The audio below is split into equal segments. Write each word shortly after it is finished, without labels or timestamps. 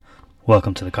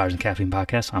Welcome to the Cars and Caffeine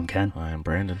Podcast. I'm Ken. I am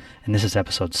Brandon. And this is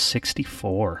episode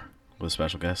 64. With a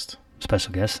special guest.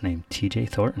 Special guest named TJ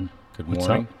Thornton. Good What's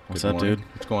morning. up? What's Good up, morning. dude?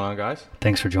 What's going on, guys?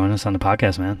 Thanks for joining us on the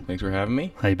podcast, man. Thanks for having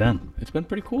me. How you been? It's been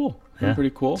pretty cool. Yeah.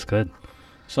 Pretty cool. It's good.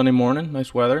 Sunday morning,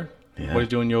 nice weather. Yeah. Everybody's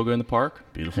doing yoga in the park.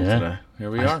 Beautiful Yeah. today.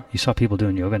 Here we are. You saw people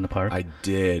doing yoga in the park? I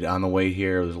did. On the way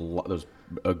here, there was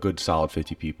a good solid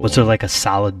 50 people. Was there like a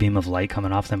solid beam of light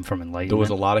coming off them from enlightenment? There was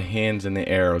a lot of hands in the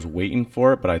air. I was waiting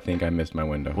for it, but I think I missed my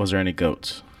window. Was there any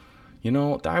goats? You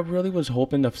know, I really was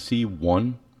hoping to see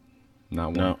one.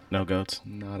 Not one. No goats.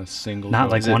 Not a single Not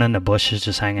goat. like one in the bushes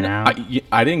just hanging out?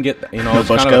 I didn't get, I No was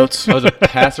bush kind goats? I was a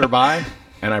passerby,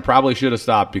 and I probably should have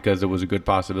stopped because there was a good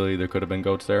possibility there could have been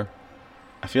goats there.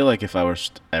 I feel like if I were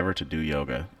ever to do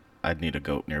yoga, I'd need a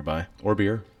goat nearby. Or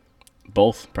beer.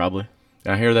 Both, probably.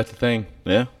 And I hear that's the thing.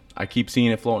 Yeah. I keep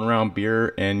seeing it floating around,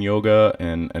 beer and yoga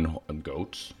and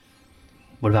goats.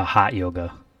 What about hot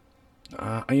yoga?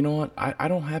 You know what? I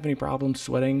don't have any problems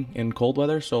sweating in cold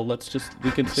weather, so we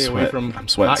can stay away from I'm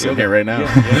sweating hot sitting yoga. here right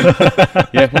now.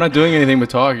 Yeah, we're not doing anything but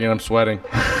talking, and I'm sweating.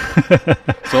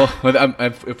 So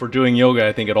if we're doing yoga,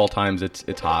 I think at all times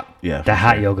it's hot. Yeah. That for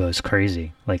hot sure. yoga is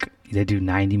crazy. Like, they do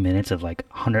 90 minutes of like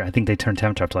 100. I think they turn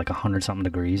temperature up to like 100-something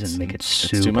degrees and make it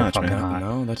super too much, fucking man. hot.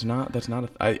 No, that's not.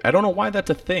 I don't know why that's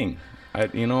a thing.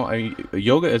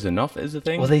 Yoga is enough is a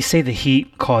thing. Well, they say the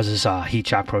heat causes heat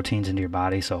shock proteins into your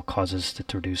body, so it causes it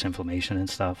to reduce inflammation and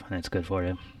stuff, and it's good for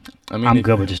you. I mean, I'm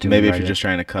good with just doing Maybe it if you're regular. just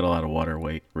trying to cut a lot of water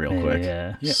weight real quick.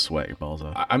 Yeah. Sweat your balls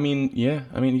off. I mean,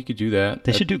 you could do that.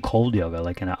 They should do cold yoga,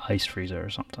 like in an ice freezer or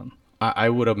something. I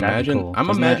would imagine. cool. I'm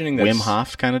Doesn't imagining that Wim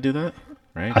Hof kind of do that,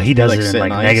 right? He does it in sit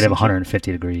like ice negative and shit?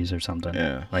 150 degrees or something.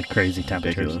 Yeah. Like crazy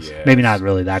temperatures. Ridiculous. Yeah, Maybe it's not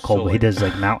really that cold, so but he like- does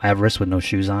like Mount Everest with no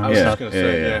shoes on I and was Yeah, stuff. just gonna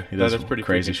say, yeah, He does that's pretty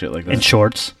crazy freaky. shit like that. In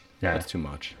shorts. Yeah. That's too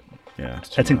much. Yeah.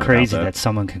 That's About crazy that. that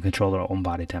someone can control their own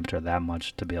body temperature that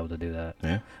much to be able to do that.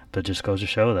 Yeah. But it just goes to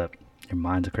show that your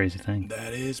mind's a crazy thing.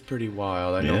 That is pretty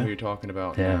wild. I know Yeah. who you're talking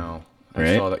about Yeah. now. I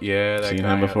Right? saw that. Yeah, that Seen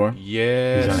guy. him before?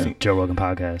 Yeah. He's on a Joe Rogan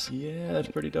podcast. Yeah, that's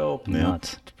pretty dope. Yeah.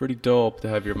 Nuts. It's pretty dope to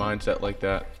have your mindset like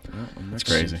that. It's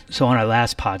crazy. So on our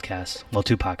last podcast, well,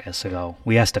 2 podcasts ago,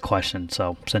 we asked a question.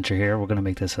 So since you're here, we're going to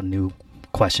make this a new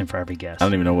question for every guest. I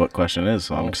don't even know what question it is,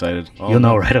 so I'm excited. You'll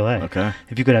know right away. Okay.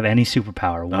 If you could have any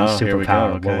superpower, one Oh, here we go.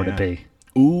 superpower, Okay, what would it yeah.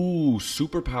 be? Ooh,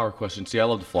 superpower question. See, I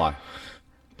love to fly,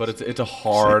 but it's a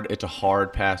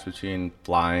hard pass between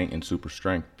flying and super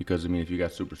strength because if you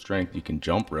got super strength, you can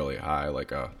jump really high,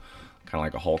 kind of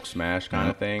like a Hulk smash kind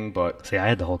of thing. But See, I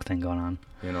had the Hulk thing going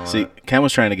on. See, Ken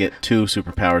was trying to get 2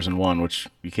 superpowers in one, which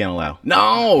you can't allow.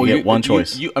 no, You get one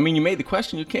choice. You made the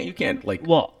question. You can't like.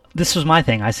 Well, this was my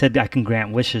thing. I said I can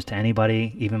grant wishes to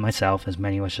anybody, even myself, as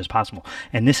many wishes as possible.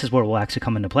 And this is where it will actually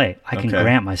come into play. I can Okay.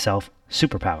 grant myself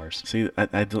superpowers. See,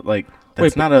 I do- like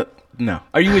that's not a no.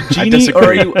 Are you a I genie disagree. or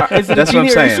are you? Is it That's a what I'm genie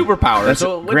or saying. a superpower? That's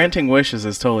So what- granting wishes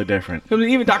is totally different. I mean,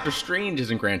 even Doctor Strange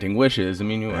isn't granting wishes. I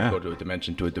mean, you Yeah. want to go to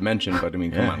a dimension, but I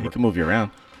mean, come Yeah, on, he can move you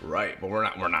around. right? But we're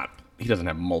not. He doesn't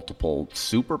have multiple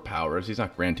superpowers. He's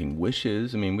not granting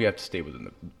wishes. I mean, we have to stay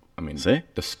within See?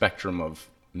 the spectrum of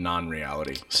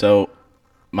non-reality. So,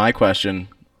 my question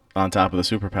on top of the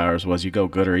superpowers was: you go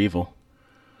good or evil?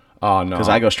 Oh no, Because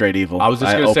I go straight evil. I was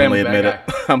just gonna say I'm openly a bad admit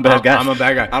guy. it. I'm a bad guy. I'm a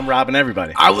bad guy. I'm robbing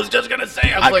everybody. I was just gonna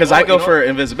say Because I go for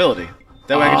invisibility.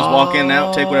 That way I can just walk in and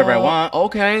out, take whatever I want.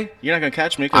 Okay, You're not gonna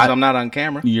catch me because I'm not on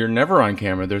camera. you're never on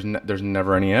camera. There's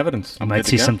never any evidence. You might good to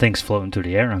see go. some things floating through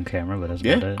the air on camera, but that's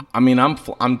about it. I mean,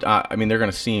 I mean, they're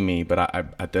gonna see me, but I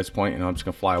at this point, I'm just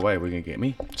gonna fly away. We're gonna get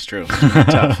me. It's true. It's gonna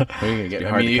be tough. We're gonna get. Be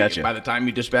hard to catch you. By the time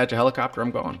you dispatch a helicopter,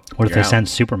 I'm gone. What if You're they out. send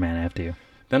Superman after you?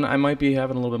 Then I might be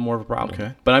having a little bit more of a problem.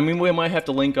 Okay. But I mean, we might have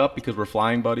to link up because we're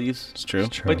flying buddies. It's true.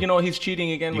 But he's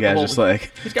cheating again. You with the guys whole, just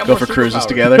like he's got go more for cruises superpowers.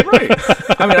 together.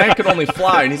 Right. I mean, I could only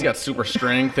fly, and he's got super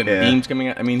strength and Yeah. beams coming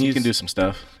out. I mean, You can do some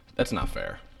stuff, That's not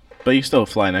fair. but you still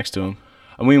fly next to him.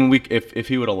 I mean, if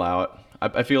he would allow it,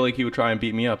 I feel like he would try and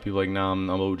beat me up. He'd be like, "No, I'm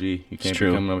OG. You can't be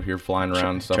true. coming over here flying around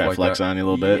and stuff Try to like flex that." on you a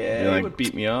little bit. Yeah, Be like, he would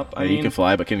beat me up. I Hey, mean, you can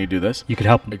fly, but can you do this? You could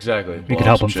help him. exactly. You Blow could up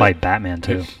help some him shit. fight Batman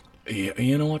too. Yeah,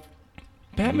 you know what?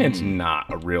 Batman's not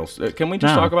a real. Can we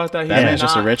just No. talk about that? He's Batman's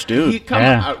just a not- rich dude. He, come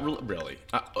Yeah. on, really?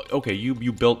 Okay, you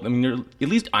built. I mean, at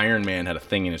least Iron Man had a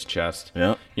thing in his chest.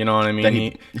 Yeah. You know what I mean? That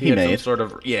he had made. some sort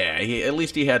of at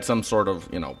least he had some sort of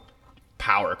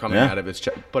power coming Yeah. out of his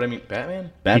chest. But I mean, Batman.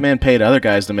 Batman paid other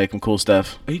guys to make him cool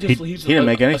stuff. He's he didn't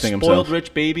make anything a himself. spoiled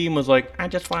rich baby and was like, I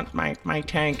just want my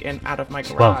tank and out of my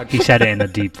garage. Well, he said it in a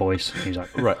deep voice. He's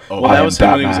like, right. Oh, Well, I that am was him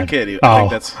when he was a Batman. kid. I Oh.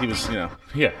 think he was,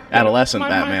 yeah. adolescent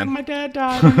Batman. My dad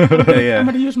died. yeah. I'm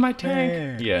gonna use my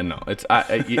tank. Yeah, no, it's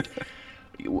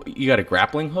you got a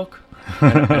grappling hook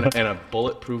and a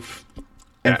bulletproof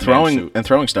And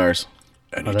throwing stars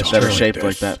And Oh, he that's talks that are true. shaped this.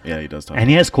 like that. Yeah, he does talk. And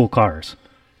he has cool cars.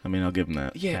 I mean, I'll give him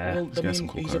that. Yeah, well, he's got some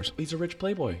cool cars. he's a rich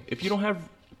playboy. If you don't have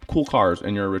cool cars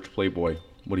and you're a rich playboy,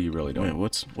 what are you really doing?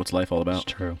 Wait, what's life all about?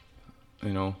 It's true.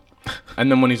 You know. And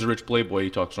then when he's a rich playboy, he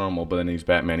talks normal. But then he's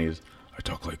Batman. I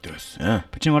talk like this. Yeah.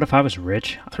 But you know what? If I was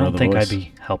rich, I Throw don't the think voice. I'd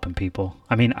be helping people.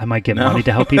 I mean, I might get No. money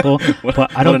to help people, but I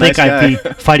what don't a think nice I'd be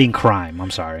guy. fighting crime.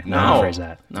 I'm sorry. No. I'll rephrase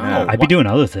that. No. Yeah. I'd be doing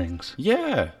other things.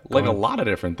 Yeah, like a lot of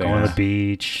different things. Going to the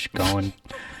beach, going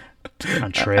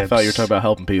on trips. I thought you were talking about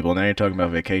helping people. Now you're talking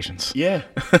about vacations. Yeah,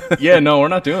 yeah. No, we're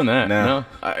not doing that. No.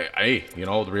 No. You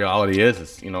know, the reality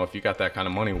is, you know, if you got that kind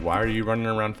of money, why are you running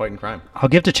around fighting crime? I'll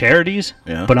give to charities,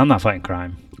 Yeah. but I'm not fighting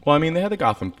crime. Well, I mean, they had the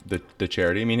Gotham, the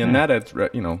charity. I mean, and that it's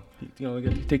you know,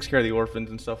 he takes care of the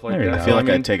orphans and stuff like There you that. go. I feel like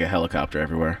mean, I'd take a helicopter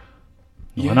everywhere.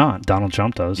 Why not? Donald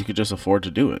Trump does. You could just afford to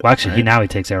do it. Well, actually, right? he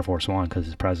takes Air Force One because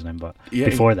he's president, but Yeah,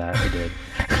 before that, he did.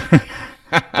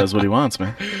 does what he wants,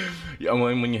 man. Yeah,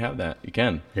 when you have that, you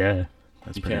can. Yeah.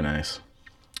 That's You pretty can. nice.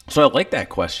 So I like that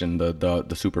question, the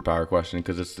superpower question,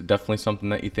 because it's definitely something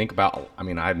that you think about. I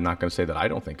mean, I'm not going to say that I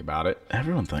don't think about it.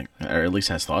 Everyone or at least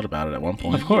has thought about it at one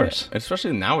point. Of course. Yeah,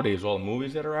 especially nowadays, all the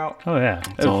movies that are out. Oh, yeah.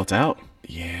 That's all it's out.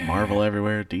 Yeah. Marvel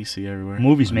everywhere, DC everywhere.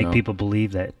 Movies I make know. people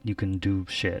believe that you can do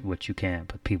shit, which you can't,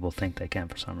 but people think they can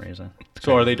for some reason. It's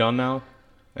So are crazy. they done now?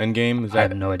 Endgame? Is I have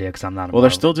that? no idea because I'm not a Well, they're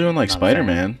Marvel- still doing like not a fan.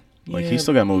 Spider-Man. Like Yeah. he's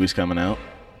still got movies coming out.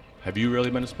 Have you really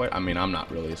been a Spider? I mean, I'm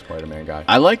not really a Spider-Man guy.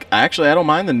 I don't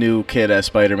mind the new kid as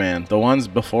Spider-Man. The ones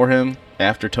before him,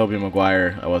 after Tobey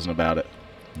Maguire, I wasn't about it.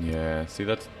 Yeah. See,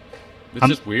 it's I'm-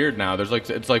 just weird now. It's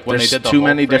like when There's they did the too Hulk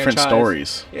many different franchise.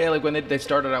 stories. Yeah, like when they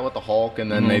started out with the Hulk,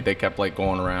 and then they kept like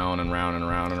going around and round and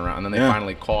round and around, and then they Yeah.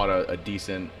 finally caught a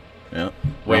decent Yeah.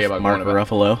 way about Mark going about.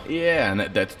 Ruffalo. Yeah, and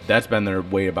that's been their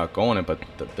way about going it. But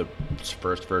the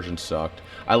first version sucked.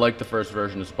 I liked the first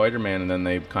version of Spider-Man, and then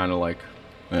they kind of like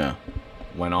Yeah.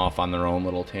 went off on their own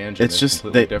little tangent. It's just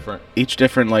completely they different. each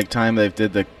different like time they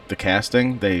did the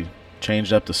casting, they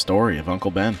changed up the story of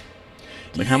Uncle Ben.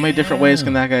 Like how many different ways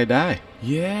can that guy die?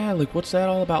 Yeah, like what's that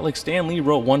all about? Like Stan Lee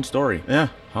wrote one story. Yeah.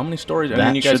 How many stories?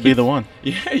 That you guys should be keep- the one.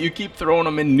 Yeah, you keep throwing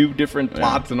them in new different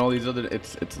plots and all these other.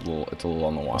 It's a little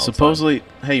on the wild side. Supposedly,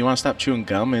 hey, you want to stop chewing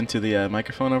gum into the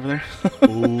microphone over there?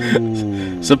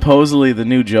 Ooh. Supposedly, the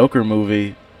new Joker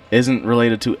movie isn't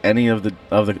related to any of the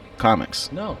comics.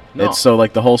 No. It's so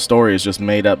like the whole story is just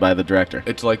made up by the director.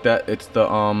 It's like that. It's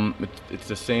the It's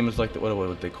the same as like what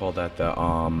would they call that? The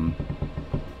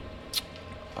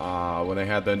when they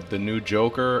had the new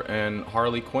Joker and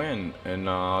Harley Quinn and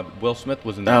Will Smith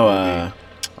was in that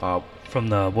movie. From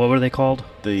the, what were they called?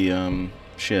 The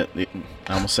shit.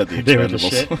 I almost said the They were the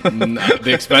Expendables.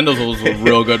 The Expendables was a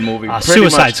real good movie. Pretty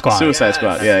Suicide much. Squad. Suicide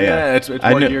Squad. Yeah, yeah. Yeah, it's I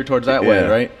more knew- geared towards that yeah. way,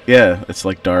 right? Yeah, it's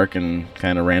like dark and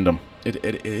kind of random.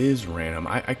 It is random.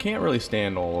 I can't really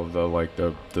stand all of the like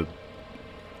the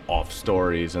off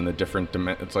stories and the different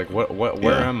dimensions. It's like where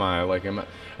Yeah. am I? Like am I?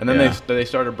 And then Yeah. they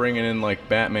started bringing in like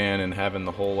Batman and having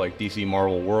the whole like DC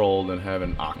Marvel world and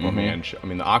having Aquaman. I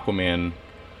mean the Aquaman.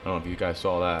 I don't know if you guys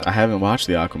saw that. I haven't watched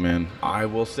the Aquaman. I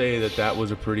will say that was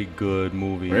a pretty good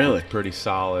movie. Really? Pretty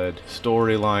solid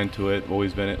storyline to it.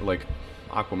 Always been like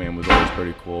Aquaman was always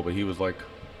pretty cool, but he was like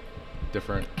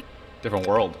different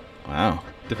world, Wow.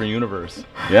 different universe.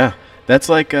 Yeah, that's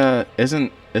like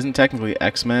isn't technically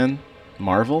X-Men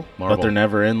Marvel, but Marvel. they're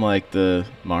never in like the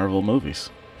Marvel movies.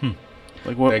 Like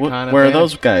They what kinda where are vanished.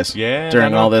 those guys? Yeah, during I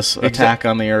know. all this attack Exact-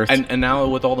 on the Earth. And now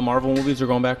with all the Marvel movies, they're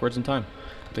going backwards in time.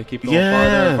 They keep going farther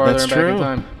yeah, and farther that's and true. back in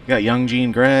time. You got young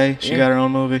Jean Grey. She Yeah. got her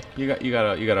own movie. You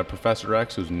got a Professor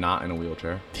X who's not in a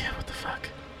wheelchair. Yeah, what the fuck?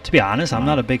 To be honest, I'm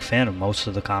not a big fan of most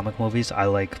of the comic movies. I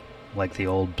like the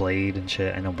old Blade and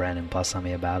shit. I know Brandon busts on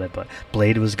me about it, but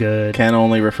Blade was good. Ken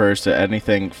only refers to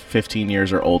anything 15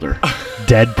 years or older.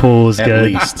 Deadpool's At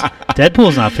good. least.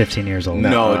 Deadpool's not 15 years old.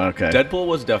 No. okay. Deadpool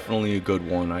was definitely a good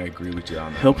one. I agree with you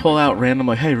on that. He'll one. pull out random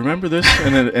like, hey, remember this?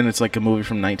 And it's like a movie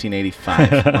from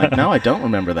 1985. I'm like, no, I don't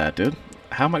remember that, dude.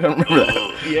 How am I gonna remember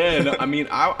that? Yeah, no, I mean,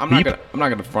 I'm Were not you-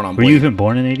 gonna front on. Were you Blade. even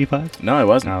born in '85? No, I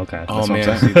wasn't. Oh, okay. Oh That's what I'm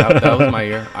man, saying. see, that was my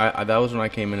year. That was when I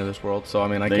came into this world. So I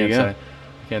mean, I There you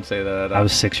can't say that. I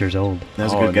was 6 years old. That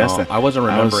was a good guess. Then. I wasn't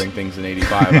I was- remembering things in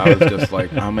 '85. I was just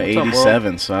like, I'm "What's an up, world?"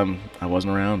 87, so I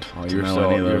wasn't around. Oh, to you're know still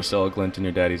any of you're those. still a glint in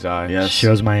your daddy's eye. Yes.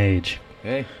 Shows my age.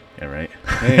 Hey, Yeah, right.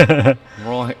 hey,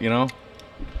 we're all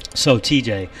So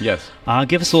TJ, Yes.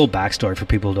 give us a little backstory for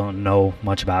people who don't know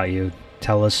much about you.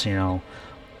 Tell us,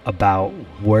 about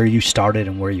where you started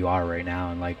and where you are right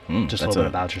now, and just a that's little bit a-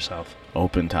 about yourself.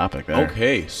 Open topic there.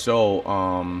 Okay,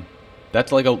 so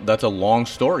that's a long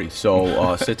story.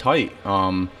 So sit tight.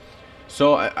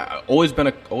 So I always been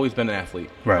an athlete.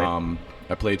 Right.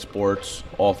 I played sports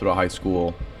all throughout high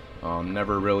school.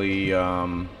 Never really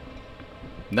a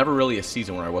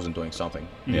season where I wasn't doing something,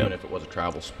 even if it was a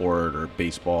travel sport or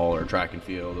baseball or track and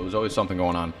field. There was always something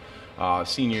going on.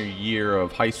 Senior year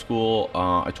of high school,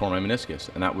 I tore my meniscus,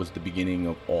 and that was the beginning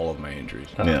of all of my injuries.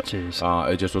 Oh, Yeah.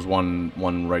 jeez. It just was one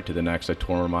right to the next. I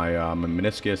tore my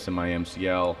meniscus and my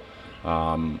MCL.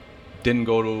 Didn't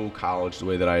go to college the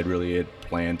way that I had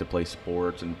planned to play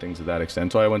sports and things of that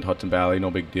extent. So I went to Hudson Valley, no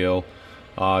big deal.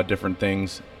 Different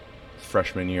things.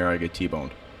 Freshman year, I get T-boned.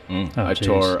 Oh, I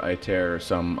jeez. tear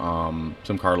some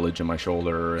cartilage in my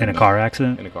shoulder. In a car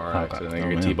accident? In a car Oh, accident. God.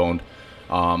 I get T-boned.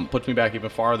 Puts me back even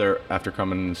farther after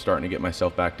coming and starting to get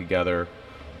myself back together.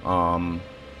 And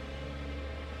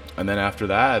then after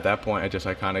that, at that point, I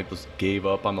kind of just gave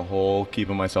up on the whole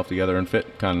keeping myself together and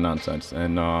fit kind of nonsense.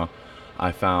 And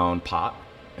I found pot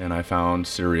and I found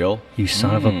cereal. You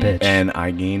son of a bitch. And I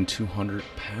gained 200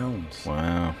 pounds.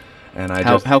 Wow. And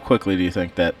How quickly do you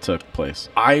think that took place?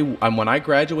 when I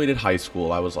graduated high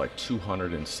school, I was like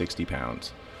 260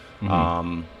 pounds.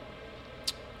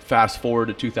 Fast forward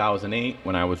to 2008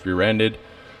 when I was rear-ended,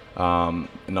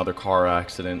 another car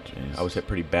accident. Jeez. I was hit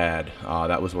pretty bad.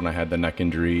 That was when I had the neck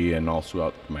injury and also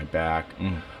out my back.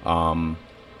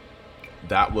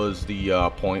 That was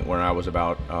the point where I was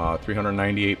about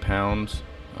 398 pounds.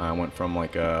 I went from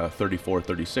like a 34,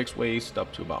 36 waist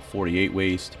up to about 48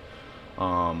 waist.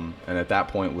 And at that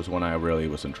point was when I really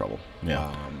was in trouble.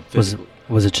 Yeah.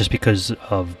 Was it just because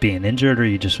of being injured, or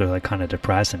you just were like kind of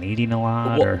depressed and eating a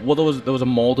lot? Well, there was a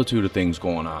multitude of things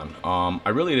going on. I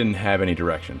really didn't have any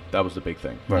direction. That was the big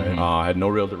thing. Right. I had no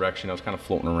real direction. I was kind of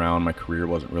floating around. My career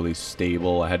wasn't really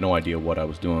stable. I had no idea what I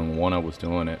was doing when I was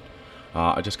doing it.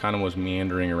 I just kind of was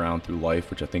meandering around through life,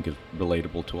 which I think is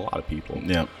relatable to a lot of people.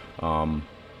 Yeah.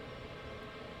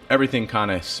 Everything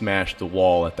kind of smashed the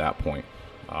wall at that point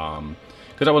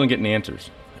because I wasn't getting answers.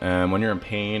 And when you're in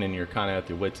pain and you're kind of at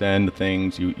your wit's end of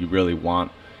things, you really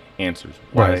want answers.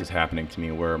 Why Right. is this happening to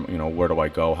me? Where do I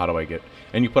go? How do I get?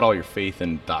 And you put all your faith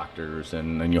in doctors,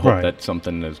 and you hope Right. that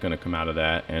something is going to come out of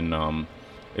that. And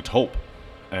it's hope.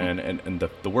 And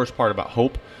the worst part about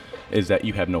hope is that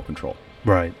you have no control.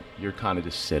 Right. You're kind of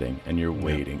just sitting and you're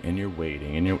waiting and you're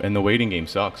waiting and the waiting game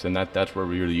sucks, and that's where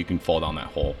really you can fall down that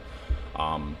hole.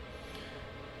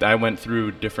 I went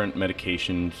through different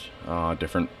medications,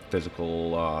 different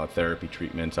physical therapy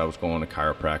treatments. I was going to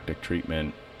chiropractic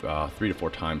treatment 3 to 4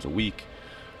 times a week.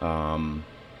 I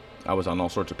was on all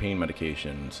sorts of pain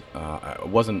medications. I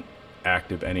wasn't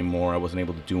active anymore. I wasn't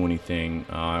able to do anything.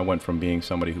 I went from being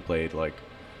somebody who played like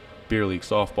beer league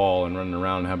softball and running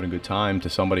around and having a good time to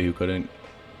somebody who couldn't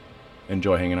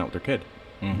enjoy hanging out with their kid.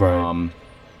 Right.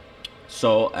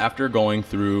 So after going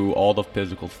through all the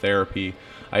physical therapy,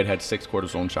 I had 6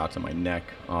 cortisone shots in my neck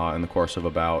in the course of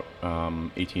about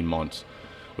 18 months,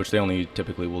 which they only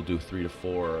typically will do 3 to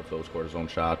 4 of those cortisone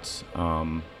shots.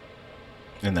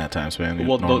 In that time span.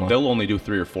 Well, normally? they'll only do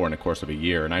 3 or 4 in the course of a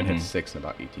year, and I had 6 in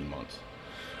about 18 months.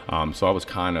 So I was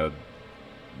kind of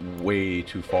way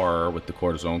too far with the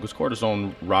cortisone, because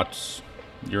cortisone rots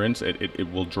your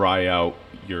it will dry out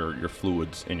your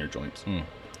fluids in your joints.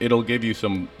 It'll give you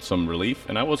some relief,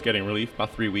 and I was getting relief.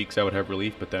 About 3 weeks I would have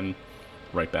relief, but then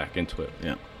right back into it.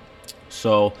 Yeah.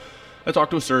 So I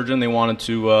talked to a surgeon. They wanted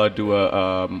to do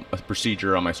a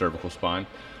procedure on my cervical spine.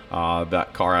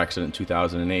 That car accident in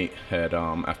 2008 had,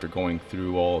 after going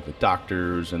through all of the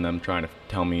doctors and them trying to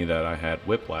tell me that I had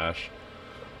whiplash,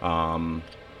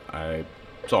 I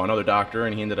saw another doctor,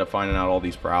 and he ended up finding out all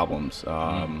these problems.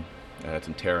 I had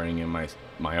some tearing in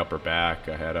my upper back.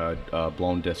 I had a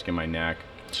blown disc in my neck.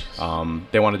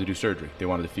 They wanted to do surgery. They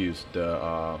wanted to fuse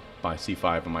my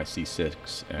C5 and my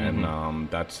C6, and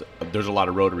there's a lot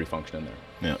of rotary function in there.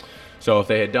 Yeah. So if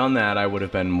they had done that, I would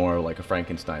have been more like a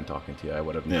Frankenstein talking to you. I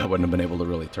wouldn't have been able to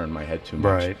really turn my head too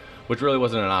much, Right. which really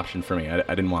wasn't an option for me. I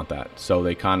didn't want that. So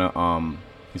they kind of,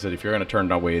 he said, if you're going to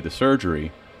turn away the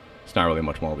surgery, it's not really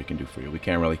much more we can do for you. We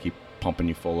can't really keep pumping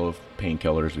you full of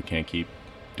painkillers. We can't keep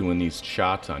doing these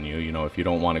shots on you. You know, if you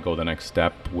don't want to go the next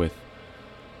step with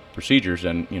procedures,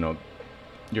 then,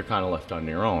 you're kind of left on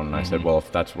your own. And I said, well,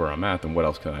 if that's where I'm at, then what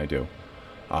else can I do?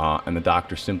 And the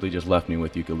doctor simply just left me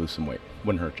with, you could lose some weight.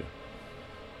 Wouldn't hurt you.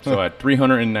 So at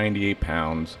 398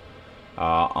 pounds,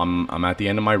 I'm at the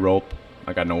end of my rope.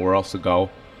 I got nowhere else to go.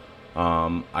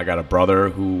 I got a brother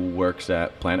who works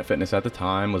at Planet Fitness at the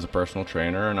time, was a personal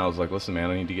trainer, and I was like, listen, man,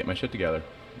 I need to get my shit together.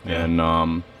 Yeah.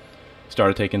 And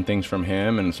started taking things from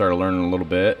him and started learning a little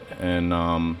bit.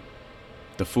 And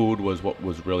the food was what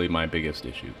was really my biggest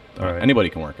issue. Right. Anybody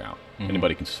can work out.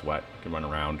 Anybody can sweat, can run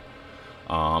around.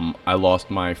 I lost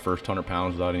my first 100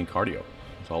 pounds without any cardio.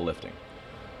 It's all lifting.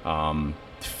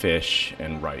 Fish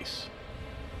and rice.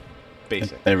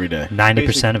 Basic. Every day.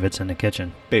 90% of it's in the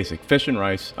kitchen. Basic. Fish and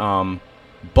rice.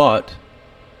 But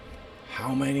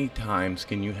how many times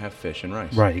can you have fish and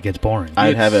rice? Right, it gets boring.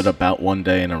 I'd have it about one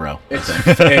day in a row. And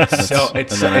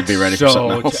then I'd be ready for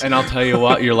something else. And I'll tell you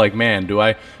what, you're like, man, do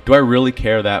I really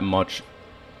care that much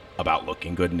about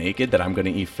looking good naked that I'm going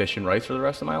to eat fish and rice for the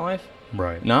rest of my life?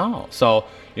 Right. No. So,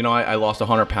 I lost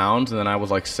 100 pounds, and then I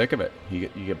was like sick of it. You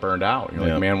get burned out. You're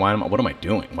like, man, what am I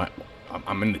doing?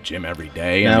 I'm in the gym every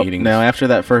day. Now, I'm eating. Now, after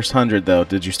that first 100, though,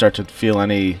 did you start to feel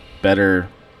any better?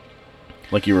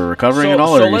 Like you were recovering at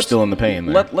all, or you're still in the pain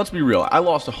there? Let's be real. I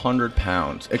lost 100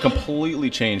 pounds. It completely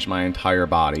changed my entire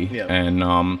body. Yeah.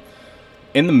 And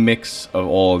in the mix of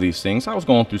all of these things, I was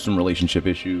going through some relationship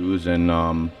issues. And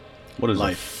what is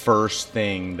the first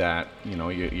thing that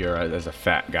you're as a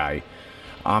fat guy?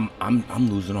 I'm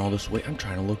losing all this weight. I'm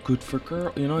trying to look good for girl.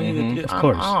 Of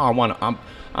course. I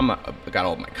got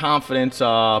all my confidence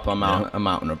up. I'm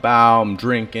out and about. I'm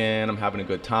drinking. I'm having a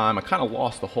good time. I kind of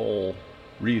lost the whole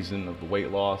reason of the weight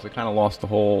loss. I kind of lost the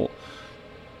whole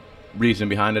reason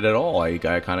behind it at all. I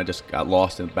kind of just got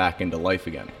lost and back into life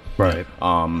again. Right.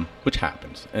 Which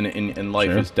happens, and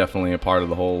life is definitely a part of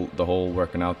the whole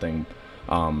working out thing.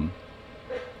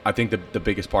 I think the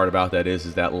biggest part about that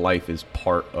is that life is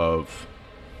part of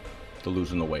the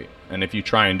losing the weight, and if you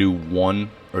try and do one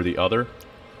or the other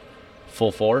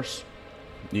full force,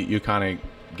 you kind of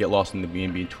get lost in the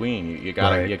in between. You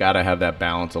gotta have that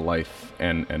balance of life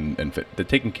and fit. The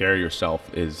taking care of yourself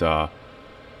is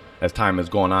as time is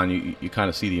going on, you kind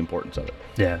of see the importance of it.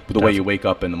 Yeah. The way you wake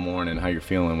up in the morning, how you're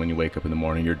feeling when you wake up in the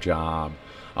morning, your job,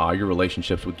 your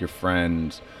relationships with your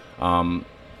friends,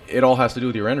 it all has to do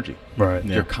with your energy, right?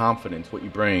 Your confidence, what you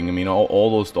bring. I mean,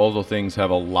 all those things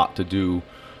have a lot to do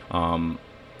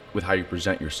with how you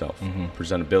present yourself,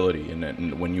 presentability,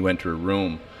 and when you enter a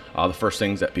room. The first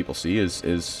things that people see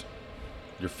is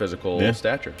your physical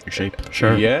stature, your shape.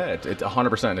 Sure. Yeah, it's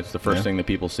 100%. It's the first thing that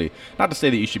people see. Not to say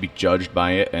that you should be judged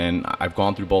by it, and I've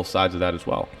gone through both sides of that as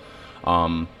well.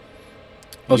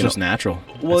 It's just natural.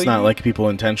 Well, it's not like people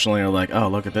intentionally are like, oh,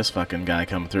 look at this fucking guy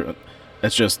coming through.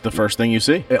 It's just the first thing you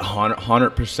see.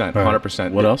 100%.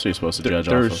 100%. What else are you supposed to judge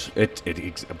off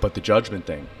of? But the judgment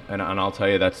thing, and I'll tell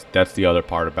you, that's the other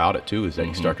part about it too, is that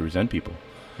you start to resent people.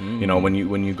 When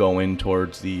you go in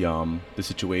towards the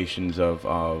situations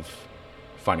of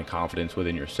finding confidence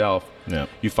within yourself,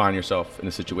 you find yourself in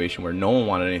a situation where no one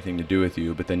wanted anything to do with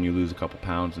you, but then you lose a couple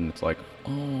pounds, and it's like,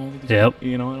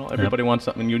 everybody wants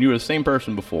something. You were the same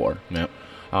person before.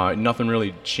 Nothing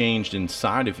really changed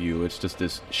inside of you. It's just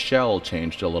this shell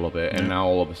changed a little bit, and now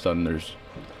all of a sudden there's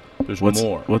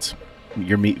more. What's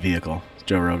your meat vehicle?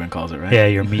 Joe Rogan calls it, right? Yeah,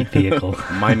 your meat vehicle.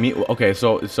 My meat. Okay,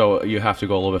 so you have to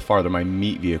go a little bit farther. My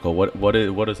meat vehicle. What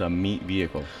is a meat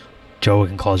vehicle? Joe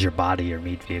Rogan calls your body your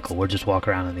meat vehicle. We're just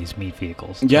walking around in these meat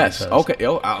vehicles. Yes. Okay.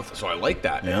 So I like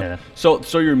that. Yeah. So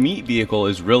your meat vehicle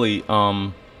is really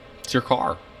it's your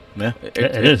car. Yeah. It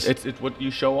is. It's what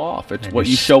you show off. It's what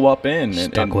you show up in.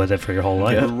 Stuck with it for your whole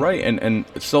life. Yeah. Right. And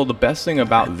so the best thing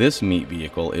about this meat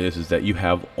vehicle is that you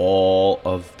have all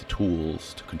of the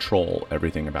tools to control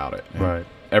everything about it. Right.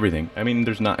 Everything. I mean,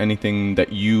 there's not anything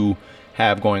that you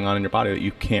have going on in your body that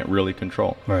you can't really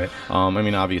control. Right. I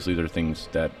mean, obviously there are things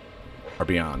that are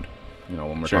beyond,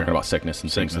 when we're talking about sickness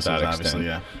and things to that extent.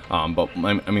 Yeah. But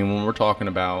I mean, when we're talking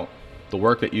about the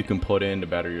work that you can put in to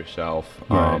better yourself,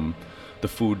 the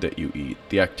food that you eat,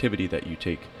 the activity that you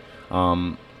take,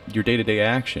 your day-to-day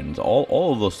actions,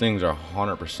 all of those things are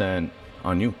 100%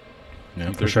 on you. Yeah,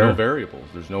 There's no variables.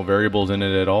 There's no variables in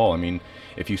it at all. I mean,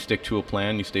 if you stick to a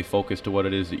plan, you stay focused to what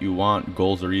it is that you want,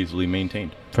 goals are easily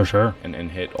maintained. For sure. And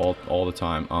hit all the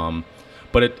time.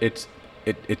 But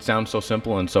it sounds so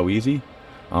simple and so easy.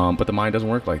 But the mind doesn't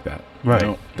work like that. Right.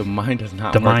 No, the mind does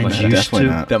not the work mind like that. used to.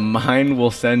 Not. The mind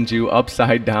will send you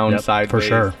upside down, sideways. For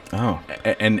sure. Oh.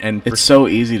 And it's so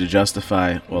easy to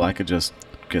justify, well, I could just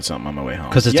get something on my way home.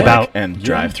 Because it's about... And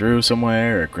drive through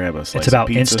somewhere or grab a slice It's about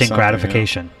of pizza, instant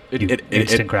gratification.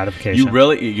 Instant gratification. You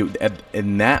really...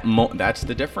 in that that's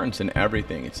the difference in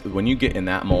everything. It's when you get in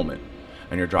that moment,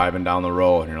 and you're driving down the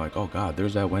road, and you're like, oh, God,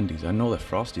 there's that Wendy's. I know that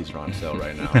Frosty's are on sale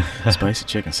right now. Spicy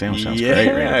chicken sandwich sounds great.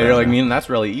 Right You're like, now. that's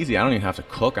really easy. I don't even have to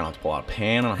cook. I don't have to pull out a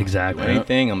pan. I don't have to do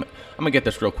anything. I'm going to get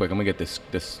this real quick. I'm going to get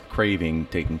this craving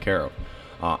taken care of.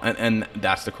 And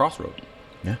that's the crossroad.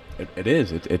 Yeah. It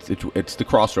is. It's the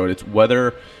crossroad. It's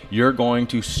whether you're going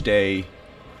to stay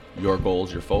your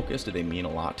goals, your focus. Do they mean a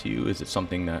lot to you? Is it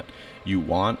something that you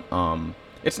want?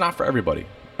 It's not for everybody.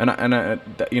 And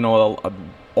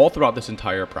all throughout this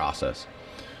entire process,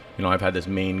 You know, I've had this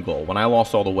main goal. When I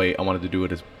lost all the weight, I wanted to do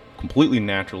it as completely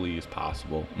naturally as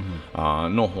possible.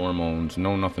 No hormones,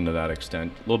 no nothing to that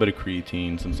extent. A little bit of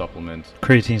creatine, some supplements.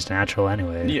 Creatine's natural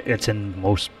anyway. Yeah. It's in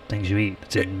most things you eat.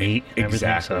 It's in meat and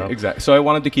Exactly, everything. So. exactly. So I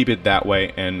wanted to keep it that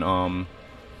way, and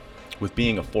with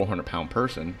being a 400-pound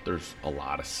person, there's a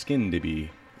lot of skin to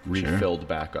be refilled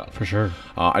back up. For sure.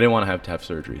 I didn't want to have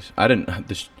surgeries. I didn't.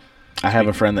 I have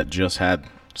a friend that just had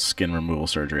skin removal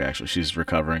surgery. Actually, she's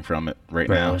recovering from it right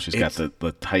now. Really? She's got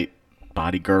the tight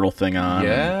body girdle thing on.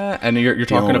 Yeah, and you're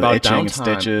talking with about itching and downtime.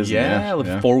 stitches. Yeah, And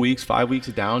like 4 weeks, 5 weeks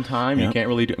of downtime. You Yep. can't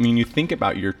really do. I mean, you think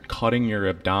about you're cutting your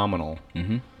abdominal,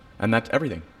 and that's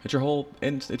everything. It's your whole.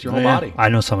 It's your whole yeah. body. I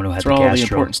know someone who had That's the where all the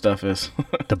gastro, important stuff is.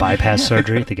 the bypass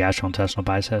surgery, the gastrointestinal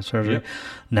bypass surgery. Yep.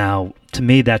 Now, to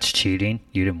me, that's cheating.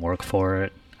 You didn't work for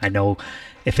it. I know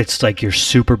if it's like you're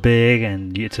super big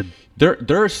and it's a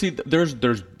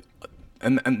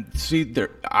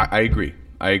I agree.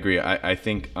 I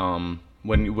think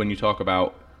when you talk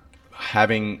about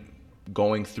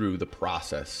going through the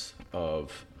process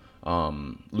of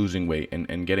losing weight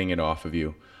and getting it off of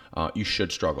you, you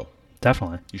should struggle.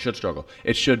 definitely, You should struggle.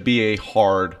 It should be a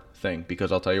hard thing,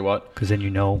 because I'll tell you what. because then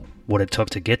you know what it took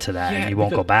to get to that, and you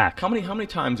won't go because back. How many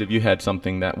times have you had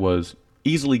something that was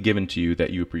easily given to you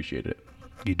that you appreciated it?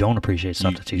 You don't appreciate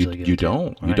stuff that's easily given You to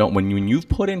don't. You Right. don't. When you've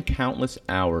put in countless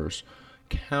hours,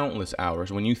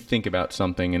 when you think about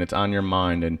something and it's on your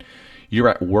mind, and you're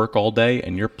at work all day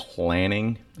and you're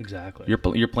planning, Exactly.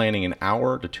 you're planning an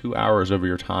hour to 2 hours of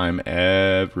your time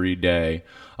every day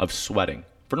of sweating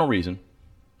for no reason.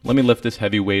 Let me lift this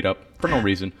heavy weight up for no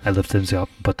reason. I lift things up,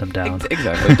 put them down.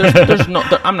 Exactly. There's no.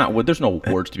 There's no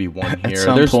words to be won here.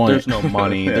 some There's point. no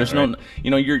money. Yeah, there's right. no.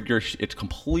 You know, you're. It's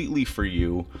completely for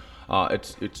you.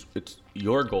 It's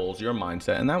your goals, your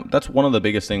mindset, and that's one of the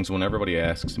biggest things when everybody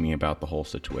asks me about the whole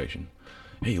situation.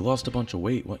 Hey, you lost a bunch of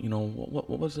weight. What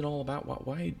was it all about?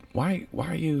 Why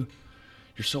are you?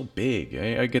 You're so big.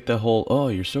 I get the whole, oh,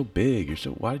 you're so big.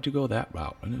 Why did you go that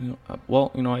route? Well,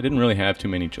 I didn't really have too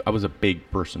many. I was a big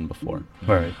person before.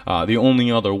 Right. The only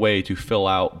other way to fill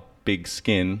out big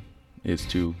skin is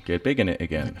to get big in it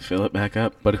again. Fill it back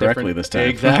up, But correctly this time.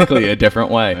 Exactly, a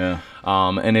different way. Yeah.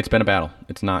 And it's been a battle.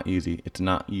 It's not easy. It's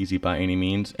not easy by any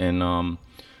means. And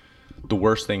the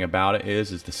worst thing about it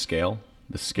is the scale.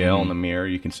 The scale in the mirror.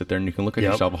 You can sit there and you can look at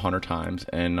Yep. yourself 100 times,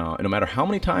 and no matter how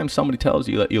many times somebody tells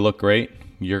you that you look great,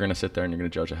 you're gonna sit there and you're gonna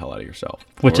judge the hell out of yourself.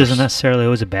 Which course. isn't necessarily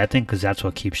always a bad thing, because that's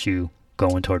what keeps you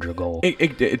going towards your goal.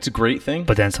 It's a great thing,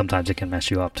 But then sometimes it can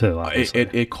mess you up too. Obviously.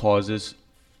 it causes.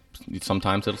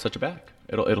 Sometimes it'll set you back.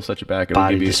 It'll set you back. It'll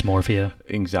Body give you dysmorphia.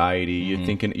 anxiety. You're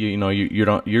thinking,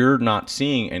 you're not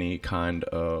seeing any kind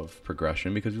of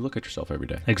progression because you look at yourself every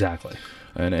day, Exactly.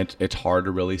 and it's hard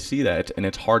to really see that, and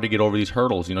it's hard to get over these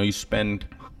hurdles. You spend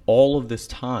all of this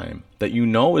time that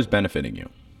is benefiting you.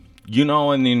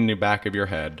 And in the back of your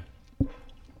head,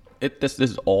 this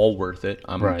is all worth it.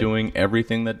 I'm Right. doing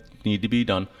everything that need to be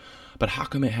done, but how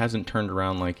come it hasn't turned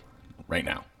around like right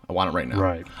now? I want it right now.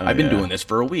 Right. I've been yeah. doing this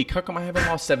for a week. How come I haven't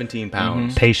lost 17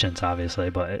 pounds? Patience, obviously,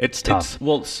 but it's tough.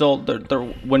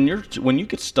 When you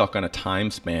get stuck on a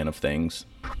time span of things,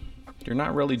 you're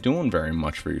not really doing very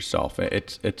much for yourself.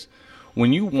 It's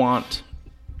when you want.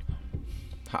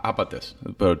 How about this?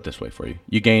 I'll put it this way for you: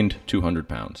 you gained 200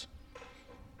 pounds.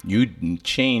 You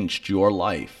changed your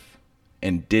life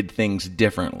and did things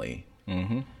differently,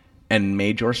 and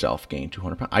made yourself gain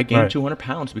 200 pounds. I gained Right. 200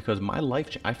 pounds because my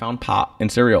life. I found pop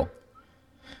and cereal.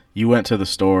 You went to the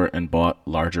store and bought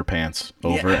larger pants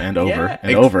over Yeah, and over yeah,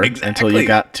 and over exactly. until you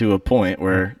got to a point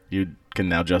where you can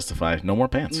now justify no more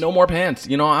pants. No more pants.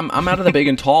 I'm out of the big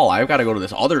and tall. I've got to go to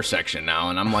this other section now,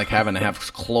 and I'm like having to have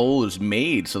clothes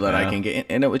made so that I can get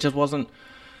in. And it just wasn't.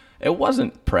 It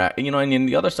wasn't and then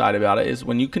the other side about it is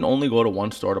when you can only go to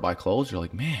one store to buy clothes, you're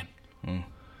like, man,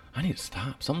 I need to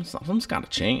stop. Something's got to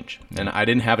change. And I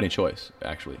didn't have any choice,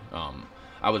 actually.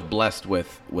 I was blessed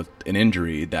with an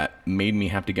injury that made me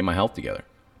have to get my health together.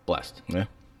 Blessed. Yeah.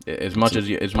 As much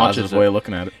as Positive way of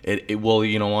looking at it. Well,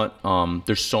 you know what?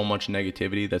 There's so much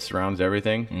negativity that surrounds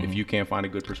everything. If you can't find a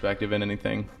good perspective in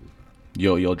anything,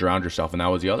 you'll drown yourself. And that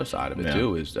was the other side of it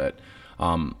too. Is that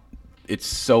it's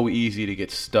so easy to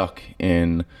get stuck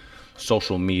in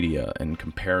social media and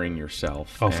comparing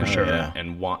yourself. Oh, for sure. Yeah.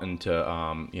 And wanting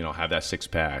to have that six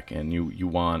pack, and you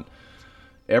want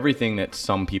everything that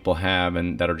some people have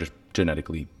and that are just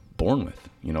genetically born with.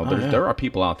 There are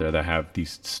people out there that have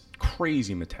these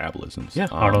crazy metabolisms. Yeah.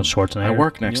 Arnold Schwarzenegger. I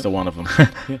work next to one of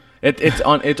them. It's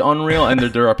unreal, and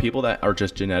there are people that are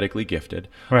just genetically gifted.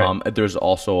 Right. There's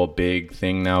also a big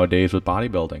thing nowadays with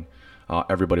bodybuilding.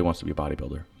 Everybody wants to be a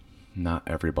bodybuilder. not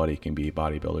everybody can be a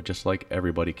bodybuilder, just like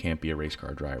everybody can't be a race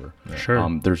car driver.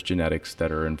 Sure. There's genetics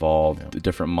that are involved,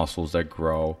 different muscles that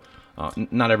grow.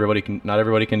 Not everybody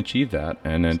can achieve that,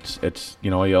 and it's you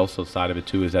know, the also side of it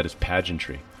too is that it's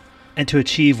pageantry. And to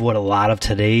achieve what a lot of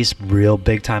today's real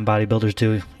big-time bodybuilders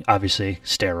do, obviously,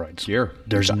 steroids. Sure.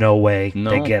 There's no way No.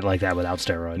 they get like that without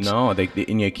steroids. No, they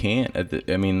and you can't.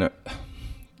 I mean,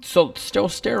 so still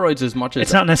steroids as much as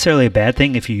It's not necessarily a bad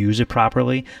thing if you use it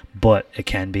properly, but it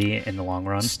can be in the long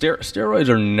run. Steroids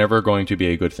are never going to be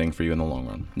a good thing for you in the long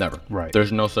run. Never. Right.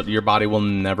 There's no such. Your body will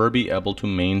never be able to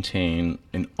maintain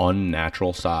an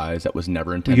unnatural size that was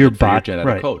never intended for your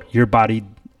genetic code. Your body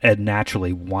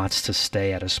naturally wants to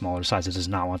stay at a smaller size. It does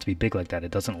not want to be big like that. It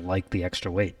doesn't like the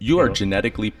extra weight. You are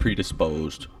genetically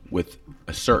predisposed with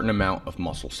a certain amount of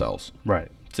muscle cells. Right.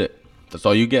 That's it. That's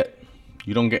all you get.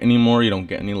 You don't get any more. You don't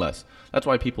get any less. That's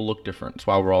why people look different. That's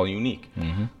why we're all unique.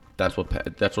 Mm-hmm. That's what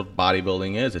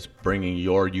bodybuilding is. It's bringing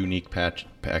your unique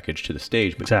package to the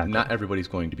stage. But Exactly. not everybody's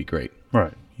going to be great.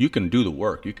 Right. You can do the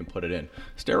work. You can put it in.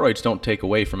 Steroids don't take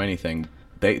away from anything.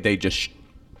 They just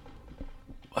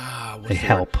They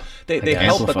help. They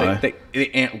help, but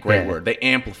Amplify. great word. They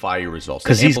amplify your results.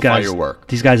 Because They these amplify guys, your work.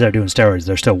 these guys that are doing steroids,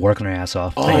 they're still working their ass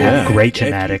off. They yeah. have great If you-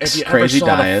 genetics. if you ever Crazy saw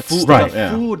the diets, food, right. the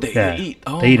Yeah. food they Yeah. eat.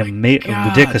 Oh They eat my a God.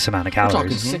 ridiculous amount of We're talking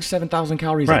calories. 6,000-7,000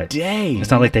 calories Right. a day.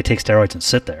 It's not like they take steroids and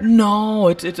sit there. No,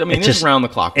 it's. I mean, It's it's just round the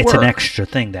clock It's work. an extra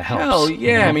thing that helps. Hell you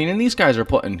yeah! know? I mean, and these guys are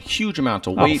putting huge amounts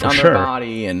of weight for on sure. their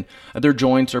body, and their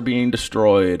joints are being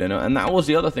destroyed. And that was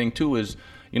the other thing too. Is,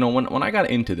 you know, when I got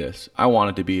into this, I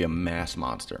wanted to be a mass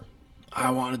monster. I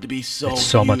wanted to be so. It's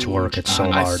so much huge. work. It's so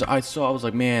I hard. I was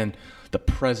like, man, the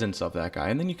presence of that guy,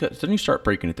 and then you start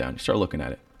breaking it down. You start looking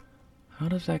at it. How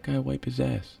does that guy wipe his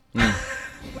ass?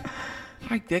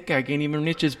 Like, that guy can't even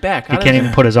reach his back. He can't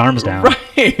even put his arms down.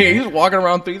 Right, he's walking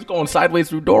around. He's going sideways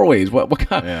through doorways. What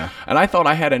kind? Yeah. And I thought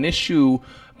I had an issue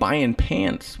buying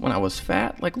pants when I was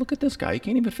fat. Like, look at this guy. He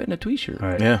can't even fit in a t-shirt.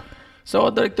 Right. Yeah. So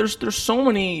there's so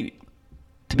many.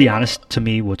 To be honest, to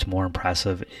me, what's more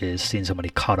impressive is seeing somebody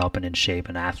cut up and in shape,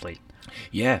 an athlete.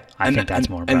 Yeah, I think that's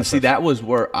more And see, impressive. that was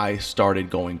where I started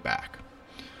going back.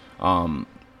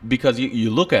 Because you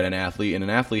look at an athlete, and an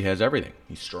athlete has everything.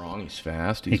 He's strong, he's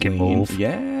fast, he's He can lean. move.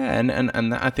 Yeah, and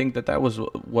I think that was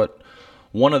what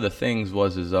one of the things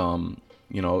was is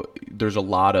you know, there's a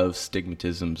lot of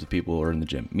stigmatisms of people who are in the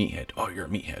gym. Meathead. Oh, you're a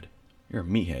meathead. You're a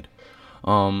meathead.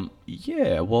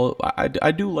 Yeah, well,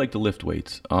 I do like to lift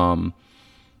weights.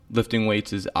 Lifting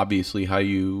weights is obviously how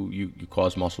you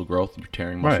cause muscle growth. You're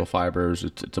tearing muscle Right. fibers.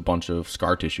 It's a bunch of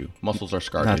scar tissue. Muscles are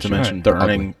scar Not tissue. to mention They're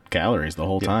burning ugly. calories the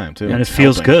whole time too. And it It's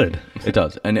feels helping. good. It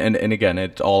does. And again,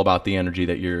 it's all about the energy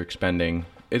that you're expending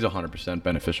is 100%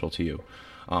 beneficial to you.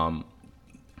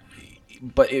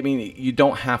 But I mean, you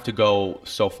don't have to go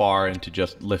so far into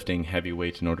just lifting heavy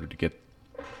weights in order to get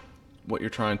what you're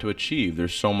trying to achieve.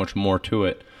 There's so much more to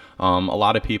it. A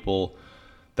lot of people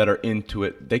that are into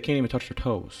it, they can't even touch their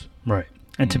toes. Right.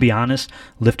 And to be honest,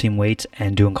 lifting weights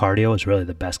and doing cardio is really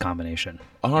the best combination.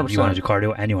 100%. You want to do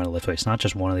cardio and you want to lift weights, not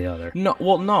just one or the other. No,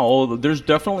 well, no. There's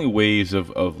definitely ways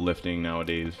of lifting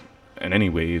nowadays, in any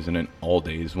ways, and in all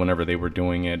days. Whenever they were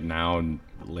doing it, now and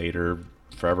later,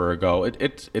 forever ago.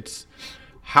 It's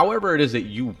however it is that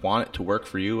you want it to work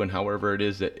for you, and however it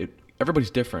is that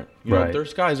everybody's different. You know, Right.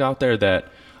 there's guys out there that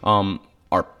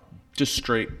are just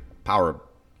straight power.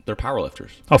 They're power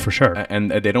lifters. Oh, for sure. And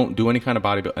they don't do any kind of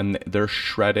bodybuilding, and they're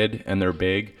shredded and they're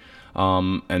big.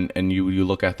 And you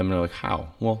look at them and they're like, how?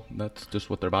 Well, that's just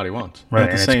what their body wants. Right. At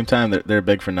the and same time, they're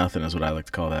big for nothing is what I like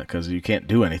to call that because you can't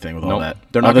do anything with all Nope. that.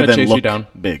 They're not other going to than chase you look down.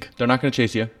 Big. They're not going to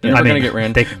chase you. They're I never mean, going to get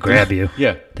ran. they can grab you.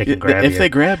 Yeah. They can grab If you. they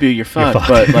grab you, you're fucked. fucked.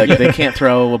 But like they can't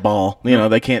throw a ball. You know,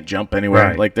 they can't jump anywhere.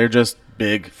 Right. Like they're just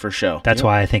big for show. That's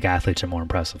why I think athletes are more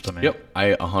impressive to me. Yep.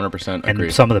 I 100% agree.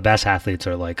 And some of the best athletes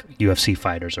are like UFC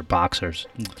fighters or boxers.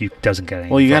 You doesn't get any.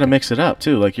 Well, you got to fucking- mix it up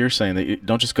too. Like you're saying that you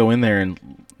don't just go in there and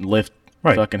lift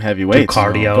Right. fucking heavy weights.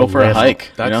 cardio, Go for a lift.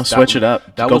 hike. Switch it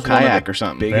up. That Go was one of kayak the or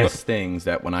something. Biggest things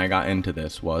that when I got into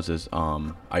this was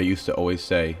I used to always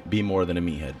say, be more than a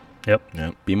meathead. Yep.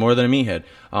 Yep. Be more than a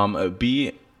meathead.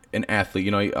 Be an athlete.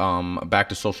 You know, back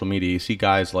to social media, you see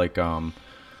guys like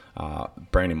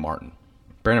Brandon Martin.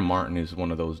 Brandon Martin is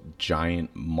one of those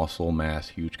giant muscle mass,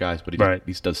 huge guys, but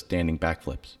he does standing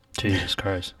backflips. Jesus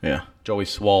Christ. Yeah. Joey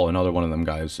Swall, another one of them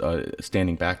guys,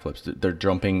 standing backflips. They're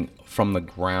jumping from the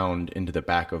ground into the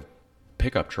back of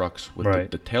pickup trucks with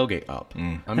Right. the tailgate up.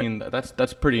 I mean,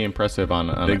 that's pretty impressive on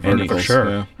Big any verticals. sure.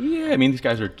 Yeah. Yeah, I mean these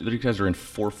guys are in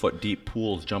 4-foot deep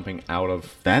pools jumping out of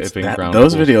Those ground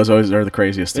videos pools. always are the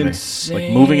craziest to Insane. me.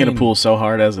 Like moving in a pool so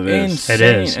hard as it is. Insane. It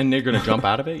is. And they're gonna jump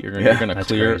out of it. You're Yeah. gonna That's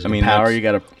clear. crazy. I mean, Power that's- you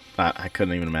got to I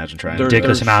couldn't even imagine trying.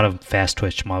 Ridiculous there's- amount of fast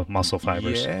twitch muscle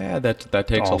fibers. Yeah, that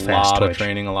takes all a fast lot of twitch.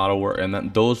 training, a lot of work,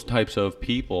 and those types of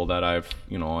people that I've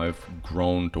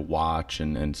grown to watch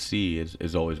and see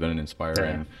has always been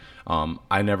inspiring.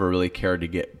 I never really cared to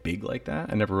get big like that.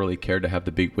 I never really cared to have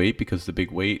the big weight because the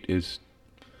big weight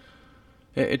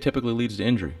it typically leads to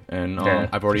injury, and Yeah,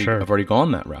 I've for sure. already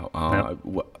gone that route.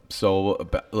 Yep. So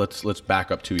let's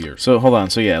back up 2 years. So hold on.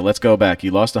 So yeah, let's go back.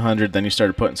 You lost 100, then you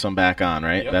started putting some back on,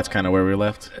 right? Yep. That's kind of where we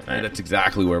left. And that's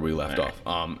exactly where we left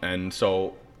off. And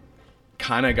so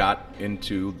kind of got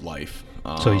into life.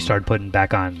 So you started putting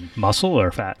back on muscle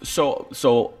or fat?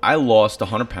 So I lost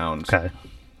 100 pounds. Okay.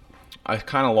 I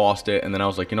kind of lost it, and then I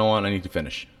was like, you know what, I need to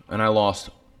finish. And I lost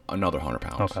another 100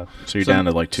 pounds. Okay. So you're down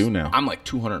to like 2 now. I'm like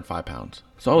 205 pounds.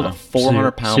 So I was a So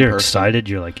 400 pound so you're person. excited.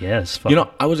 You're like, yes. Fuck. You know,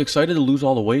 I was excited to lose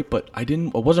all the weight, but I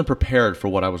wasn't prepared for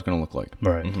what I was going to look like.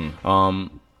 Right.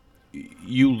 Mm-hmm.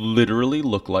 You literally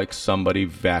look like somebody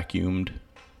vacuumed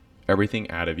everything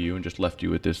out of you and just left you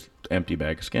with this empty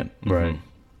bag of skin. Right.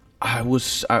 I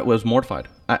was mortified.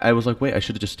 I was like, wait, I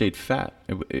should have just stayed fat.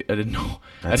 I didn't know.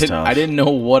 That's tough. I didn't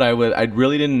know what I was. I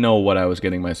really didn't know what I was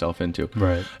getting myself into.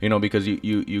 Right. You know, because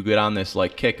you get on this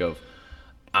like kick of,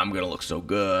 I'm gonna look so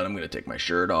good. I'm gonna take my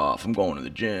shirt off. I'm going to the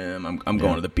gym. I'm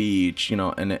going to the beach. You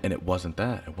know, and it wasn't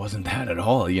that. It wasn't that at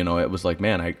all. You know, it was like,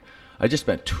 man, I just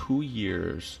spent 2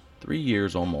 years, 3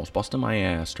 years almost, busting my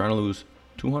ass trying to lose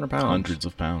 200 pounds. Hundreds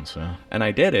of pounds. Yeah. And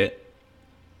I did it,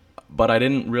 but I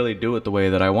didn't really do it the way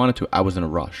that I wanted to. I was in a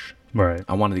rush. Right.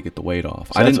 I wanted to get the weight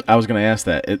off. So I was going to ask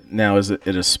that. Now, is it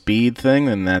a speed thing?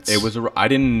 And that's I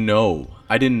didn't know.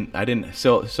 I didn't.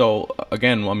 So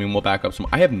again, I mean, we'll back up some.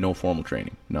 I have no formal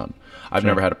training, none. I've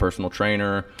never had a personal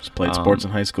trainer. just played sports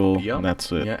in high school. Yep. And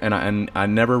that's it. Yeah, and I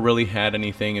never really had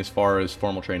anything as far as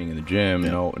formal training in the gym.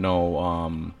 Yeah. No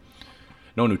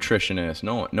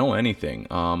nutritionist. No anything.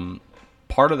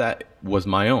 Part of that was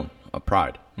my own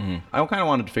pride. Mm-hmm. I kind of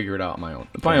wanted to figure it out on my own.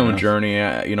 It's Fair my own enough. journey.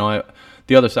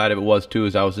 The other side of it was too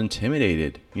is I was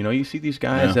intimidated. You know, you see these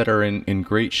guys Yeah. that are in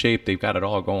great shape. They've got it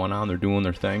all going on. They're doing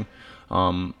their thing.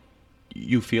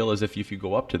 You feel as if you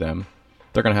go up to them,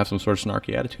 they're going to have some sort of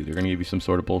snarky attitude. They're going to give you some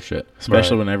sort of bullshit.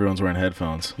 Especially Right. when everyone's wearing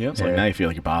headphones. Yep. It's like Yeah. now you feel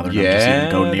like you're bothering them. Just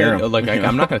even go near them. Like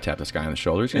I'm not going to tap this guy on the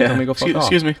shoulder. He's going to tell me to go fuck off.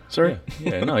 Excuse me. Sorry.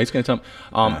 Yeah, no, he's going to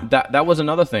tell me. That was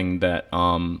another thing that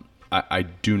I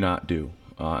do not do,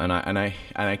 and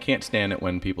I can't stand it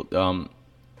when people.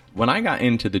 When I got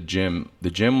into the gym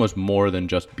was more than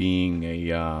just being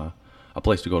a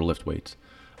place to go to lift weights.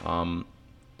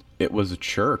 It was a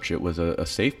church. It was a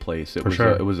safe place. It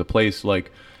was a place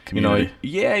like, Community.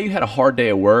 you had a hard day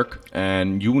at work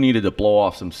and you needed to blow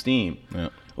off some steam. Yeah.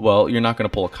 Well, you're not going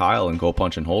to pull a Kyle and go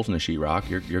punching holes in the sheetrock.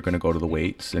 You're going to go to the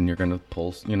weights and you're going to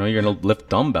pull. You're going to lift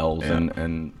dumbbells Yeah.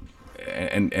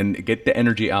 and get the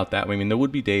energy out that way. I mean, there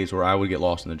would be days where I would get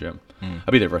lost in the gym.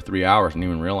 I'd be there for 3 hours and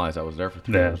even realize I was there for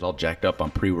 3 Yeah. hours, all jacked up on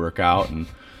pre-workout and.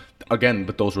 Again,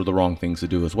 but those were the wrong things to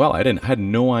do as well. I had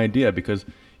no idea because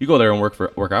you go there and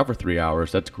work out for 3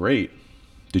 hours. That's great.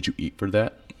 Did you eat for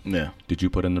that? Yeah. Did you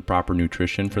put in the proper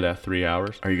nutrition for that 3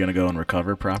 hours? Are you going to go and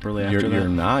recover properly after that? You're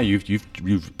not.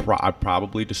 I've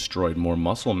probably destroyed more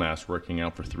muscle mass working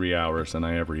out for 3 hours than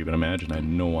I ever even imagined. I had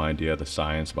no idea the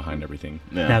science behind everything.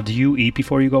 Yeah. Now, do you eat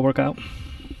before you go work out?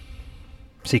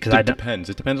 See, because I It don't. depends.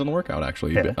 It depends on the workout,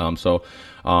 actually. Yeah.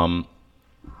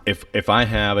 If I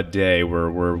have a day where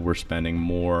we're spending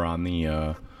more on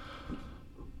the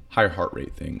higher heart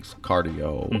rate things,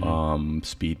 cardio,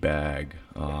 speed bag,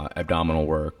 abdominal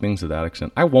work, things of that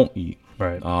extent, I won't eat.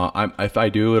 Right. If I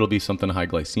do, it'll be something high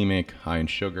glycemic, high in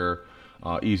sugar,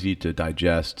 easy to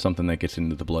digest, something that gets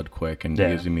into the blood quick and Yeah.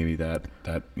 gives me that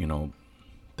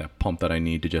pump that I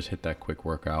need to just hit that quick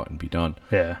workout and be done.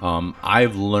 Yeah.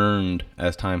 I've learned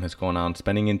as time has gone on,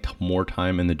 spending more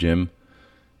time in the gym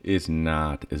is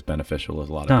not as beneficial as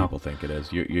a lot of No. people think it is.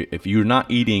 If you're not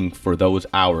eating for those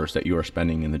hours that you are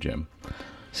spending in the gym.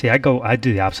 See, I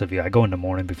do the opposite of you. I go in the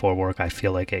morning before work. I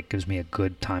feel like it gives me a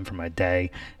good time for my day.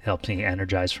 It helps me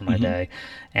energize for my day.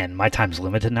 And my time's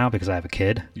limited now because I have a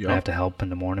kid. Yep. I have to help in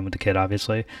the morning with the kid,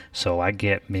 obviously. So I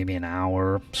get maybe an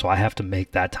hour. So I have to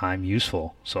make that time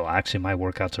useful. So actually my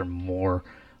workouts are more,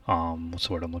 what's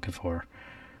the word I'm looking for?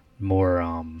 More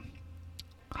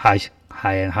high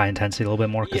intensity a little bit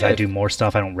more because Yeah, I do more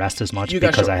stuff. I don't rest as much You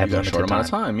got because short- I have you got a limited short amount of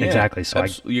time, yeah. Exactly. So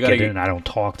You I gotta get get- in. I don't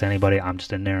talk to anybody. I'm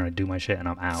just in there and I do my shit and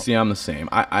I'm out. See, I'm the same.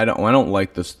 I don't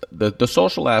like this. The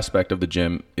social aspect of the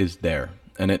gym is there,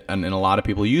 and a lot of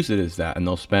people use it as that, and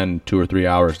they'll spend 2 or 3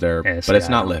 hours there, Yeah, but see, it's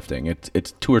I not don't. lifting.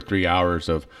 It's 2 or 3 hours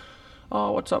of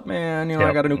oh, what's up, man? You know, Yep.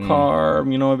 I got a new car.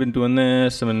 You know, I've been doing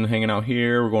this. I've been hanging out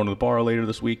here. We're going to the bar later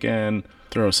this weekend.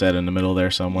 Throw a set in the middle there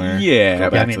somewhere. Yeah, Go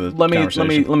back I mean, to the let me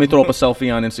conversation. throw up a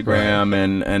selfie on Instagram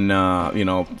and you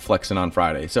know, flexing on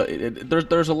Friday. So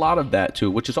there's a lot of that too,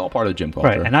 which is all part of the gym culture.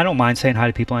 Right, and I don't mind saying hi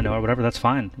to people I know or whatever. That's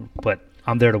fine. But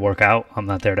I'm there to work out. I'm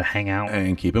not there to hang out.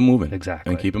 And keep it moving.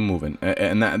 Exactly. And keep it moving.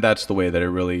 And that's the way that it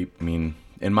really, I mean,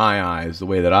 in my eyes, the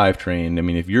way that I've trained. I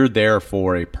mean, if you're there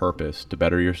for a purpose to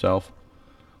better yourself,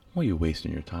 well, you're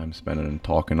wasting your time spending and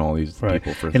talking to all these Right.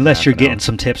 people for Unless half you're an getting hour.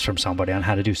 some tips from somebody on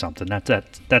how to do something.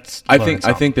 That's. I learning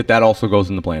think that also goes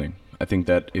into planning. I think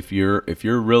that if you're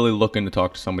really looking to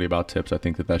talk to somebody about tips, I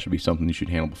think that should be something you should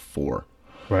handle before.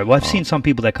 Right. Well, I've seen some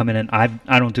people that come in and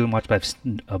I don't do much, but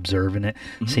I've observing it.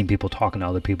 Seen people talking to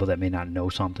other people that may not know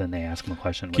something. They ask them a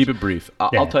question. Keep it brief. I'll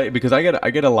Yeah. tell you, because I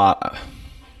get a lot.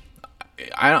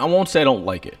 I won't say I don't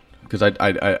like it, because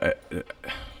I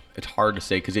it's hard to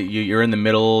say, because you're in the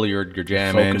middle, you're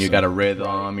jamming, you Focusing. got a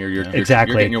rhythm, you're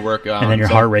Exactly. getting your workout, and then your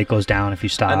so- heart rate goes down if you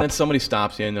stop. and then somebody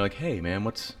stops you and they're like, "Hey, man,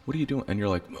 what are you doing?" And you're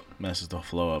like, Messes the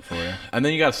flow up for you. and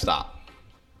then you got to stop.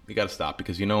 You got to stop,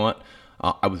 because you know what?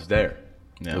 I was there.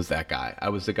 Yeah. I was that guy. I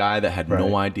was the guy that had Right.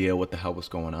 no idea what the hell was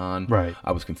going on. Right.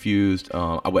 I was confused.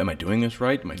 Am I doing this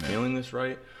right? Am I feeling this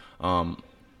right?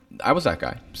 I was that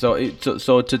guy.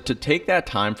 So to take that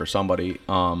time for somebody,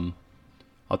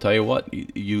 I'll tell you what,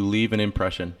 you leave an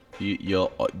impression.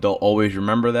 They'll always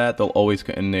remember that. They'll always,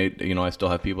 and they, you know, I still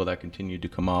have people that continue to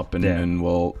come up and, Yeah. and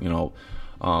will, you know,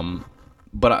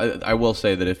 but I will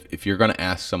say that if you're going to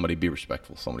ask somebody, be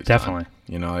respectful of somebody's Definitely. time.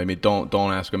 You know, I mean, don't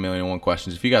ask a million and one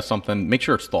questions. If you got something, make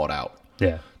sure it's thought out.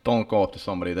 yeah. Don't go up to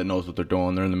somebody that knows what they're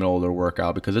doing. They're in the middle of their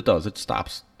workout, because it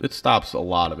stops a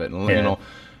lot of it. And Yeah. you know,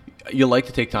 you like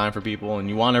to take time for people, and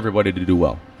you want everybody to do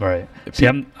well. Right. If See,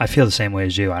 you- I feel the same way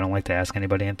as you. I don't like to ask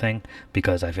anybody anything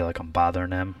because I feel like I'm bothering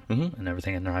them and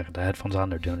everything. And they're not got the headphones on,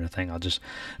 they're doing their thing. I'll just,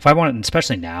 if I want,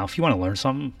 especially now, if you want to learn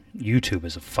something, YouTube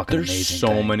is a fucking There's amazing so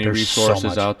thing. many There's so resources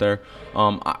much. out there.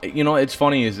 You know, it's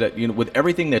funny is that, you know, with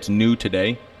everything that's new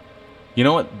today, you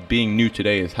know what being new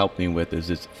today has helped me with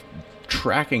is it's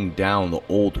tracking down the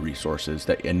old resources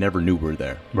that I never knew were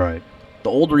there. Right. The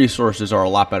old resources are a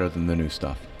lot better than the new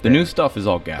stuff. The new stuff is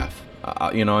all gaff.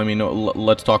 You know, I mean,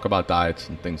 let's talk about diets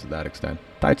and things to that extent.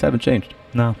 Diets haven't changed.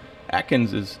 No.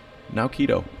 Atkins is now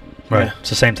keto. Right. Yeah. It's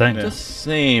the same thing. Yeah. The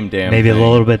same damn Maybe thing. a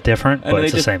little bit different, And but they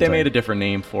it's the just same they thing. made a different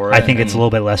name for it. I think it's a and- little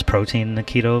bit less protein than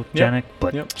ketogenic,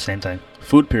 but Yep. same thing.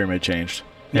 Food pyramid changed.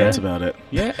 Yeah. That's about it.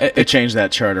 Yeah, They changed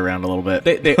that chart around a little bit.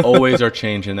 they always are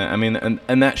changing that. I mean,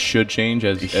 and that should change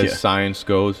as Yeah. science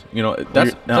goes. You know, Now,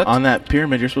 that's on that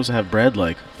pyramid, you're supposed to have bread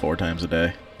like 4 times a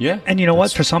day. yeah. And you know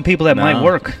what? For some people, that might No.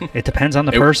 work. It depends on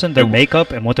the It- person, their it-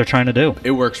 makeup, and what they're trying to do.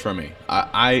 It works for me.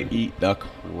 I eat the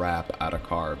crap out of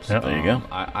carbs. Yep. There you go.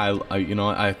 I you know,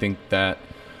 I think that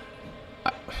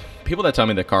people that tell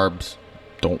me that carbs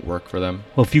don't work for them.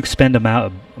 Well, if you spend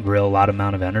a real lot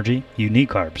amount of energy, you need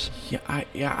carbs.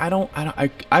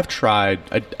 I've tried.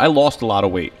 I lost a lot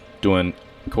of weight doing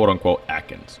quote unquote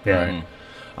Atkins. Yeah. Right?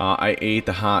 I ate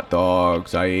the hot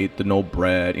dogs. I ate the no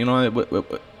bread. You know,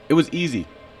 it was easy.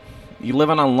 You live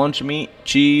on lunch meat,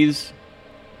 cheese,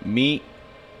 meat,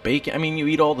 bacon. I mean, you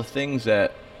eat all the things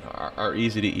that are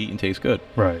easy to eat and taste good.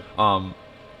 Right.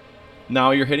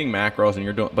 Now you're hitting macros and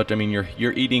you're doing, but I mean,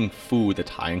 you're eating food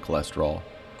that's high in cholesterol,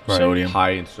 Right. Sodium.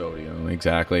 high in sodium.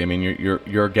 Exactly. I mean,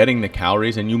 you're getting the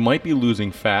calories, and you might be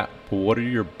losing fat. But what do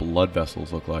your blood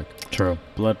vessels look like? True.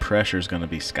 Blood pressure is going to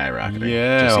be skyrocketing.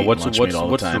 Yeah. Just eating What's lunch meat all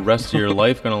the time. rest of your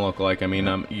life going to look like? I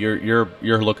mean, you're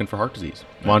looking for heart disease.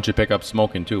 Why don't you pick up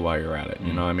smoking too while you're at it?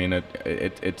 You know, I mean,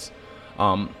 it's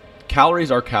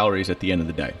calories are calories at the end of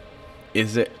the day.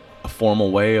 Is it a formal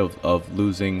way of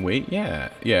losing weight? Yeah.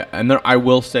 And I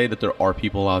will say that there are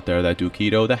people out there that do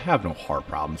keto that have no heart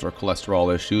problems or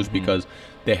cholesterol issues because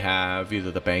they have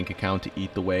either the bank account to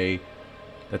eat the way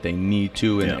that they need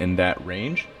to in that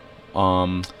range.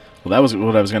 Well, that was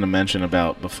what I was going to mention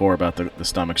about before about the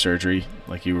stomach surgery.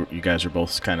 Like you guys are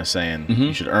both kind of saying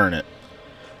you should earn it.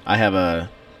 I have a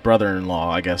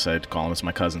brother-in-law, I guess I'd call him. It's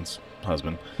my cousin's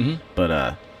husband.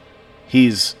 But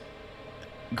he's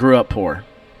grew up poor,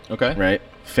 Okay. right?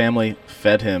 Family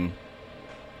fed him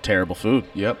terrible food.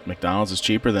 Yep. McDonald's is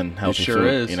cheaper than healthy sure food.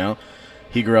 is. You know,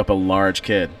 he grew up a large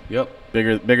kid, Yep.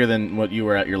 bigger than what you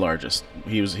were at your largest.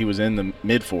 He was in the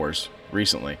mid-4s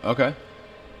recently. Okay.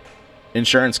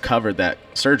 Insurance covered that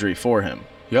surgery for him.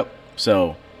 Yep.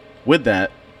 So, with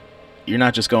that, you're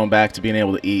not just going back to being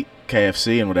able to eat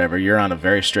KFC and whatever. You're on a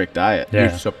very strict diet. Yeah.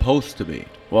 You're supposed to be.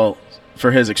 Well,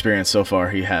 for his experience so far,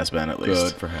 he has been at least.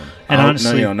 Good for him. And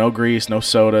honestly, no grease, no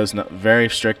sodas, very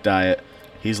strict diet.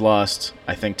 He's lost,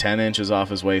 I think, 10 inches off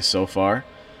his waist so far.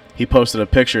 He posted a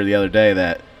picture the other day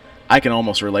that I can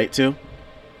almost relate to,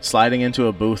 sliding into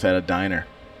a booth at a diner.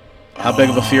 How big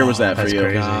of a fear was that for that's you?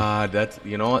 crazy. God, that's,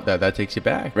 you know what? That takes you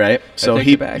back. Right? So takes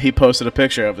you back. he posted a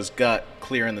picture of his gut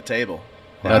clearing the table.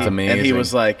 That's amazing. And he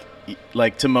was like,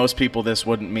 to most people, this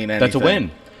wouldn't mean anything. That's a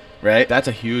win. Right? That's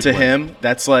a huge to win. him,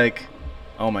 that's like,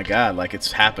 oh my God, like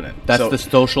it's happening. That's the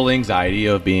social anxiety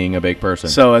of being a big person.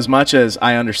 So as much as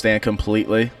I understand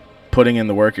completely putting in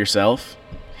the work yourself,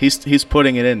 he's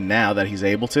putting it in now that he's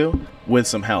able to with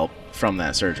some help from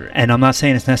that surgery. And I'm not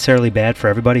saying it's necessarily bad for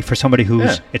everybody. For somebody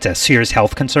who's it's a serious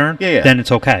health concern, then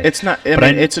it's okay. It's not. I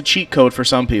mean, it's a cheat code for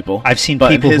some people. I've seen but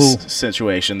people in his who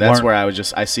situation, that's where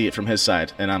I see it from his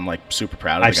side, and I'm like super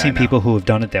proud of the guy. I've seen now. people who have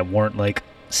done it that weren't like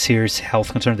serious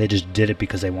health concern. They just did it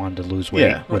because they wanted to lose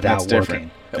weight without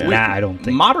working. I don't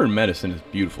think modern medicine is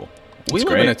beautiful. We live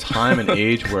great. in a time and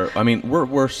age where, I mean,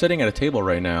 we're sitting at a table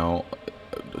right now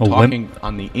talking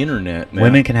on the internet.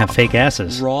 Women can have fake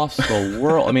asses. Across the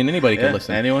world. I mean, anybody can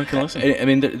listen. Anyone can listen. I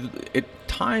mean,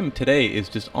 time today is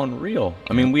just unreal.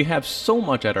 I mean, we have so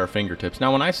much at our fingertips.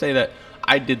 Now, when I say that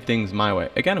I did things my way,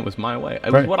 again, it was my way.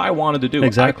 It was what I wanted to do.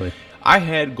 Exactly. I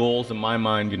had goals in my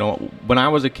mind. You know, when I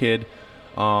was a kid,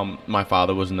 my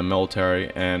father was in the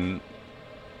military, and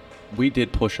we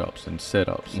did push-ups and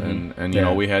sit-ups, and you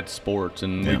know, we had sports,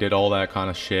 and we did all that kind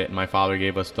of shit. And my father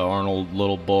gave us the Arnold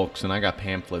little books, and I got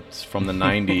pamphlets from the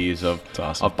 90s of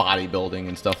bodybuilding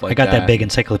and stuff like that. I got that big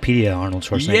encyclopedia Arnold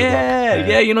Schwarzenegger book.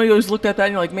 Yeah. You know, you always looked at that,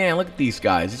 and you're like, man, look at these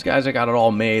guys. These guys, I got it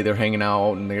all made. They're hanging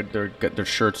out, and they're got their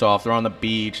shirts off. They're on the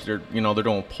beach. They're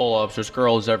doing pull-ups. There's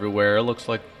girls everywhere. It looks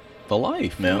like the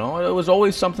life. You know, it was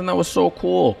always something that was so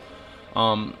cool.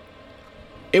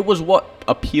 It was what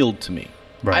appealed to me.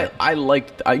 Right. I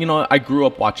liked, I grew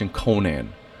up watching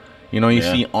Conan. You know, you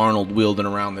see Arnold wielding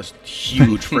around this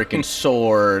huge freaking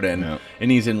sword, and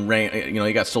he's in,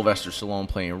 you got Sylvester Stallone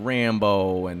playing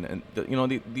Rambo, and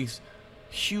these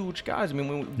huge guys. I mean,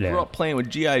 when we grew up playing with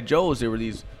G.I. Joes, they were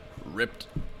these ripped,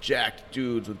 jacked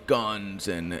dudes with guns,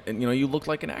 and you looked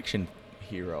like an action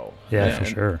hero. Yeah, for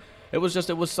sure. It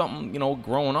was something,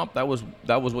 growing up, that was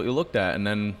what you looked at. And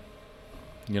then,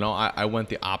 I went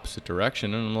the opposite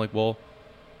direction, and I'm like, well,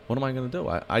 what am I going to do?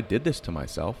 I did this to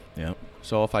myself. Yep.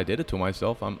 So if I did it to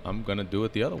myself, I'm going to do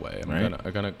it the other way.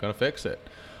 I'm gonna fix it.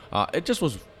 It just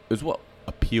is what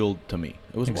appealed to me.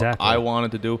 It was what I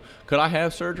wanted to do. Could I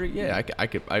have surgery? Yeah,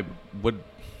 I would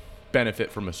benefit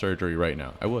from a surgery right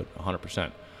now. I would,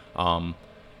 100%.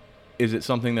 Is it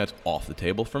something that's off the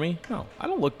table for me? No. I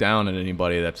don't look down at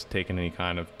anybody that's taken any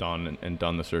kind of done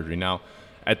the surgery. Now,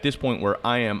 at this point where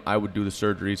I am, I would do the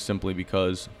surgery simply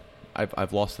because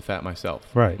I've lost the fat myself.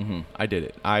 Right. Mm-hmm. I did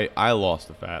it. I lost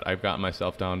the fat. I've gotten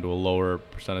myself down to a lower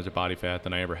percentage of body fat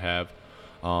than I ever have.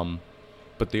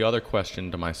 But the other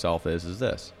question to myself is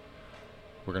this.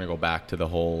 We're going to go back to the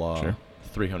whole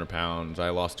 300 pounds. I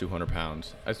lost 200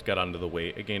 pounds. I just got onto the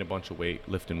weight. I gained a bunch of weight,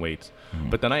 lifting weights. Mm-hmm.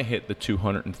 But then I hit the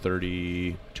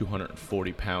 230,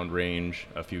 240 pound range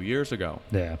a few years ago.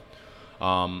 Yeah.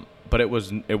 But it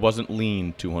wasn't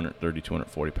lean 230,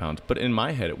 240 pounds. But in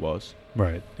my head it was.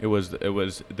 Right. It was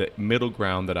the middle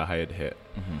ground that I had hit.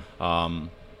 Mm-hmm.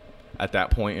 At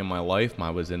that point in my life,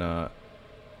 I was in a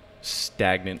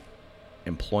stagnant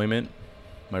employment.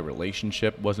 My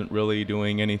relationship wasn't really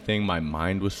doing anything. My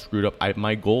mind was screwed up.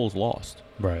 My goals lost.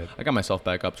 Right. I got myself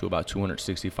back up to about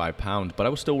 265 pounds, but I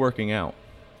was still working out.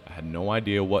 I had no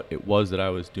idea what it was that I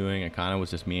was doing. I kind of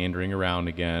was just meandering around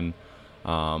again.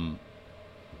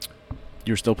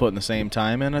 You were still putting the same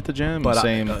time in at the gym?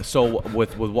 But so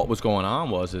with what was going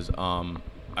on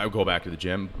I would go back to the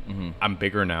gym. Mm-hmm. I'm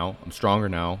bigger now. I'm stronger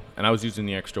now. And I was using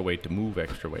the extra weight to move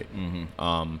extra weight.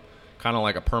 Mm-hmm. Kind of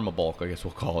like a perma-bulk, I guess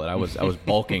we'll call it. I was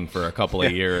bulking for a couple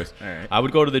of years. All right. I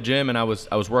would go to the gym, and I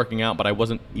was working out, but I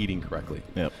wasn't eating correctly.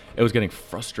 Yep. It was getting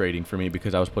frustrating for me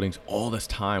because I was putting all this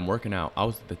time working out. I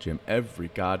was at the gym every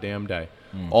goddamn day.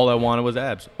 All I wanted was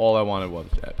abs. All I wanted was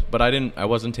abs. But I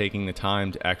wasn't taking the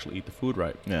time to actually eat the food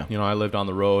right. Yeah. I lived on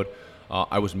the road.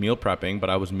 I was meal prepping, but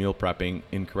I was meal prepping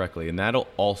incorrectly. And that'll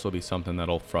also be something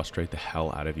that'll frustrate the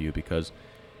hell out of you, because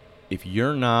if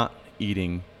you're not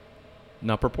eating,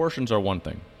 now proportions are one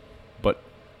thing, but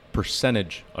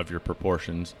percentage of your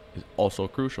proportions is also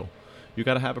crucial. You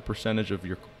got to have a percentage of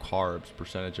your carbs,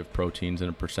 percentage of proteins, and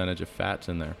a percentage of fats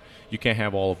in there. You can't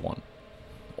have all of one.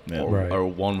 Yeah. Or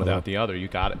one without the other. You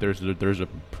got it. There's a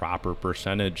proper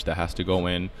percentage that has to go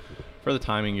in for the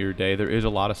timing of your day. There is a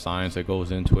lot of science that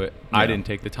goes into it. Yeah. I didn't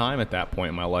take the time at that point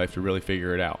in my life to really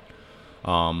figure it out.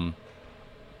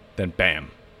 Then bam,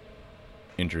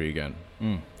 injury again.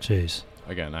 Jeez.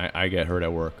 Again, I get hurt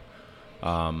at work.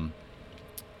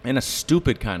 And a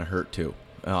stupid kind of hurt too.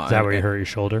 Is that where you hurt your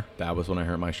shoulder? That was when I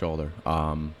hurt my shoulder.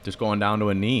 Just going down to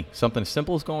a knee. Something as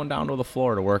simple as going down to the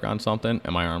floor to work on something,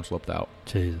 and my arm slipped out.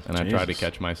 Jesus. And I tried to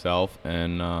catch myself,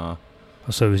 and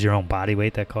so it was your own body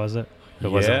weight that caused it? It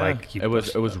wasn't like you it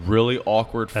was really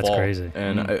awkward That's fall. crazy.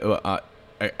 And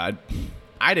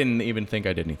I didn't even think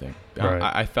I did anything. Right.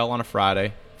 I fell on a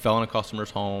Friday, fell in a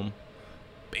customer's home,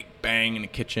 big bang in the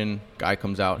kitchen. Guy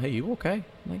comes out, hey, you okay?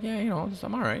 I'm like, yeah,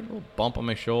 I'm all right. A little bump on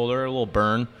my shoulder, a little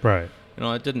burn. Right.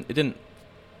 I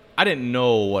didn't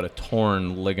know what a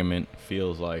torn ligament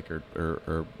feels like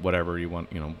or whatever you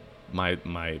want, my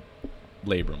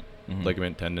labrum,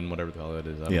 ligament, tendon, whatever the hell it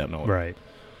is. I don't know. Right.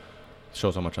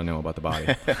 Shows how much I know about the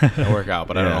body. I work out,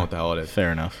 but I don't know what the hell it is.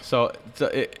 Fair enough. So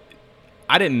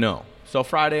I didn't know. So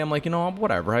Friday, I'm like,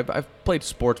 whatever. I've played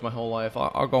sports my whole life.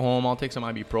 I'll go home. I'll take some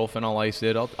ibuprofen. I'll ice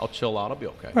it. I'll chill out. I'll be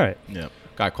okay. Right. Yeah.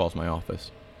 Guy calls my office.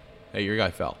 Hey, your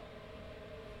guy fell.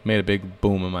 Made a big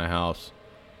boom in my house.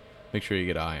 Make sure you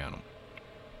get an eye on him.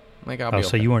 I'm like, I'll be okay.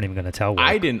 So you weren't even going to tell work.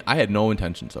 I didn't. I had no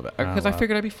intentions of it because I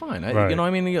figured I'd be fine. Right.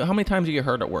 How many times do you get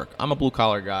hurt at work? I'm a blue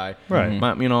collar guy. Right.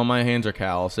 My hands are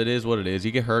callous. It is what it is.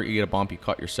 You get hurt, you get a bump, you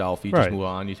cut yourself. You just Right. move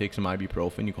on. You take some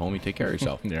ibuprofen. You go home. You take care of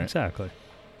yourself. Yeah. Exactly.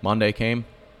 Monday came.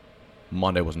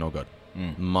 Monday was no good.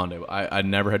 Monday, I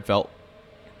never had felt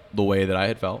the way that I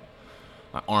had felt.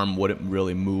 My arm wouldn't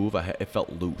really move. It felt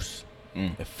loose.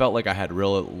 It felt like I had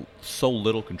so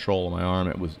little control of my arm.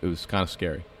 It was kind of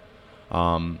scary.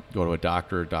 Go to a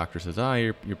doctor. Doctor says,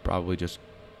 you're probably just,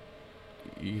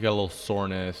 you got a little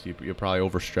soreness. You probably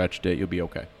overstretched it. You'll be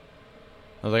okay.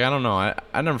 I was like, I don't know.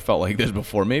 I never felt like this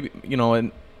before. Maybe,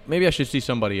 and maybe I should see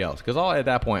somebody else. Because all at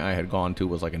that point I had gone to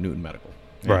was like a Newton Medical.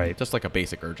 Right. Just like a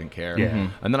basic urgent care.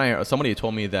 Yeah. And then somebody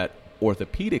told me that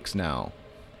orthopedics now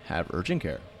have urgent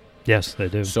care. Yes, they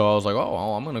do. So I was like,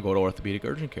 I'm going to go to orthopedic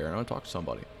urgent care and I'll talk to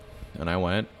somebody. And I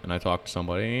went and I talked to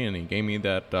somebody and he gave me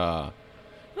that,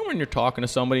 when you're talking to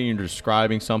somebody and you're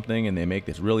describing something and they make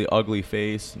this really ugly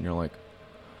face and you're like,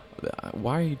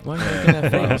 why are you making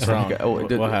that face? What's wrong?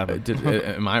 What happened?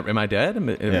 Am I dead?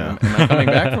 Am I coming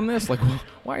back from this? Like,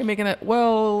 why are you making that?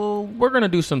 Well, we're going to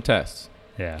do some tests.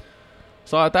 Yeah.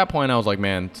 So at that point I was like,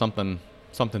 man,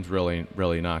 something's really,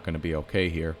 really not going to be okay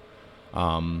here.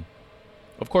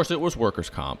 Of course, it was workers'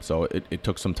 comp, so it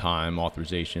took some time,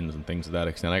 authorizations and things to that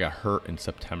extent. I got hurt in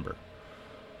September.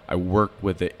 I worked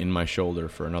with it in my shoulder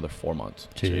for another 4 months.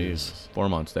 Jeez. 4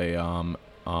 months. They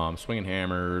swinging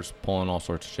hammers, pulling all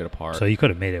sorts of shit apart. So you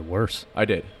could have made it worse. I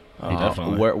did.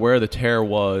 Definitely. Where the tear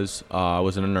was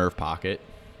in a nerve pocket.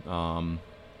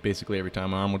 Basically, every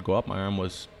time my arm would go up, my arm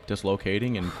was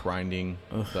dislocating and grinding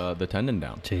the tendon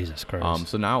down. Jesus Christ.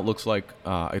 So now it looks like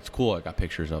it's cool. I got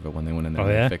pictures of it when they went in there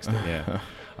and yeah? they fixed it. Yeah.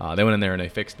 They went in there and they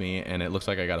fixed me, and it looks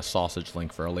like I got a sausage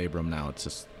link for a labrum now. It's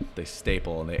just they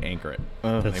staple and they anchor it.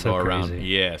 That's they so go around. crazy.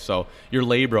 Yeah. So your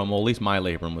labrum, well, at least my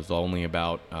labrum was only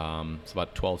about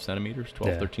 12 centimeters,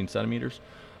 13 centimeters.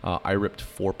 I ripped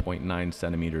 4.9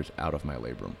 centimeters out of my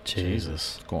labrum.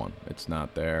 Jesus. It's gone. It's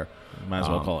not there. Might as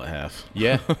well call it half.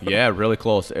 Yeah, really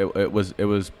close. It was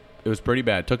pretty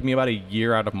bad. It took me about a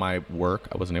year out of my work.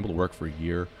 I wasn't able to work for a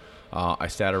year. I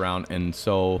sat around, and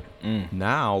so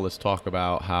now let's talk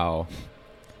about how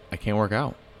I can't work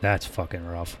out. That's fucking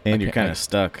rough. And you're kind of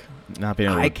stuck, not being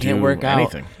able to do work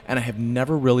anything. out, and I have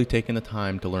never really taken the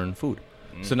time to learn food.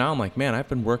 So now I'm like, man, I've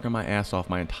been working my ass off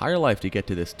my entire life to get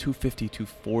to this 250,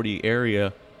 240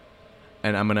 area,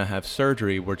 and I'm going to have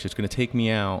surgery, which is going to take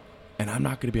me out, and I'm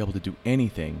not going to be able to do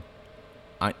anything.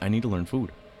 I need to learn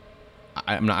food.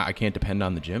 I can't depend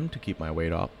on the gym to keep my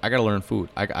weight off. I got to learn food.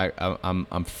 I'm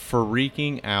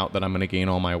freaking out that I'm going to gain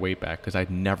all my weight back because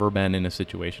I'd never been in a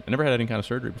situation. I never had any kind of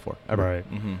surgery before, ever.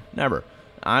 Right. Mm-hmm. Never.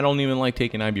 I don't even like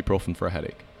taking ibuprofen for a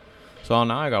headache. So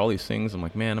now I got all these things. I'm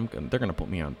like, man, they're going to put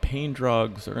me on pain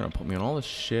drugs. They're going to put me on all this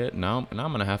shit. Now I'm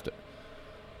going to have to,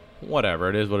 whatever.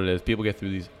 It is what it is. People get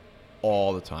through these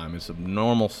all the time. It's a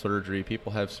normal surgery.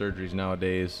 People have surgeries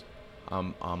nowadays.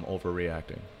 I'm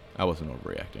overreacting. I wasn't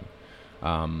overreacting.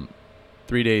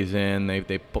 3 days in,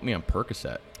 they put me on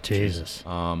Percocet. Jesus.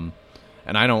 And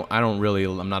I don't really.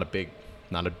 I'm not a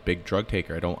big drug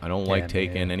taker. I don't like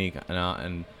taking any.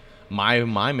 And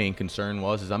my main concern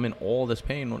is I'm in all this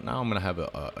pain. Now I'm gonna have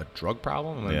a drug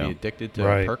problem. I'm gonna be addicted to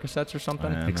Percocets or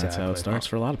something. And that's how it starts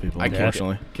for a lot of people. I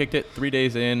Unfortunately, kicked it 3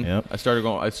 days in. Yep. I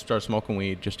started smoking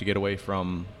weed just to get away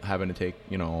from having to take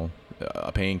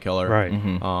a painkiller. Right.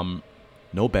 Mm-hmm.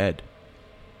 No bed.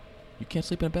 You can't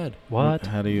sleep in a bed. What?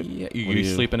 How do you? Yeah, you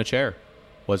sleep in a chair.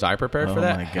 Was I prepared Oh for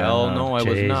that? my God. Hell no, I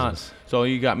was not. Jesus. So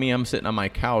you got me. I'm sitting on my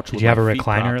couch. Did you have a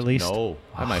recliner propped. at least? No,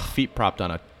 I had my feet propped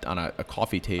on a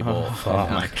coffee table Oh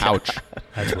on my a couch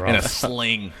That's in a rough.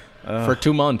 sling for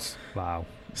 2 months. Wow.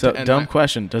 So And dumb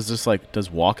question: does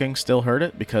walking still hurt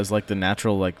it? Because like the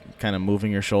natural kind of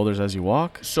moving your shoulders as you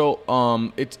walk. So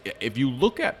it's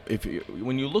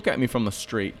when you look at me from the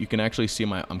straight, you can actually see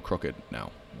I'm crooked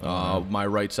now. My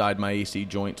right side, my AC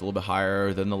joint's a little bit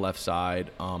higher than the left side.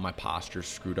 My posture's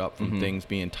screwed up from things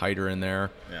being tighter in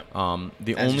there. Yeah.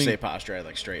 The As only you say posture,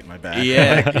 I straighten my back.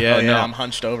 Yeah, yeah, Oh, yeah. no. I'm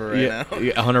hunched over right now.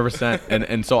 100%.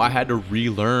 And so I had to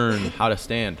relearn how to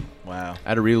stand. Wow. I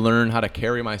had to relearn how to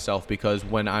carry myself because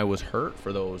when I was hurt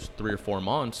for those 3 or 4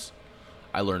 months,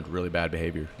 I learned really bad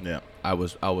behavior. Yeah. I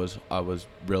was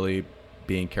really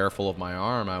being careful of my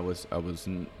arm. I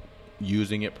wasn't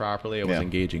using it properly. I was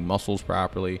engaging muscles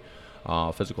properly.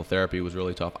 Physical therapy was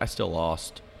really tough. I still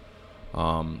lost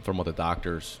from what the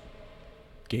doctors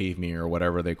gave me or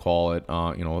whatever they call it.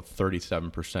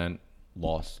 37%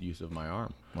 lost use of my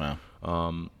arm.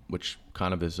 Wow. Which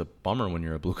kind of is a bummer when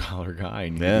you're a blue collar guy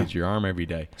and you Yeah. use your arm every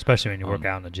day. Especially when you work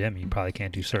out in the gym, you probably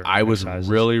can't do certain I was exercises.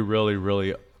 really, really,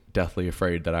 really deathly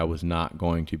afraid that I was not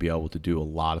going to be able to do a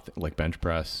lot of like bench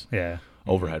press, Yeah.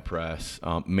 overhead press,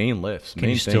 main lifts. Can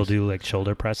main you still things. do like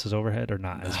shoulder presses overhead or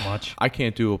not as much? I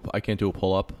can't do a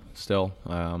pull up still.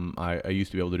 I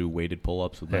used to be able to do weighted pull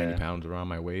ups with 90 Yeah. pounds around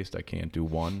my waist. I can't do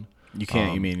one. You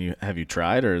can't. You mean have you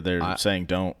tried, or they're saying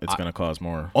don't? It's going to cause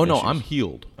more. Oh no, issues? I'm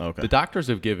healed. Okay. The doctors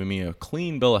have given me a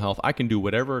clean bill of health. I can do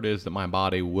whatever it is that my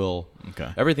body will.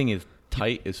 Okay. Everything is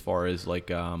tight as far as like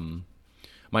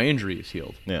my injury is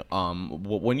healed. Yeah.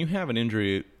 When you have an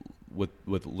injury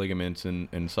with ligaments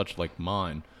and such like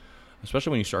mine,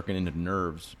 especially when you start getting into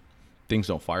nerves, things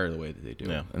don't fire the way that they do.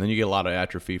 Yeah. And then you get a lot of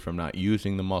atrophy from not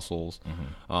using the muscles.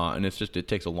 And it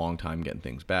takes a long time getting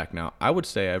things back. Now, I would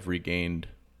say I've regained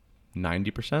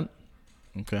 90%.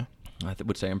 Okay. I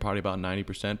would say I'm probably about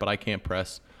 90%, but I can't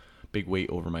press big weight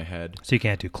over my head. So you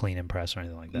can't do clean and press or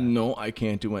anything like that. No, I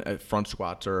can't do it. Front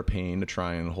squats are a pain to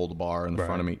try and hold a bar in the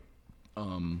front of me.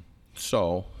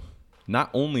 So not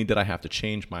only did I have to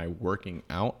change my working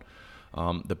out,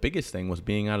 the biggest thing was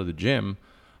being out of the gym.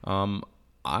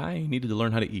 I needed to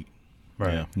learn how to eat.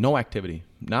 Right. Yeah. No activity.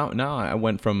 Now I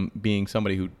went from being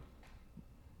somebody who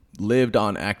lived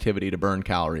on activity to burn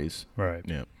calories. Right.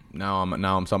 Yeah. Now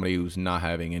I'm somebody who's not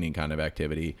having any kind of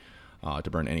activity to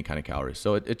burn any kind of calories.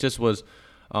 So it just was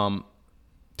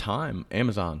time.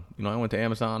 Amazon. I went to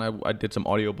Amazon. I did some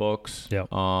audiobooks. Yep.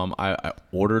 I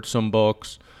ordered some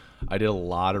books. I did a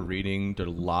lot of reading. Did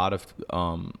a lot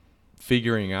of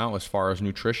figuring out as far as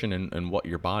nutrition and what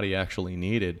your body actually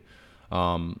needed.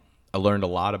 I learned a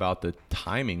lot about the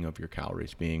timing of your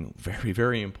calories being very,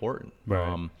 very important.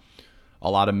 Right. A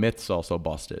lot of myths also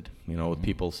busted, with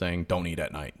people saying, don't eat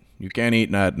at night. You can't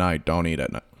eat at night. Don't eat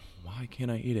at night. Why can't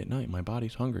I eat at night? My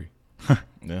body's hungry.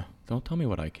 Yeah. Don't tell me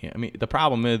what I can't. I mean, the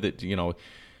problem is that,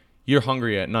 you're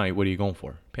hungry at night. What are you going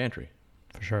for? Pantry.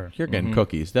 For sure. You're getting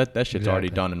cookies. That shit's already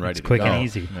Exactly. done and ready It's to quick go. and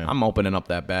easy. Yeah. I'm opening up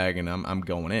that bag and I'm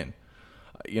going in.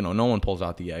 No one pulls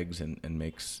out the eggs and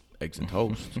makes eggs and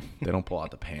toast. They don't pull out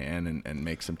the pan and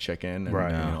make some chicken. And,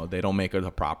 Right. They don't make it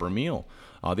a proper meal.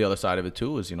 The other side of it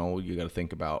too is, you got to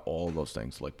think about all of those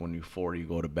things. Like when you're 40, you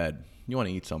go to bed, you want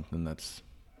to eat something that's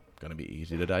going to be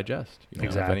easy to digest. Have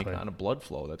Exactly. any kind of blood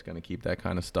flow that's going to keep that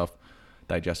kind of stuff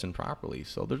digesting properly.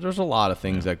 So there's a lot of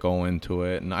things that go into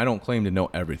it, and I don't claim to know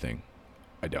everything.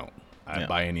 I don't. Yeah.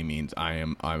 By any means.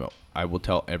 I will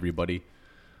tell everybody,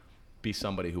 be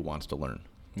somebody who wants to learn.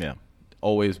 Yeah.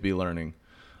 Always be learning.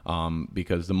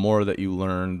 Because the more that you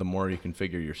learn, the more you can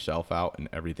figure yourself out and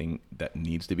everything that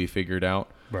needs to be figured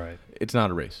out. Right. It's not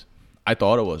a race. I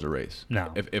thought it was a race.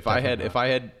 No, If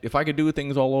I could do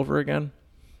things all over again,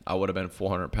 I would have been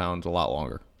 400 pounds a lot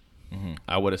longer. Mm-hmm.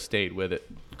 I would have stayed with it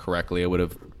correctly. I would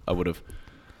have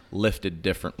lifted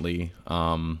differently.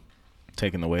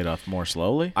 Taking the weight off more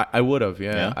slowly. I would have,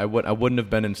 yeah. Yeah? I wouldn't have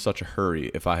been in such a hurry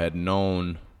if I had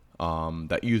known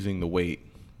that using the weight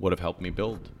would have helped me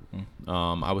build.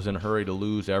 I was in a hurry to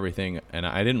lose everything, and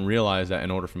I didn't realize that in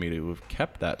order for me to have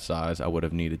kept that size, I would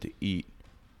have needed to eat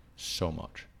so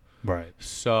much. Right.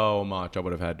 So much. I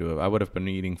would have been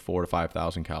eating 4,000 to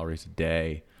 5,000 calories a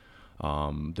day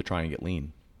to try and get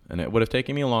lean, and it would have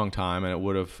taken me a long time, and it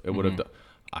would have.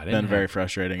 I didn't Been very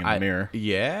frustrating in the mirror.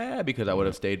 Yeah, because I would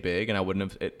have stayed big, and I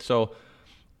wouldn't have. So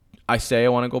I say I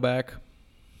want to go back,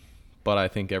 but I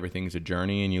think everything's a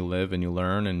journey, and you live and you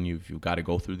learn, and you've got to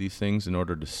go through these things in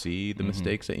order to see the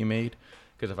mistakes that you made.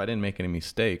 Because if I didn't make any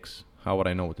mistakes, how would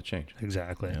I know what to change?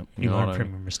 Exactly. Yep. You You know learn what I from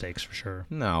mean? your mistakes for sure.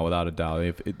 No, without a doubt.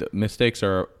 The mistakes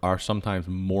are sometimes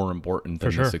more important than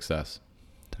For sure. the success.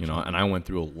 You know, and I went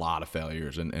through a lot of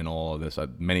failures and all of this.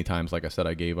 Many times, like I said,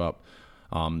 I gave up.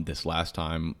 This last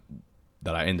time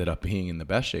that I ended up being in the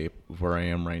best shape where I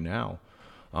am right now,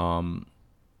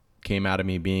 came out of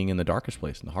me being in the darkest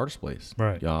place, in the hardest place.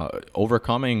 Right.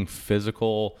 Overcoming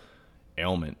physical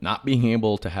ailment, not being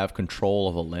able to have control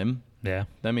of a limb. Yeah.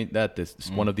 I mean, that is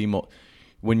one of the most.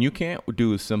 When you can't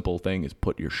do a simple thing is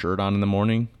put your shirt on in the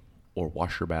morning, or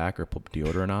wash your back, or put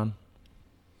deodorant on.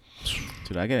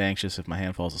 Dude, I get anxious if my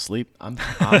hand falls asleep. I'm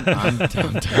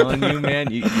telling you, man.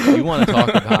 You want to talk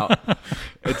about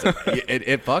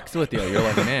it fucks with you. You're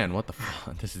like, man, what the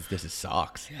fuck? This is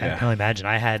sucks. I can only imagine.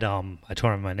 I had I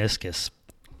tore my meniscus.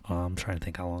 I'm trying to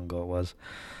think how long ago it was.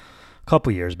 A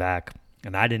couple years back,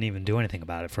 and I didn't even do anything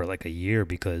about it for like a year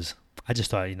because I just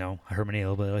thought, I hurt my knee a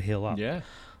little bit, it'll heal up. Yeah.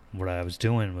 What I was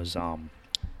doing was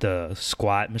the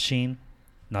squat machine,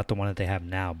 not the one that they have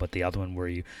now, but the other one where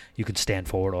you can stand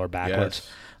forward or backwards.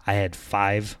 Yes. I had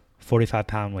 5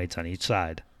 45-pound weights on each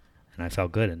side, and I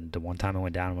felt good. And the one time I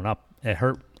went down and went up, it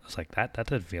hurt. I was like, that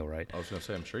didn't feel right. I was gonna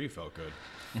say, I'm sure you felt good.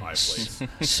 5 plates.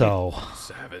 So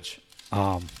Savage.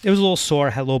 it was a little sore,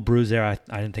 had a little bruise there. I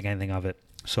didn't think anything of it.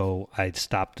 So I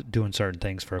stopped doing certain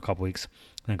things for a couple weeks.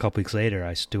 And a couple weeks later, I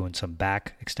was doing some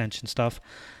back extension stuff.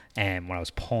 And when I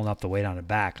was pulling up the weight on the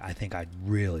back, I think I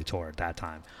really tore it that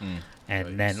time.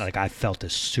 And then like I felt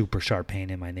this super sharp pain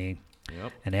in my knee.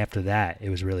 Yep. And after that, it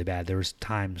was really bad. There was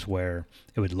times where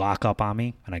it would lock up on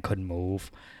me and I couldn't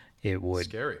move. It would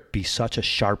Scary. be such a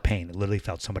sharp pain. It literally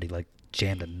felt somebody like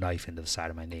jammed a knife into the side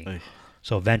of my knee. Ugh.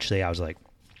 So eventually I was like,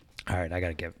 all right, I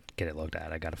got to get it looked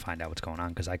at. I got to find out what's going on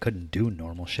because I couldn't do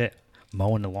normal shit.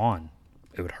 Mowing the lawn,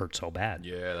 it would hurt so bad.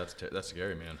 Yeah, that's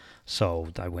scary, man. So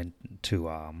I went to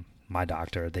my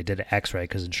doctor. They did an x-ray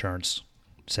because insurance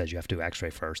says you have to do x-ray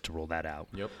first to rule that out.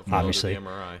 Yep. before Obviously, the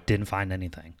MRI. didn't find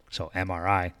anything. So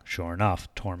MRI, sure enough,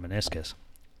 torn meniscus.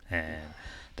 And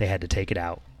they had to take it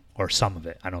out, or some of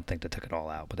it. I don't think they took it all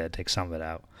out, but they had to take some of it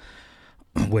out,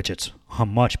 which it's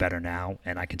much better now,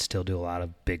 and I can still do a lot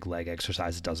of big leg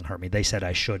exercises. It doesn't hurt me. They said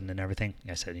I shouldn't and everything.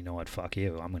 I said, you know what, fuck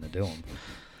you. I'm going to do them.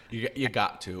 You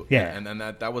got to. Yeah. And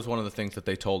that was one of the things that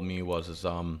they told me was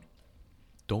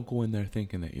don't go in there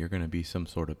thinking that you're going to be some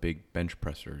sort of big bench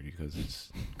presser because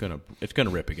it's gonna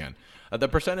rip again. The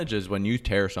percentages when you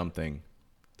tear something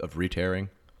of re-tearing,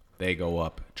 they go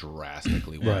up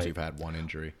drastically once Right. you've had one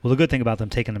injury. Well, the good thing about them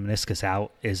taking the meniscus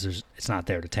out is it's not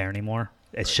there to tear anymore.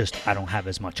 It's just I don't have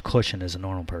as much cushion as a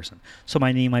normal person. So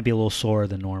my knee might be a little sore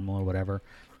than normal or whatever,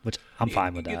 which I'm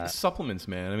fine with You get that. supplements,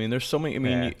 man. I mean, there's so many. I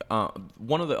mean,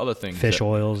 one of the other things, Fish that-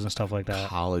 oils and stuff like that.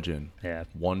 collagen. Yeah.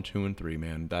 1, 2, and 3,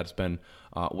 man. That's been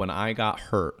when I got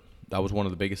hurt. That was one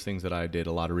of the biggest things that I did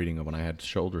a lot of reading of when I had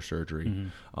shoulder surgery.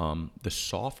 The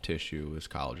soft tissue is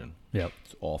collagen. Yep.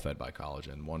 It's all fed by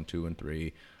collagen. 1, 2, and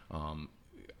 3.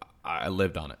 I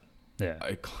lived on it. Yeah.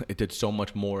 It did so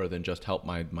much more than just help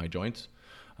my joints.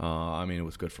 I mean, it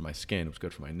was good for my skin. It was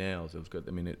good for my nails. It was good.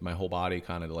 I mean, my whole body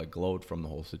kind of like glowed from the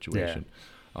whole situation.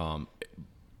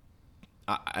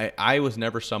 I was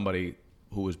never somebody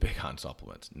who was big on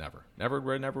supplements. Never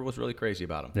was really crazy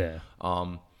about them.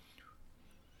 Yeah.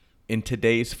 In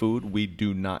today's food, we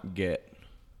do not get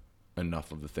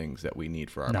enough of the things that we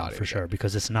need for our No, body. for sure,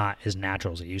 because it's not as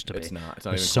natural as it used to be. It's not. It's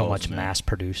not There's even so close, much man.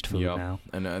 mass-produced food Yep. now.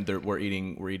 And we're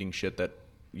eating shit that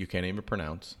you can't even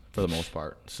pronounce for the most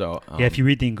part. So Yeah, if you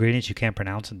read the ingredients, you can't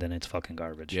pronounce it, then it's fucking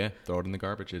garbage. yeah, throw it in the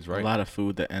garbage. Is right. A lot of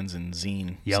food that ends in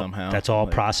zine Yep, somehow. that's all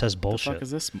Like, processed the bullshit. fuck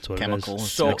is this That's what it chemical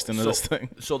is. mixed into this thing?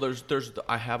 So there's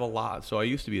I have a lot. So I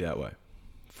used to be that way.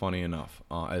 Funny enough,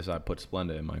 as I put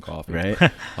Splenda in my coffee. Right?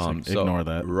 Ignore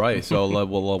that. Right. So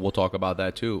we'll talk about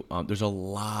that too. There's a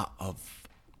lot of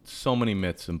so many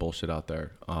myths and bullshit out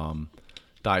there.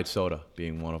 Diet soda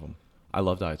being one of them. I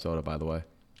love diet soda, by the way.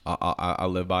 I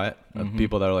live by it.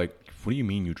 People that are like, "What do you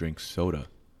mean you drink soda?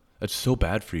 That's so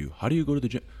bad for you. How do you go to the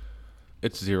gym?"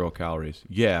 It's 0 calories.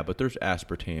 Yeah, but there's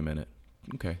aspartame in it.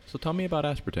 Okay, so tell me about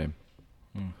aspartame.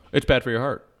 It's bad for your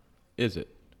heart. Is it?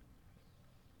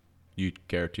 You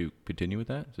care to continue with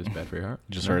that? Is this bad for your heart?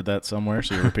 Just heard that somewhere,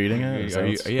 so you're repeating it? Is that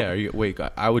what's- Wait,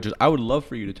 I would love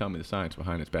for you to tell me the science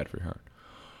behind it's bad for your heart.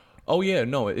 Oh yeah,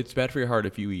 no, it's bad for your heart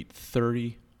if you eat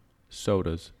 30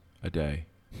 sodas a day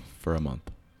for a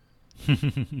month.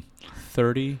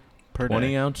 30 Per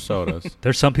 20-ounce sodas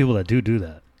There's some people that do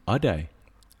that. a day.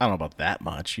 I don't know about that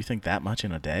much. You think that much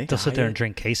in a day? They'll sit there and Diet-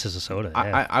 drink cases of soda.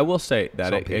 Yeah. I will say that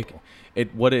Some it people.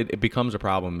 it becomes a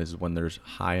problem is when there's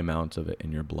high amounts of it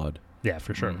in your blood. Yeah,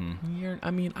 for sure.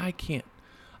 I mean, I can't.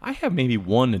 I have maybe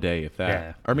one a day, if that,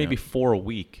 Yeah. or maybe 4 a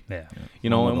week. Yeah. You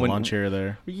know, With and the when lunch here or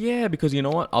there. yeah, because you know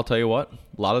what? I'll tell you what.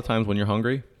 A lot of times when you're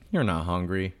hungry, you're not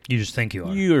hungry. You just think you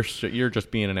are. You're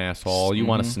just being an asshole. You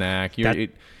want a snack.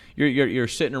 You're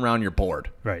sitting around. You're bored.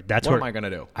 Right. That's what where am I gonna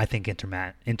do? I think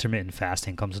intermittent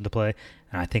fasting comes into play,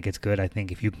 and I think it's good. I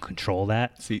think if you can control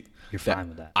that, See, you're fine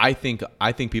with that. I think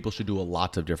people should do a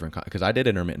lots of different because I did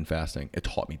intermittent fasting. It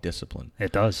taught me discipline.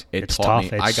 It does. It's taught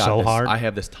tough. me. It's I got so this, hard. I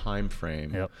have this time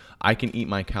frame. Yep. I can eat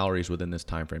my calories within this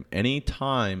time frame. Any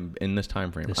time in this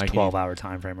time frame, this I can 12-hour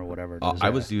time frame or whatever it is.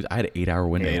 I had an 8-hour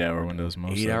window. 8-hour windows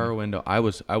mostly. 8-hour window. I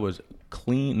was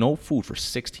clean, no food for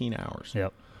 16 hours.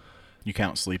 Yep. You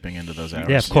count sleeping into those hours.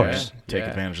 Yeah, of course. Take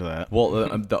Yeah. advantage of that.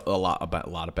 Well, a lot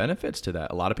of benefits to that.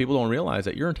 A lot of people don't realize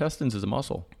that your intestines is a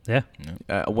muscle. Yeah.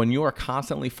 When you are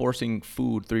constantly forcing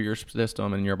food through your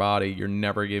system and your body, you're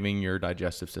never giving your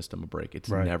digestive system a break. It's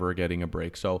Right. never getting a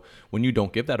break. So when you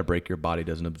don't give that a break, your body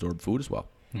doesn't absorb food as well.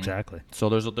 Exactly. So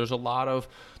there's a lot of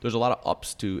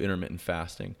ups to intermittent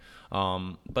fasting,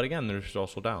 but again, there's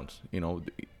also downs. You know,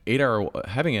 8-hour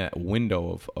having a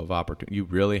window of opportunity. You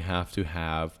really have to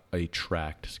have a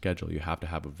tracked schedule. You have to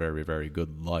have a very, very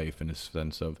good life in a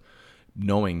sense of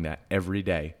knowing that every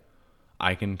day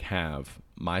I can have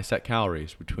my set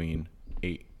calories between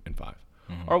 8 and 5,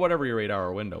 or whatever your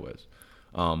 8-hour window is.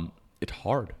 It's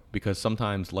hard because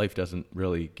sometimes life doesn't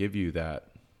really give you that.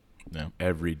 No.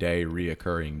 Everyday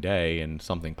reoccurring day, and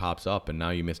something pops up and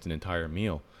now you missed an entire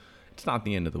meal. It's not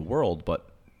the end of the world, but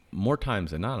more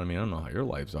times than not, I mean, I don't know how your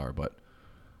lives are, but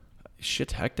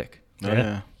shit's hectic.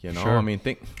 Yeah. You know, Sure. I mean,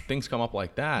 things come up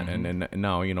like that, and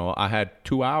now, you know, I had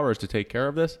 2 hours to take care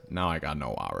of this. Now I got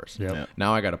no hours. Yep. Yeah.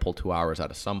 Now I got to pull 2 hours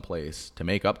out of some place to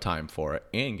make up time for it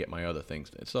and get my other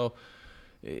things. So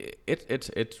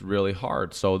it's really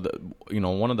hard. So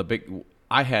one of the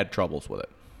I had troubles with it,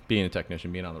 being a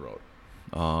technician, being on the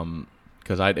road,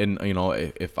 because I didn't,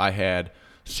 if I had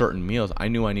certain meals, I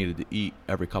knew I needed to eat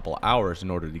every couple of hours in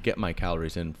order to get my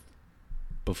calories in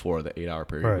before the 8-hour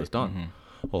period Right. was done.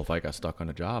 Well, if I got stuck on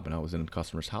a job and I was in a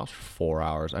customer's house for 4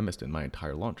 hours, I missed my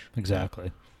entire lunch.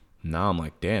 Exactly. Now I'm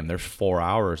like, damn, there's 4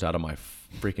 hours out of my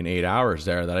freaking 8 hours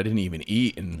there that I didn't even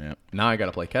eat, and now I got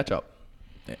to play catch up.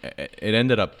 It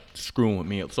ended up screwing with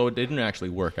me, so it didn't actually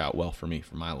work out well for me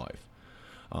for my life.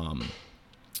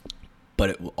 But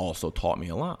it also taught me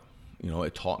a lot.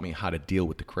 It taught me how to deal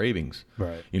with the cravings.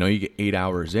 Right. You get 8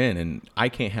 hours in, and I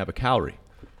can't have a calorie.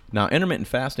 Now, intermittent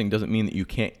fasting doesn't mean that you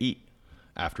can't eat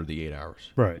after the 8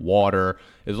 hours. Right. Water,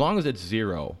 as long as it's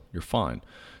 0, you're fine.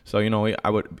 So, I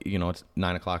would, it's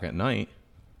 9 o'clock at night.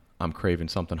 I'm craving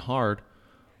something hard.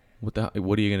 What are you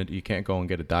going to do? You can't go and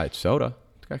get a diet soda.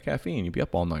 It's got caffeine. You'd be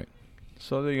up all night.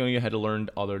 So, you had to learn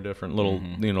other different little,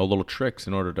 little tricks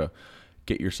in order to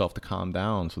get yourself to calm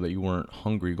down so that you weren't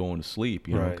hungry going to sleep,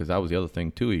 Right. because that was the other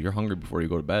thing too. You're hungry before you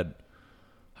go to bed.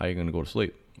 How are you going to go to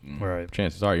sleep? Right.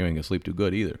 Chances are you ain't going to sleep too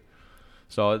good either.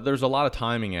 So there's a lot of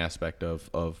timing aspect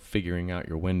of figuring out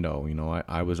your window.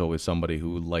 I was always somebody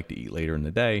who liked to eat later in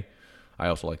the day. I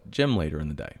also like the gym later in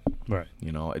the day. Right.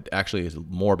 It actually is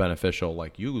more beneficial,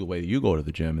 like the way you go to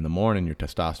the gym in the morning. Your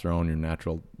testosterone, your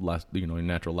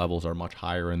natural levels are much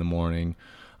higher in the morning.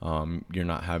 You're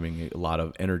not having a lot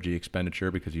of energy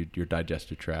expenditure because your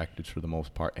digestive tract is for the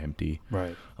most part empty.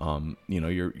 Right.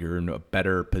 You're in a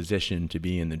better position to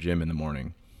be in the gym in the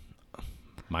morning.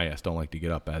 My ass don't like to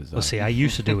get up as. Well, see, I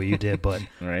used to do what you did, but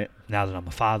Right. now that I'm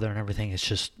a father and everything, it's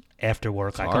just after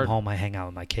work. I come hard. home, I hang out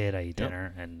with my kid, I eat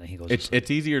dinner, and he goes. to sleep.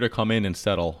 It's easier to come in and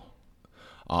settle.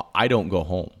 I don't go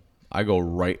home. I go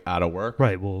right out of work.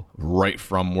 Right. Well. Right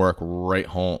from work, right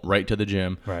home, right to the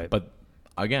gym. Right. But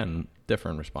again,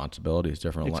 different responsibilities,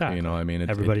 different. Exactly. I mean,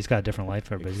 Everybody's got a different life.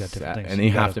 Everybody's got different things. and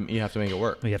you have to make it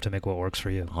work. You have to make what works for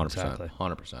you. 100%. Exactly.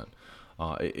 100%.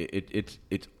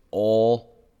 It's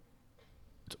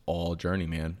all journey,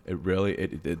 man. It really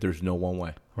there's no one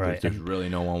way. Right. There's And really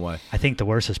no one way. I think the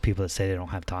worst is people that say they don't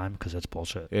have time because that's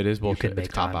bullshit. It is bullshit. You can make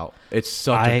It's cop time. out. It's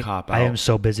such a cop out. I am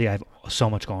so busy. I have so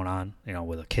much going on,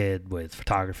 with a kid, with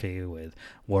photography, with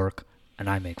work, and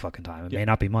I make fucking time. It may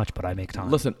not be much, but I make time.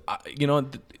 Listen,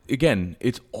 again,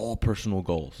 it's all personal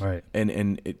goals. Right.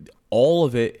 And all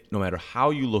of it, no matter how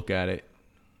you look at it,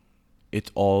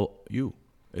 it's all you.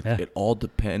 It all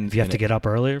depends. If you have to get up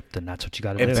earlier, then that's what you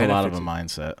got to It's do. a lot of a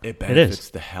mindset. It benefits is.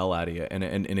 the hell out of you. And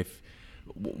if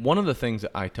one of the things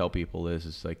that I tell people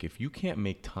is like, if you can't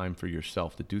make time for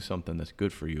yourself to do something that's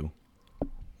good for you,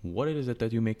 what is it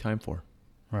that you make time for?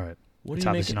 Right. What It's do you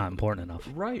obviously make it- not important enough.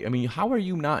 Right. I mean, how are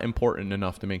you not important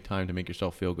enough to make time to make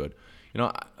yourself feel good?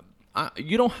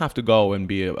 You don't have to go and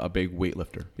be a big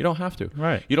weightlifter. You don't have to.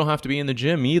 Right. You don't have to be in the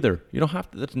gym either. You don't have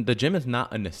to. The gym is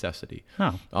not a necessity.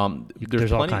 No.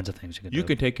 There's all kinds of things you can do. You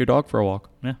can take your dog for a walk.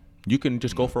 Yeah. You can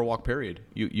just go for a walk, period.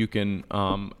 You can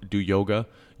do yoga.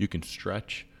 You can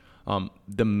stretch.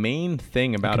 The main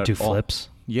thing about You it can do all, flips.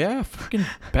 yeah, freaking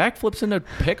backflips into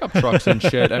pickup trucks and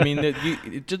shit. I mean,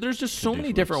 there's just so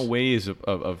many different ways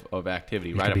of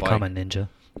activity. You Ride can a become bike. a ninja.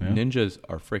 Ninjas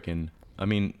are freaking. I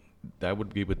mean, that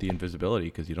would be with the invisibility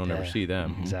because you don't ever see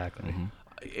them. Exactly.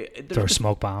 There's Throw just-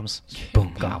 smoke bombs.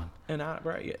 Boom, gone. and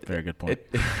right, yeah, Very good point.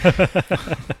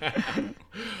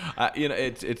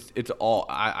 It's all.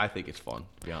 I think it's fun.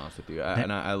 To be honest with you,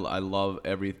 and I love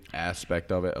every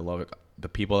aspect of it. I love it. The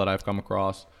people that I've come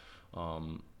across.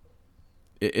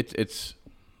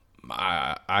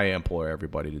 I implore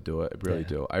everybody to do it. I really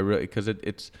do. I really because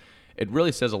it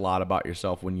really says a lot about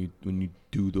yourself when you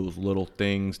do those little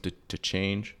things to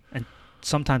change. And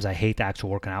sometimes I hate the actual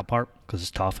working out part because it's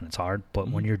tough and it's hard. But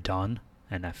when you're done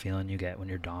and that feeling you get when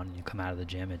you're done and you come out of the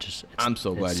gym, I'm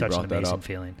so glad it's you such brought an that amazing up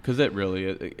feeling. Because it really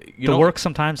is. The work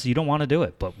sometimes you don't want to do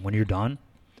it, but when you're done,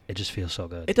 it just feels so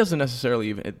good. It doesn't necessarily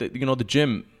even the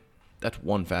gym. That's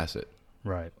one facet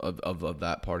Right. of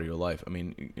that part of your life. I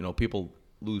mean, people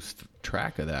lose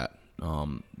track of that.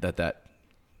 That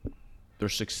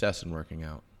there's success in working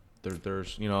out.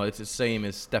 There's it's the same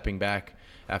as stepping back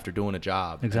after doing a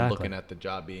job and looking at the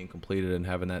job being completed and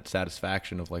having that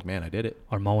satisfaction of like, man, I did it.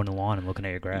 Or mowing the lawn and looking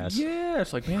at your grass. Yeah,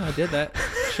 it's like, man, I did that.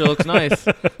 Sure looks nice.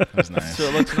 That's nice.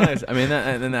 Sure looks nice. I mean,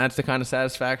 and that's the kind of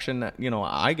satisfaction that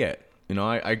I get.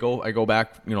 I go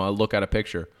back. I look at a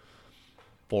picture.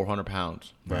 400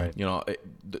 pounds. Right.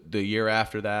 The year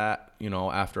after that,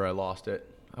 after I lost it,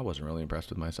 I wasn't really impressed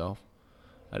with myself.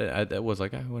 I was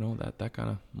like, that kind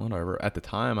of whatever. At the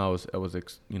time, I was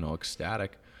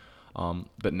ecstatic.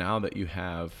 But now that you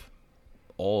have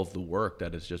all of the work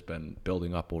that has just been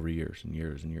building up over years and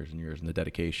years and years and years, and the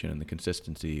dedication and the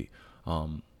consistency,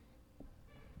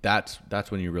 that's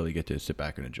when you really get to sit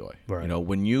back and enjoy. Right.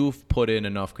 When you've put in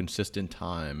enough consistent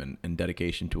time and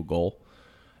dedication to a goal,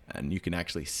 and you can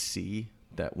actually see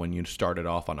that when you started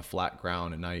off on a flat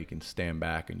ground and now you can stand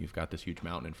back and you've got this huge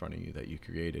mountain in front of you that you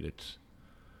created,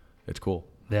 it's cool.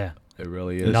 Yeah. It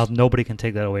really is. Now, nobody can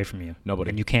take that away from you. Nobody.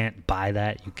 And you can't buy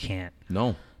that. You can't.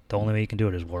 No. The only way you can do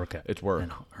it is work it. It's work.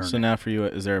 and earn So it. now for you,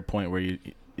 is there a point where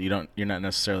you're not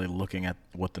necessarily looking at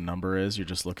what the number is? You're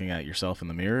just looking at yourself in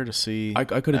the mirror to see. I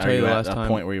couldn't are tell you the at last a time.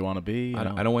 point where you want to be.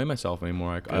 I don't weigh myself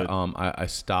anymore. I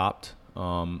stopped.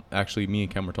 Actually, me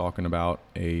and Ken were talking about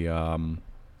a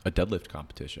deadlift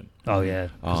competition. Oh, yeah.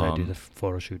 Because I do the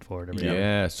photo shoot for it every day.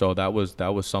 Yeah, so that was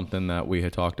something that we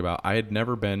had talked about. I had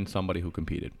never been somebody who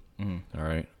competed. Mm-hmm. All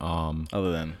right.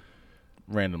 Other than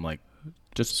random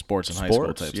Just sports and high school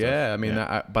type stuff. Yeah, I mean,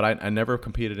 but I never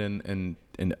competed in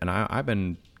I've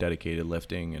been dedicated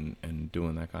lifting and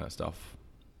doing that kind of stuff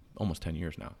almost 10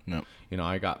 years now. No.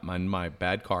 I got my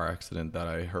bad car accident that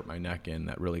I hurt my neck in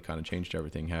that really kind of changed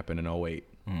everything. Happened in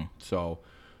 2008. So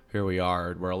here we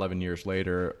are. We're 11 years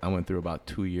later. I went through about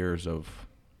 2 years of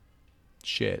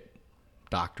shit.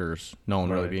 Doctors, no one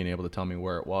really being able to tell me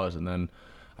where it was, and then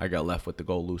I got left with the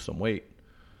goal lose some weight,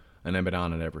 and I've been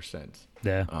on it ever since.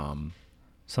 Yeah.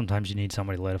 Sometimes you need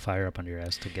somebody to light a fire up under your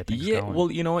ass to get things going.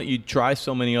 Well, you know what? You try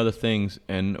so many other things,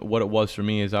 and what it was for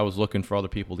me is I was looking for other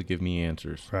people to give me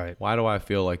answers. Right. Why do I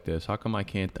feel like this? How come I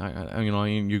can't?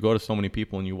 You go to so many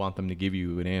people and you want them to give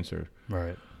you an answer.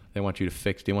 Right. They want you to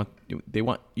fix. You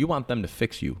want them to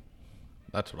fix you.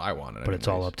 That's what I wanted. But it's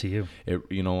all up to you.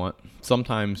 You know what?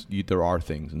 Sometimes there are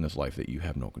things in this life that you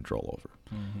have no control over,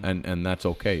 and that's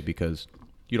okay because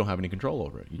you don't have any control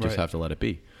over it. You just have to let it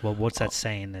be. Well, what's that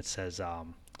saying that says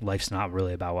life's not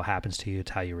really about what happens to you, it's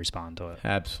how you respond to it?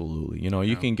 Absolutely.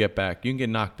 You can get back. You can get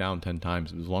knocked down 10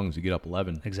 times, as long as you get up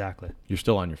 11. Exactly. You're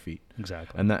still on your feet.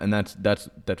 Exactly. And that's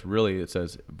really, it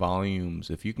says volumes.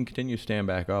 If you can continue to stand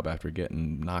back up after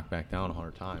getting knocked back down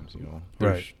 100 times,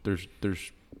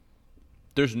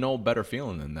 there's no better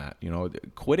feeling than that.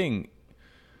 Quitting.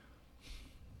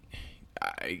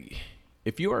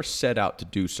 If you are set out to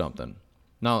do something,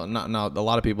 now a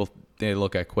lot of people, they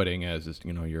look at quitting as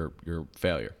your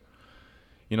failure.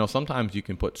 Sometimes you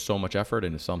can put so much effort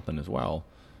into something as well,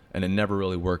 and it never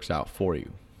really works out for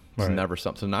you. It's never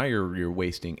something. So now you're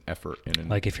wasting effort in it.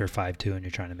 Like if you're 5'2" and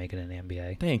you're trying to make it in the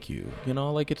NBA. Thank you. It's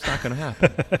not going to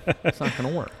happen. It's not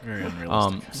going to work. Very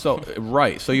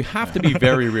unrealistic. So you have to be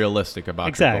very realistic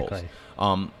about your goals.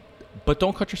 But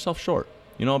don't cut yourself short.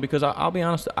 Because I'll be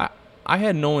honest, I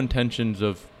had no intentions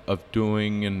of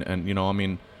doing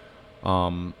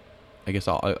I guess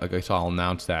I'll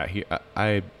announce that here.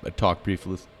 I talked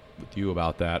briefly with you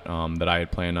about that, that I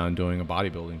had planned on doing a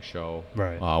bodybuilding show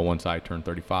Right. Once I turn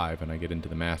 35 and I get into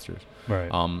the Masters.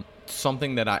 Right.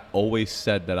 Something that I always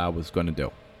said that I was going to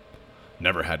do.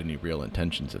 Never had any real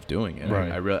intentions of doing it.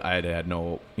 Right. I had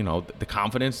no, the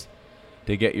confidence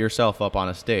to get yourself up on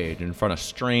a stage in front of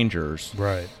strangers,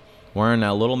 Right. wearing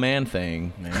that little man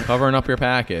thing, covering up your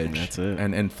package, That's it.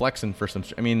 and flexing for some.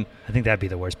 I mean, I think that'd be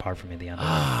the worst part for me at the end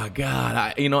of it.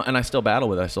 God, and I still battle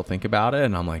with it. I still think about it,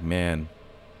 and I'm like, man,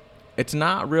 it's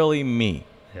not really me.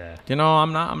 Yeah.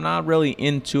 I'm not really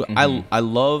into. I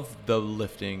love the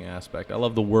lifting aspect. I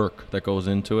love the work that goes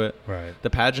into it. Right. The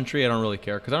pageantry, I don't really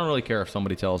care, because I don't really care if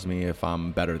somebody tells me if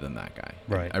I'm better than that guy.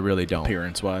 Right. I really don't.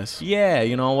 Appearance-wise. Yeah,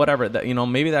 whatever. That,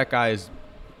 maybe that guy's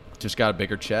just got a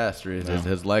bigger chest, or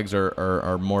his legs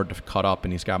are more cut up,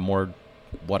 and he's got more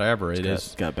whatever it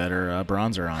is. Got better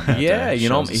bronzer on. That Yeah,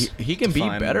 shows he can be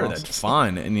defined better. muscles. That's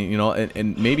fine, and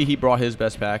and maybe he brought his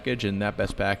best package, and that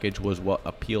best package was what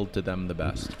appealed to them the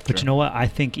best. But you know what? I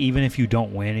think even if you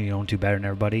don't win and you don't do better than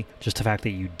everybody, just the fact that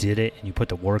you did it and you put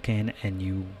the work in and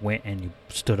you went and you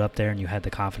stood up there and you had the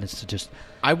confidence to just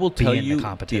I will be tell in you the the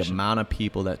competition. amount of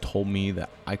people that told me that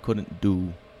I couldn't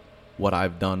do what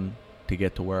I've done to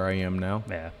get to where I am now.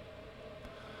 Yeah.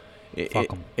 It- Fuck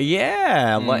it- 'em.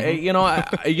 Yeah, like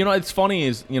it's funny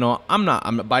is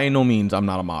I'm by no means I'm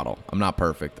not a model. I'm not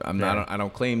perfect. Yeah. I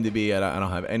don't claim to be. I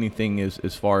don't have anything as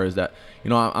far as that.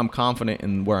 I'm confident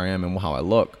in where I am and how I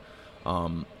look.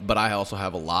 But I also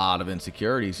have a lot of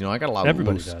insecurities. I got a lot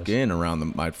Everybody of loose does. skin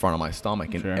around my front of my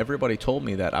stomach, and Sure. everybody told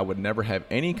me that I would never have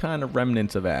any kind of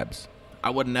remnants of abs. I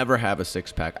would never have a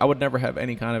six pack. I would never have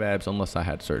any kind of abs unless I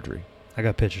had surgery. I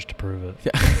got pictures to prove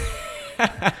it.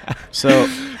 So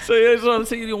So yeah, that's what I'm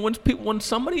saying. When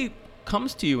somebody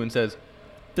comes to you and says,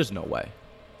 "There's no way,"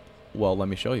 well, let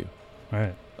me show you.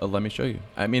 Right. Let me show you.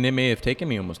 I mean, it may have taken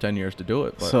me almost 10 years to do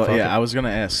it. But So fuck yeah, it. I was gonna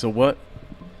ask. So what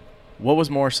was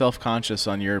more self-conscious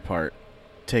on your part,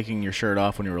 taking your shirt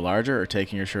off when you were larger, or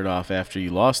taking your shirt off after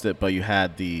you lost it, but you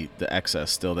had the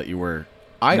excess still that you were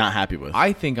not happy with?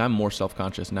 I think I'm more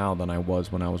self-conscious now than I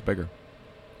was when I was bigger.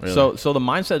 Really? So the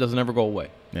mindset doesn't ever go away.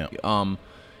 Yeah.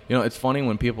 It's funny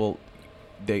when people,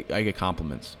 I get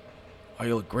compliments. Oh,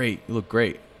 you look great. You look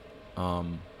great.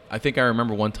 I think I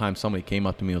remember one time somebody came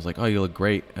up to me and was like, "Oh, you look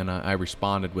great," and I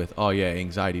responded with, "Oh yeah,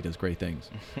 anxiety does great things."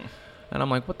 And I'm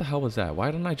like, "What the hell was that?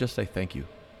 Why didn't I just say thank you?"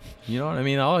 You know what I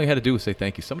mean? All you had to do was say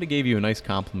thank you. Somebody gave you a nice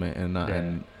compliment, and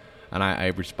I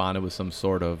responded with some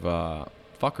sort of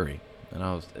fuckery, and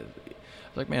I was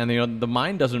like, man, the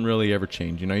mind doesn't really ever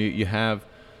change. You have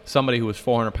somebody who was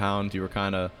 400 pounds, you were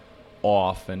kind of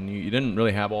off, and you didn't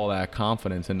really have all that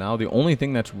confidence, and now the only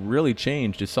thing that's really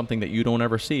changed is something that you don't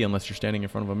ever see unless you're standing in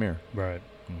front of a mirror. Right.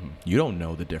 You don't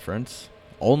know the difference.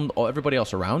 All everybody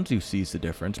else around you sees the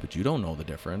difference, but you don't know the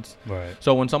difference. Right.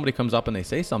 So when somebody comes up and they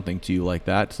say something to you like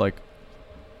that, it's like,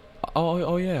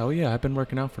 oh yeah, I've been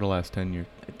working out for the last 10 years.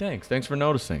 Thanks for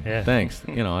noticing. Yeah. Thanks.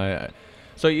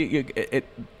 So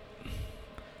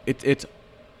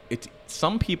it's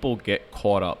some people get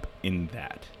caught up in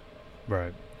that.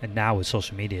 Right. And now with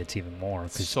social media, it's even more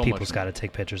because So people's much got to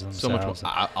take pictures of So much. themselves.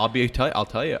 I'll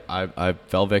tell you. I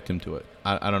fell victim to it.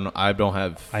 I don't know. I don't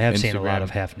have. I have Instagram. seen a lot of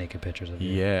half-naked pictures of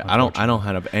you. Yeah, I don't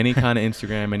unfortunately. have any kind of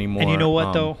Instagram anymore. And you know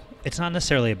what, though? It's not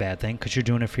necessarily a bad thing because you're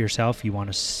doing it for yourself. You want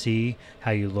to see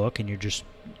how you look, and you're just,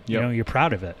 Yep. you're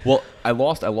proud of it. Well, I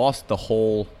lost the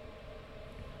whole.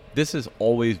 This has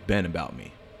always been about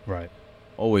me. Right.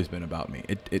 Always been about me.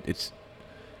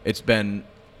 It's been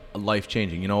life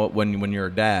changing. You know what? When you're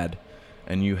a dad,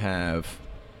 and you have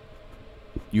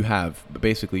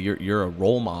basically you're a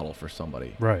role model for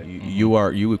somebody. Right.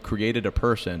 You created a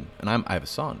person, and I have a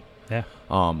son. Yeah.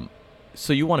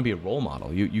 So you want to be a role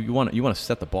model. You want to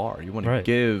set the bar. You want to Right.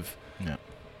 give. Yeah.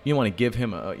 You want to give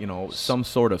him some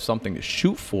sort of something to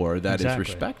shoot for that is Exactly.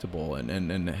 respectable, and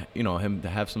him to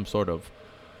have some sort of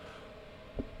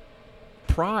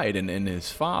pride in his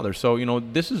father. So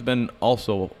this has been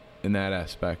also in that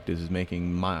aspect is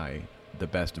making the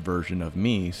best version of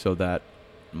me, so that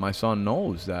my son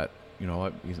knows that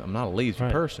I'm not a lazy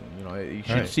Right. person. You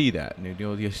should Right. see that. And,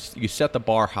 you set the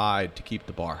bar high to keep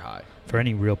the bar high. For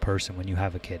any real person, when you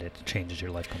have a kid, it changes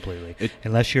your life completely. It-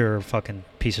 Unless you're a fucking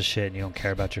piece of shit and you don't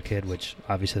care about your kid, which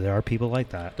obviously there are people like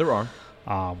that. There are.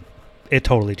 It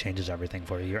totally changes everything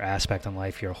for you. Your aspect on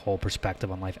life, your whole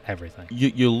perspective on life, everything.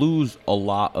 You lose a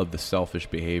lot of the selfish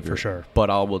behavior. For sure. But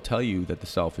I will tell you that the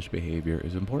selfish behavior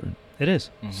is important. It is.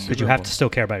 Mhm. Because you have to still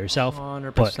care about yourself.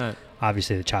 100%.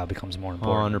 Obviously, the child becomes more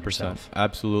important. than 100%. yourself.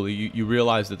 Absolutely. You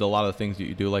realize that a lot of the things that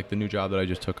you do, like the new job that I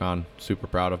just took on, super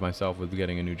proud of myself with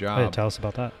getting a new Hey, job. tell us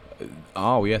about that.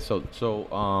 Oh, yeah. So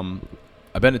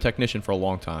I've been a technician for a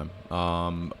long time,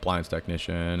 appliance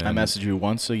technician. And I message you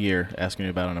once a year asking you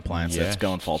about an appliance that's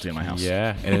going faulty in my house.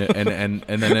 Yeah, and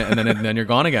then you're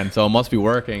gone again. So it must be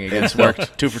working again. It's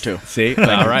worked 2 for 2. See, all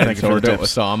right. Thank you for the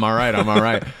tips. So I'm all right. I'm all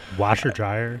right. Washer,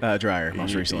 dryer. Dryer,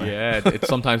 most recently. Yeah,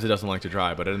 sometimes it doesn't like to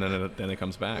dry, but then it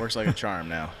comes back. Works like a charm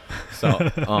now. So,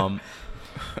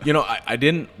 I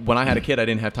didn't. When I had a kid, I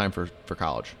didn't have time for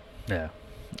college. Yeah.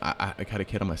 I had a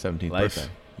kid on my 17th Life.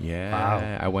 birthday. Yeah,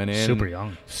 Wow. I went in Super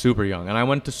young. and I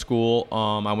went to school.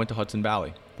 I went to Hudson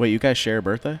Valley. Wait, you guys share a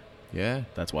birthday? Yeah,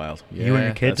 That's wild. yeah. You and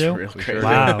your kid That's do? real We crazy. sure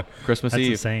Wow. did. Christmas That's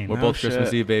Eve. insane. We're No both Christmas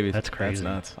shit. Eve babies. That's crazy.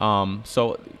 That's nuts.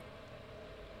 So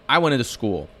I went into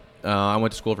school. I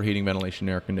went to school for heating, ventilation,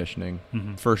 air conditioning.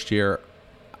 Mhm. First year,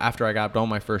 after I got done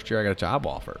my first year, I got a job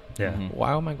offer. Yeah. Mhm.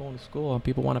 Why am I going to school?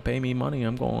 People want to pay me money.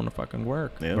 I'm going to fucking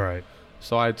work. Yeah. Right.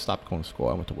 So I stopped going to school.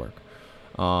 I went to work.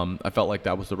 I felt like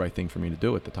that was the right thing for me to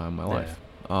do at the time in my life.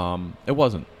 It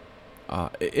wasn't.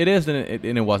 It is and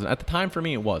it wasn't. At the time for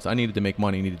me, it was. I needed to make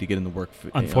money. Needed to get in the work.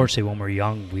 Unfortunately, when we're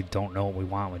young, we don't know what we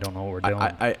want. We don't know what we're doing.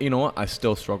 I you know what? I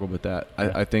still struggle with that.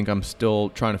 Yeah. I think I'm still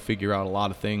trying to figure out a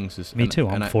lot of things. Me too.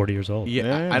 I'm 40 years old.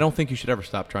 Yeah, I don't think you should ever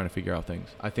stop trying to figure out things.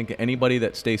 I think anybody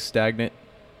that stays stagnant,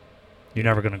 You're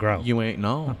never going to grow. you ain't.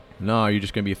 No, you're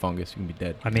just gonna be a fungus. You can be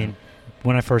dead. I mean,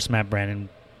 when I first met Brandon,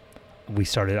 I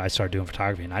started doing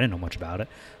photography, and I didn't know much about it.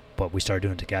 But we started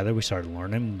doing it together. We started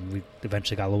learning. We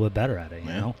eventually got a little bit better at it, you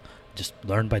know? Just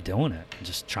learned by doing it. And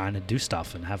just trying to do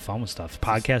stuff and have fun with stuff.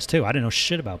 Podcasts, too. I didn't know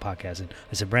shit about podcasting.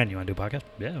 I said, Brandon, you want to do a podcast?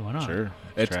 Yeah, why not? Sure.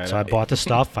 So I bought the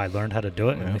stuff. I learned how to do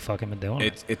it, and we fucking been doing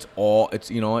it. It's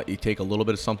you know what? You take a little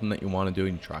bit of something that you want to do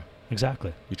and you try.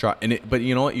 Exactly. You try, but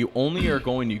you know what? You only are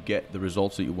going to get the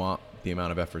results that you want the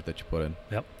amount of effort that you put in.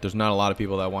 Yep. There's not a lot of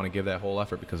people that want to give that whole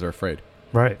effort because they're afraid.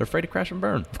 Right. They're afraid to crash and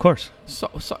burn. Of course. So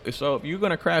if you're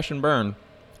going to crash and burn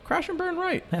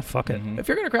right. Yeah, fuck it. Mhm. If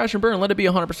you're going to crash and burn, let it be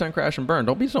 100% crash and burn.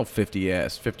 Don't be so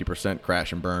 50%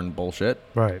 crash and burn bullshit.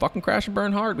 Right. Fucking crash and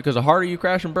burn hard, because the harder you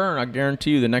crash and burn, I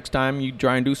guarantee you the next time you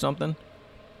try and do something,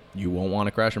 you won't want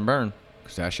to crash and burn,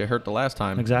 because that shit hurt the last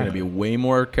time. Exactly. You're going to be way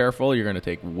more careful. You're going to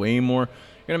take way more.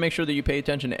 You're going to make sure that you pay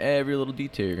attention to every little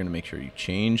detail. You're going to make sure you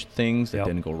change things that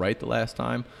didn't go right the last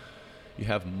time. You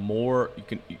have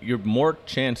you're more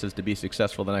chances to be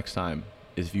successful the next time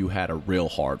is if you had a real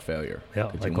hard failure. Yeah,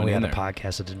 'Cause like you when we went had in the there.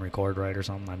 podcast that didn't record right or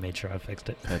something, I made sure I fixed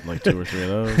it. Had like 2 or 3 of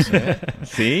those.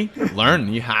 See?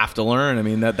 Learn. You have to learn. I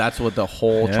mean, that's what the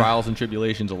whole trials and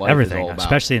tribulations of life Everything, is all about.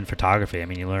 especially in photography. I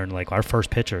mean, you learn, like, our first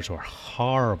pictures were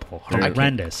horrible,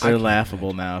 horrendous. They're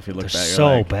laughable now if you look They're back. You're so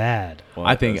like, bad. what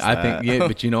I think, is that? yeah,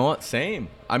 but you know what? Same.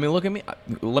 I mean, look at me.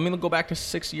 Let me go back to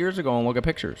 6 years ago and look at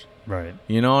pictures. Right.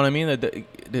 You know what I mean?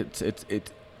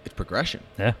 It's progression.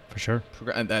 Yeah, for sure.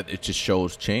 And that it just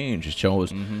shows change. It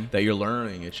shows that you're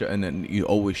learning. And then you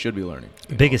always should be learning.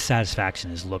 The biggest satisfaction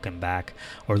is looking back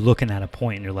or looking at a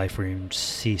point in your life where you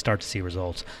start to see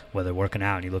results, whether working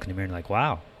out and you look in the mirror and you're like,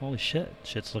 wow, holy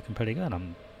shit's looking pretty good.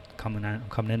 I'm coming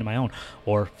into my own.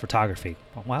 Or photography.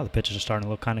 Oh, wow, the pictures are starting to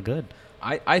look kind of good.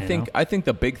 I think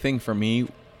the big thing for me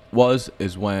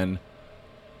is when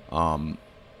it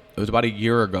was about a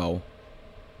year ago.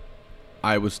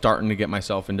 I was starting to get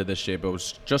myself into this shape. I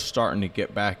was just starting to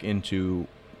get back into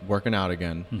working out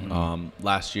again. Mm-hmm.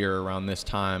 Last year around this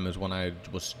time is when I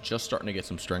was just starting to get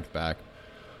some strength back.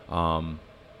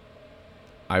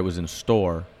 I was in a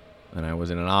store, and I was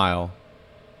in an aisle,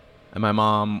 and my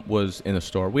mom was in the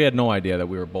store. We had no idea that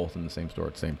we were both in the same store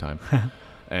at the same time.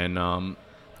 And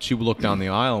she looked down the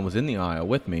aisle and was in the aisle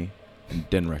with me and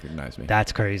didn't recognize me.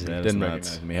 That's crazy. That is Didn't nuts.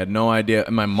 recognize me. Had no idea.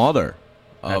 And my mother,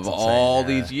 of That's insane, all yeah.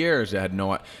 these years,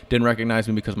 didn't recognize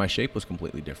me because my shape was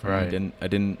completely different. Right. I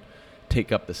didn't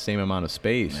take up the same amount of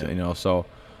space. Yeah. You know, so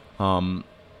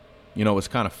it was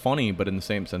kind of funny, but in the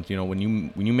same sense, you know, when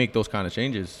you make those kind of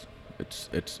changes,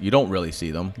 it's you don't really see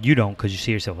them. You don't, because you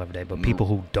see yourself every day, but people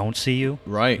who don't see you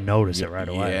notice it right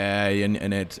away. Yeah,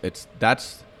 and it's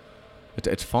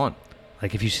fun.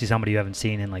 Like, if you see somebody you haven't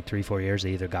seen in like 3-4 years,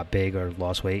 they either got big or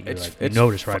lost weight, you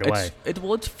notice right away.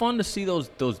 It's fun to see those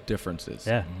differences.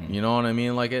 Yeah. You know what I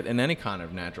mean? Like in any kind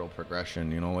of natural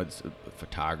progression, you know, it's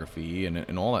photography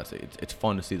and all that. It's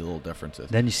fun to see the little differences.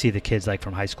 Then you see the kids like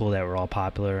from high school that were all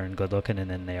popular and good looking, and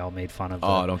then they all made fun of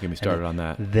Oh, don't get me started on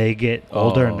that. They get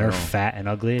older and they're no. fat and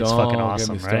ugly. It's Don't fucking get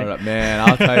awesome, me started right? up. Man,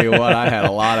 I'll tell you what, I had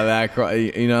a lot of that,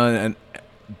 you know,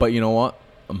 but you know what?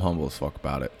 I'm humble as fuck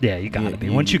about it. Yeah, you gotta be.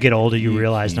 Once you get older, you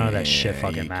realize none of that shit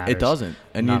fucking matters. It doesn't,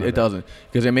 and it doesn't,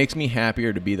 because it makes me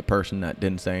happier to be the person that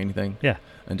didn't say anything. Yeah,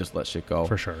 and just let shit go.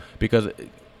 for sure. Because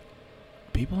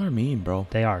People are mean, bro.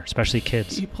 They are, especially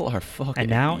kids. People are fucking. And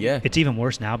now yeah. it's even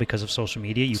worse now because of social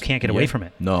media. You can't get away from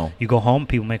it. No. You go home,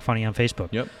 people make fun of you on Facebook.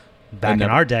 Yep. Back in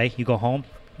our day, you go home,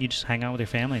 you just hang out with your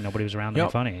family. Nobody was around to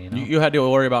make funny. You had to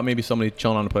worry about maybe somebody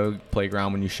chilling on the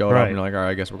playground when you showed up, Right. and you're like, all right,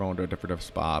 I guess we're going to a different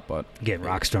spot, but Getting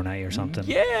rocks thrown at you or something.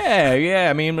 yeah.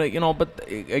 I mean, but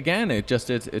again, it's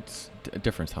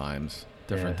different times.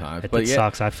 It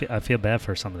sucks. I feel bad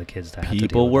for some of the kids that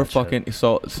People were fucking shit.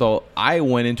 so I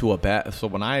went into a bad. So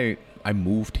when I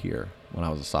moved here when I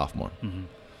was a sophomore,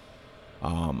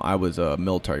 I was a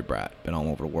military brat, been all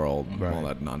over the world, all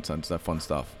that nonsense, that fun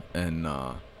stuff, and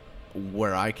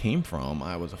where I came from,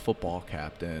 I was a football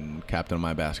captain of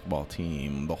my basketball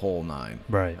team, the whole nine.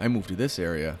 Right. I moved to this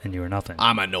area, And you were nothing.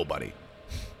 I'm a nobody.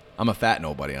 I'm a fat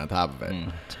nobody on top of it.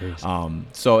 Jeez.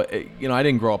 So I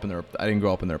didn't grow up in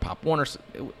their Pop Warner.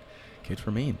 Kids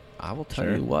were mean. I will tell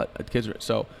you what, kids were.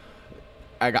 So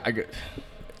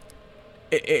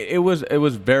it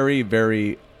was very,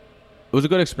 very. It was a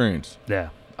good experience. Yeah.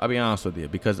 I'll be honest with you,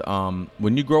 because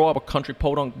when you grow up a country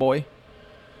podunk boy,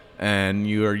 and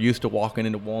you're used to walking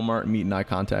into Walmart and meeting eye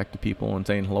contact to people and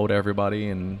saying hello to everybody,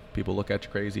 and people look at you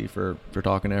crazy for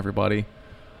talking to everybody.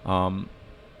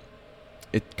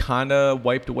 It kind of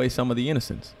wiped away some of the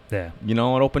innocence. Yeah. It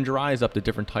opened your eyes up to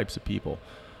different types of people,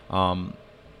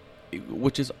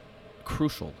 which is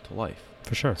crucial to life.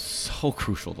 For sure. So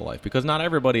crucial to life, because not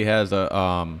everybody has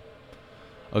a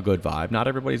good vibe. Not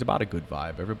everybody's about a good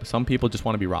vibe. Some people just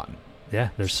want to be rotten. Yeah,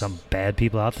 there's some bad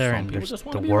people out there, Some and people just the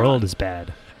wanna be world rotten. is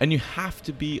bad. And you have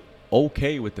to be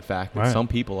okay with the fact that Right. some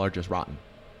people are just rotten.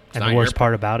 It's And not the worst your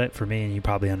part about it for me, and you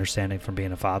probably understand it from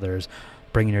being a father, is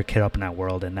bringing your kid up in that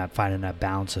world and not finding that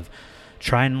balance of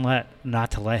trying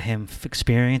not to let him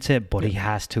experience it, but he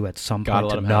has to at some Gotta point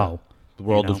let to him have know. it. The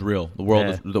world is real.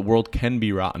 The world can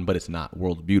be rotten, but it's not. The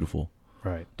world's beautiful.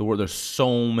 Right. There's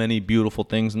so many beautiful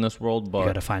things in this world, but You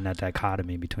got to find that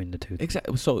dichotomy between the two.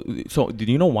 exactly. So did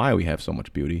you know why we have so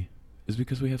much beauty? Is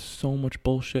because we have so much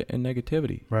bullshit and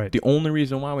negativity. Right. The only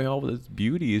reason why we have all this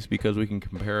beauty is because we can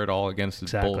compare it all against this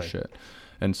Exactly. bullshit.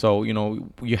 And so,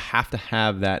 you have to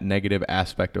have that negative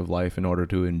aspect of life in order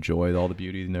to enjoy all the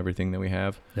beauty and everything that we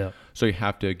have. Yeah. So you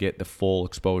have to get the full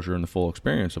exposure and the full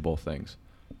experience of both things.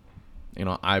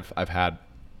 I've had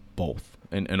both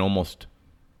in almost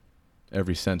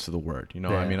every sense of the word.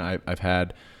 I mean, I've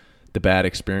had the bad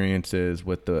experiences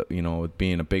with with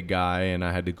being a big guy, and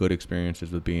I had the good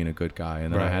experiences with being a good guy,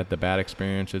 and then I had the bad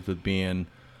experiences with being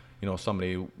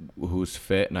somebody who's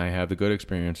fit, and I have the good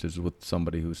experiences with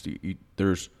somebody who's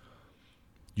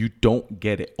you don't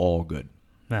get it all good.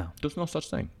 No. There's no such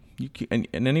thing. And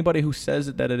anybody who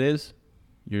says that it is,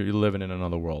 you're living in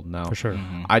another world now. For sure.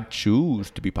 I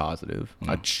choose to be positive.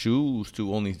 I choose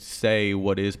to only say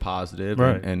what is positive,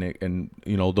 Right. and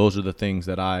those are the things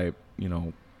that I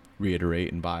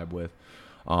reiterate and vibe with.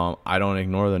 I don't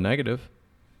ignore the negative.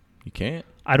 You can't.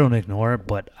 I don't ignore it,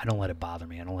 but I don't let it bother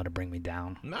me. I don't let it bring me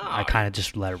down. No. I kind of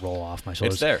just let it roll off my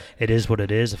shoulders. It's there. It is what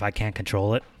it is. If I can't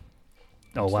control it,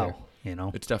 It's well, there.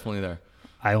 It's definitely there.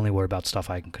 I only worry about stuff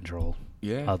I can control.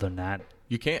 Yeah. Other than that,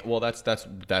 You can't. Well, that's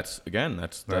again.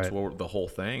 That's Right. what the whole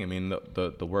thing. I mean,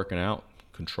 the working out,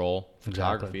 control,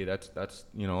 photography. That's that's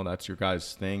your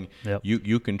guys' thing. Yep.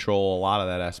 You control a lot of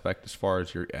that aspect as far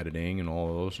as your editing, and all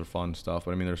of those are fun stuff.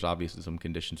 But I mean, there's obviously some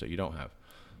conditions that you don't have.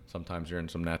 Sometimes you're in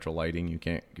some natural lighting. You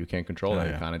can't control that.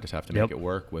 yeah. You kind of just have to Yep. make it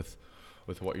work with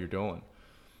what you're doing.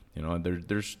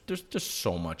 There's just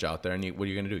so much out there. And what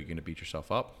are you gonna do? You're gonna beat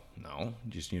yourself up? No,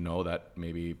 just that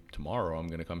maybe tomorrow I'm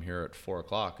gonna come here at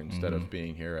 4:00 instead of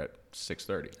being here at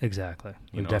 6:30. exactly.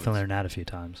 We've know, definitely it's- learned that a few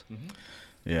times.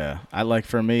 Yeah,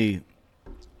 for me,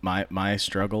 my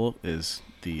struggle is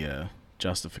the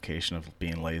justification of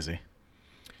being lazy.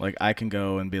 Like, I can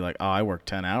go and be like, oh, I worked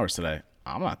 10 hours today.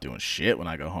 I'm not doing shit when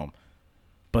I go home.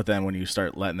 But then when you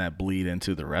start letting that bleed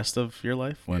into the rest of your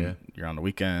life, when you're on the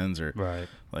weekends or Right.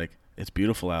 like it's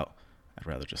beautiful out, I'd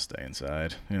rather just stay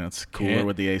inside. It's cooler Can't-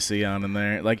 with the AC on in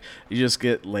there. Like, you just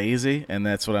get lazy, and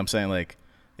that's what I'm saying. Like,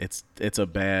 it's a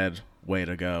bad way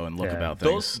to go and look Yeah. about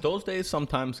things. Those days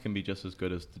sometimes can be just as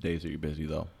good as the days that you're busy,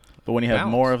 though. But when you have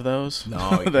Balance. more of those,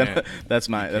 No, you then can't. that's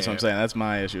what I'm can't. saying. That's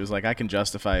my issue. Is like, I can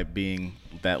justify being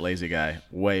that lazy guy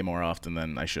way more often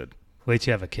than I should. Wait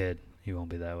till you have a kid. You won't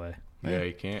be that way. Yeah,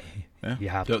 you can't. Yeah. You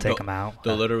have to take them out.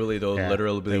 They'll literally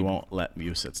They won't let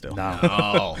you sit still. No.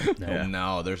 No,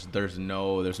 no. There's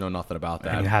no nothing about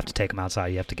that. And you have to take them outside.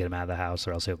 You have to get them out of the house,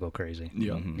 or else he'll go crazy.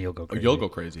 Yeah. You'll go crazy. You'll go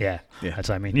crazy. Yeah. Yeah. That's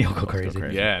what I mean. You'll go crazy.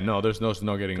 crazy. Yeah, no, there's no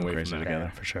getting away crazy from that. together.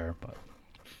 Yeah, for sure. But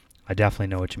I definitely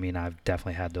know what you mean. I've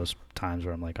definitely had those times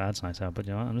where I'm like, oh, that's nice out, but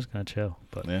I'm just gonna chill.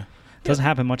 But Yeah. it doesn't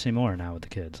happen much anymore now with the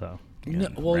kids. So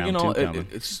Again, well, you round know, two coming.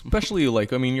 especially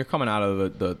like, I mean, you're coming out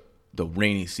of the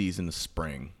rainy season, the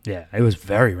spring. Yeah, it was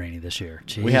very rainy this year.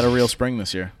 Jeez. We had a real spring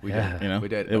this year. did. You know, We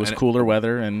did. It was And cooler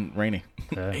weather and rainy.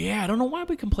 Yeah, I don't know why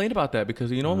we complain about that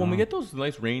because, you know, when we get those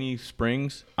nice rainy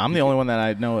springs, I'm the only one that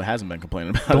I know that hasn't been complaining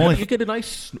about The it. only you get a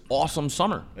nice, awesome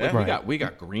summer. Like, Right. we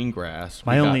got green grass.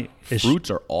 My We got only issue-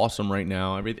 fruits are awesome right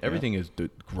now. Everything is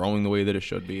growing the way that it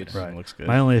should be. It's, Right. looks good.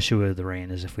 My only issue with the rain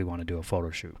is if we want to do a photo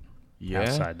shoot Yeah.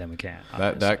 outside, then we can't.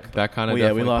 That kind of Well,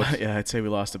 yeah, we lost. Yeah, I'd say we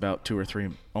lost about 2 or 3,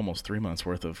 almost 3 months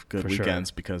worth of good For sure.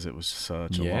 weekends because it was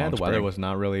such a Yeah, long the weather spring. was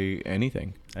not really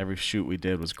anything. Every shoot we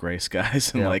did was gray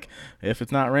skies, and Yeah. like, if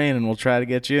it's not raining, we'll try to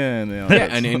get you in. You know, Yeah,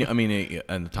 that's- and I mean,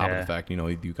 and the top of Yeah. the fact, you know,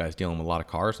 you guys dealing with a lot of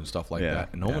cars and stuff like Yeah, that,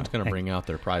 and no yeah. one's gonna bring out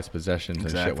their prized possessions and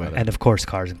shit Exactly. with it. And of course,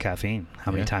 cars and caffeine.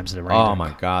 How many Yeah. times did it rain? Oh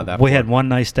my God, that we poor- had one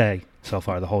nice day so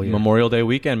far the whole year. Memorial Day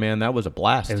weekend, man, that was a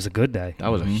blast. It was a good day.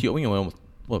 that was a huge. You know, almost,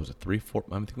 what was it? 3, 4?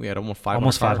 I think we had almost 500.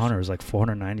 Almost cars. 500. It was like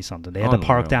 490 something. They had to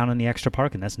park Unreal. down in the extra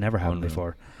parking. That's never happened Unreal.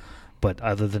 before. But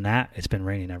other than that, it's been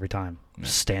raining every time.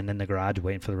 Standing in the garage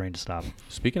waiting for the rain to stop.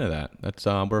 Speaking of that, that's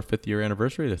we're 5th year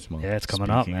anniversary this month. Yeah, it's coming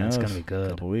up, Speaking man. It's of, gonna be good.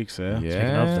 Couple weeks, yeah. Yeah.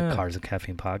 Speaking of the Cars and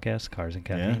Caffeine podcast, Cars and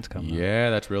Caffeine's coming up. Yeah,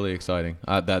 that's really exciting.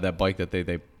 That bike that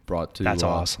they brought to. That's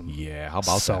awesome. Yeah, how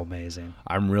about so that? amazing.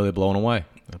 I'm really blown away.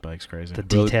 That bike's crazy. The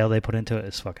detail they put into it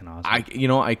is fucking awesome.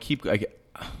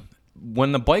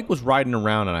 When the bike was riding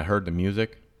around and I heard the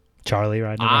music, Charlie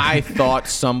riding it. I thought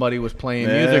somebody was playing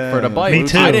music for the bike. Me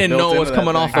too. I didn't know Built it was into that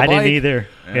coming off the I bike. didn't either.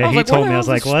 Yeah, he like, told what me. I the was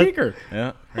like, hell's what? the speaker? yeah,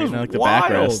 It right was now, like the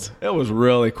wild. backrest. It was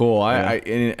really cool.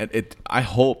 Yeah. I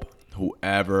hope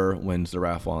whoever wins the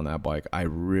raffle on that bike, I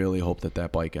really hope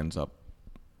that bike ends up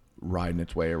riding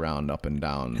its way around up and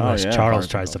down. Unless yeah, Charles hard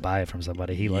tries to to buy it from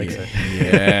somebody. He likes it.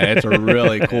 Yeah, it's a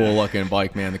really cool looking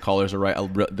bike, man. The colors are right.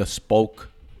 The spoke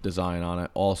design on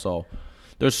it also.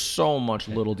 There's so much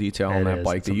little detail on It that is.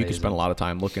 bike It's that you can amazing. spend a lot of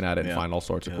time looking at it and Yeah. find all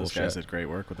sorts of Yeah, cool those guys shit. did great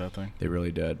work with that thing. They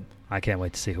really did. I can't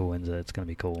wait to see who wins it. It's gonna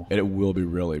be cool. And it will be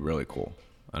really, really cool.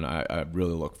 And I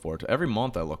really look forward to every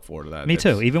month. I look forward to that. Me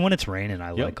It's- too. Even when it's raining, I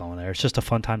Yep. like going there. It's just a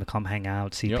fun time to come hang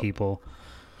out, see Yep. people.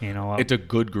 You know, It's a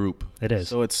good group. it is.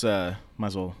 So it's might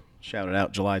as well shout it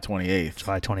out. July 28th,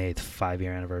 July 28th,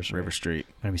 5-year anniversary. River Street.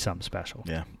 Gonna be something special.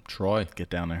 Yeah, Troy,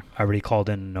 get down there. I already called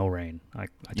in no rain. I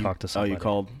talked to Oh, somebody. you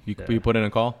called? you Yeah. put in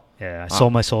a call. Yeah, I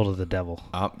sold my soul to the devil.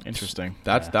 Interesting.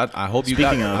 That's Yeah. that. I hope you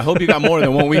Speaking got. of- I hope you got more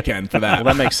than one weekend for that.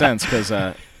 Well, that makes sense because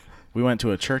we went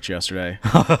to a church yesterday,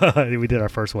 We did our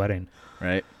first wedding.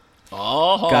 right?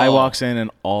 Oh, Guy walks in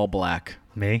all black.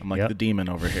 Me? I'm like Yep. the demon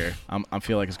over here. I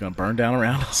feel like it's gonna burn down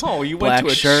around us. Oh, you went Black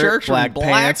to a shirt, church in black black?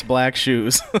 pants, black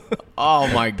shoes. Oh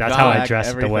my god. That's how I Black dress at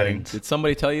the everything. weddings. Did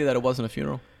somebody tell you that it wasn't a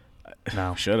funeral?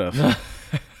 No. Should have.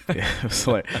 Yeah, it was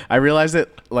like, I realized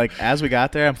it like as we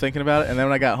got there. I'm thinking about it, and then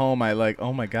when I got home, I like,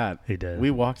 oh my god, He did.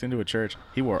 We walked into a church.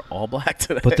 He wore all black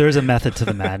today. But there's a method to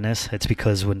the madness. It's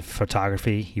because when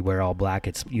photography, you wear all black.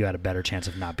 You had a better chance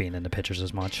of not being in the pictures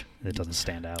as much. It doesn't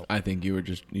stand out. I think you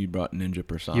brought Ninja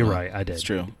Persona. You're right. I did. It's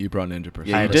true. You brought Ninja Persona.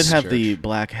 Yeah, you I did was have Church. the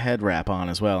black head wrap on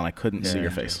as well, and I couldn't see Yeah.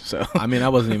 your face. So I mean, I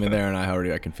wasn't even there, and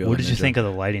I can feel. What the did you Ninja. think of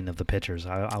the lighting of the pictures?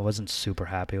 I wasn't super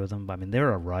happy with them. I mean, they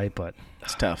were alright, but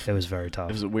it's tough. it was very tough.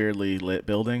 It was a weirdly lit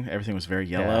building. Everything was very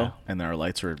yellow, Yeah. and then our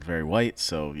lights were very white.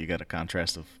 So you got a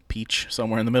contrast of peach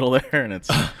somewhere in the middle there, and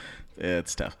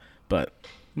it's tough. But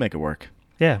make it work.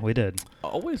 Yeah, we did.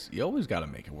 You always got to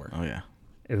make it work. Oh yeah.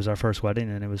 It was our first wedding,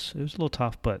 and it was a little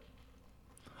tough, but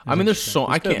I mean, there's so It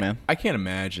was good, man. I can't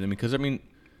imagine. I mean, because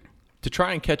to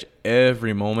try and catch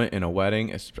every moment in a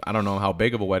wedding, I don't know how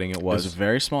big of a wedding it It was was. a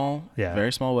very small, Yeah.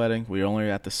 very small wedding. We were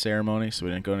only at the ceremony, so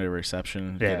we didn't go into a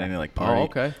reception, get Yeah. any like party. Oh,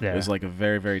 okay. Yeah. It was like a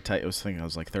very, very tight. It was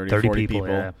like 30 30 40 people,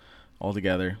 yeah. all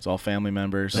together. It's all family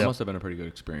members. That must have been a pretty good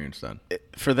experience then.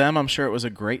 For them, I'm sure it was a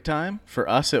great time. For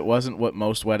us, it wasn't what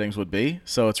most weddings would be.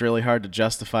 So it's really hard to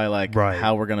justify like Right.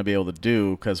 how we're going to be able to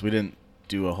do because we didn't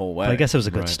do a whole but wedding. I guess it was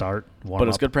a good Right. start. But it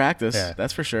was good practice. Yeah.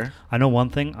 That's for sure. I know one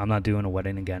thing. I'm not doing a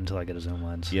wedding again until I get a zoom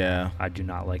lens. Yeah. I do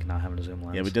not like not having a zoom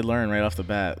lens. Yeah, we did learn right off the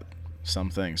bat some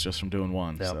things just from doing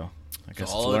one. Yep. So I guess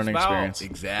it's all a learning about. experience.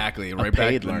 Exactly. A Right back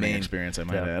paid to the learning main. experience, I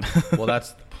might Yeah. add. Well,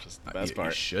 that's the best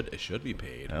part. It should be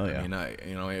paid. Hell yeah. I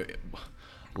mean,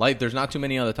 life. There's not too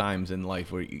many other times in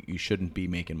life where you shouldn't be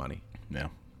making money. Yeah.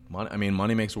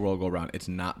 Money makes the world go round. It's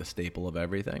not the staple of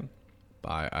everything.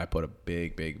 I put a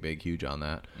big huge on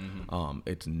that.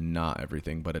 It's not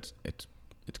everything, but it's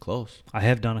close. I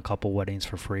have done a couple weddings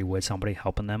for free with somebody,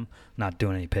 helping them, not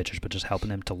doing any pictures, but just helping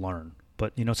them to learn.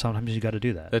 But sometimes you got to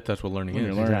do that. That's what learning When is.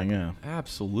 you're learning, Exactly. yeah.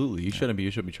 Absolutely, you shouldn't be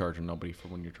charging nobody for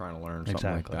when you're trying to learn something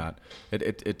Exactly. like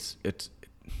that.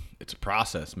 It's a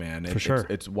process, man. For sure.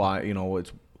 It's why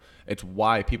It's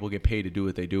why people get paid to do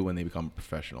what they do when they become a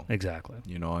professional. Exactly.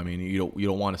 You know, I mean, you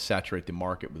don't want to saturate the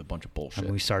market with a bunch of bullshit.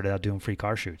 And we started out doing free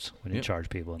car shoots. We didn't charge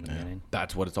people in the beginning.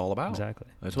 That's what it's all about. Exactly.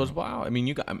 That's what it's about. I mean,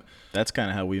 you got That's kind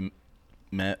of how we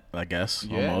met, I guess,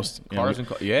 almost. Cars you know,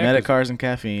 and yeah. met at Cars and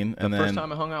Caffeine, The and first then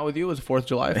time I hung out with you was 4th of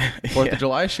July, 4th of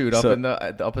July shoot up So- in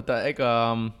the up at the egg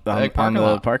on parking the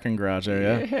lot. parking garage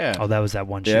there. Yeah. Oh, that was that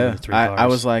one shoot Yeah, with 3 cars. I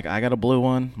was like, I got a blue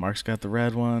one. Mark's got the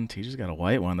red one. TJ's got a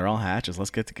white one. They're all hatches.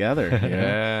 Let's get together. you know?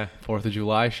 Yeah, 4th of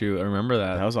July shoot. I remember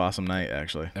that. That was an awesome night,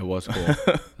 actually. It was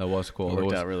cool. That was cool. It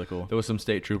worked out really cool. There was some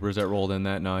state troopers that rolled in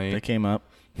that night. They came up.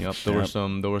 Yep. There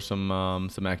were some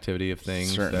activity of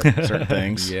things. Certain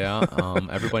things. Yeah.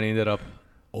 Everybody ended up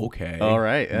okay. All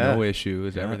right. Yeah. No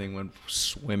issues. Yeah. Everything went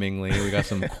swimmingly. We got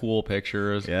some cool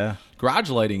pictures. Yeah. Garage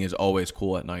lighting is always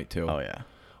cool at night too. Oh yeah.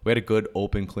 We had a good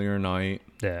open, clear night.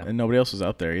 Yeah. And nobody else was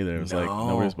up there either. It was like No.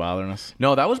 nobody was bothering us.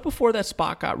 No, that was before that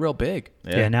spot got real big.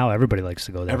 Yeah. Now everybody likes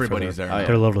to go there. Everybody's for there. their, Oh, yeah.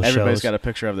 their little Everybody's shows. got a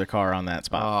picture of their car on that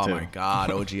spot Oh too. my God,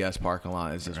 OGS parking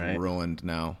lot is just Right. ruined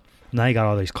now. Now you got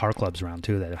all these car clubs around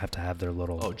too that have to have their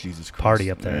little Oh Jesus Christ! party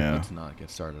up there. Yeah. Let's not get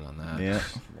started on that. Yeah.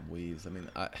 Louise. I mean,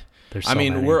 There's I so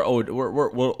mean, many. we're old.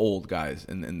 We're old guys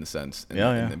in the sense,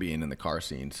 in being in the car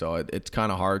scene. So it's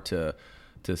kind of hard to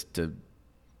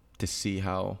see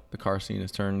how the car scene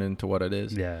has turned into what it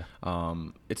is. Yeah.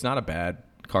 It's not a bad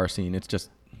car scene. It's just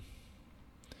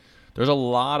there's a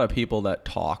lot of people that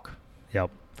talk.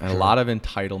 Yep. And a lot of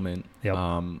entitlement. Yep, a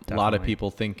lot of definitely.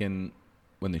 people thinking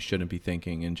when they shouldn't be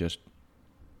thinking, and just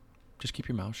keep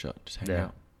your mouth shut. Just hang Yeah.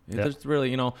 out. Yep. There's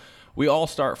really, we all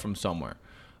start from somewhere.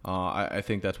 I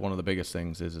think that's one of the biggest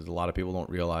things is a lot of people don't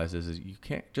realize is you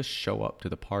can't just show up to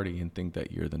the party and think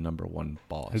that you're the number one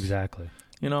boss. Exactly.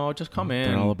 Just come in.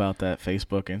 They're all about that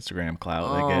Facebook, Instagram clout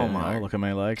Oh they get. my Look at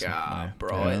my likes. God,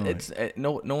 bro, Yeah,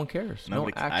 no one cares.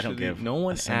 Nobody- I don't give no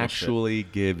one a single shit. actually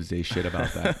gives a shit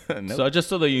about that. Nope. So just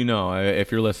so that you know,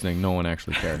 if you're listening, no one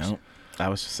actually cares. No, I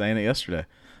was just saying it yesterday.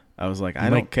 I was like, I might-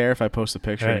 don't care if I post a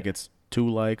picture and Right. it gets 2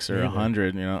 likes or Yeah.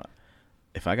 100.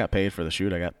 If I got paid for the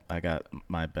shoot, I got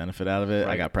my benefit out of it. I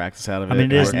Right. got practice out of I it.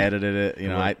 mean, it is- I edited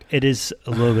it. It is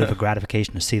a little bit of a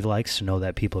gratification to see the likes, to know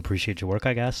that people appreciate your work,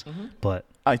 I guess. But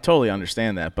I totally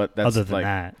understand that, but that's Other than like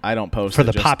that, I don't post for it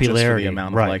the just for popularity, the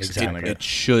amount right, of likes exactly. it's gonna It get.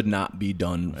 should not be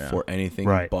done Yeah. for anything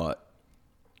Right. but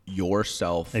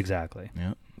yourself. exactly.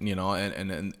 Yeah.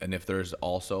 And if there's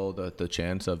also the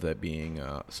chance of that being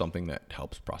something that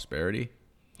helps prosperity,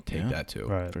 take Yeah. that too.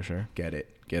 Right. For sure. Get it.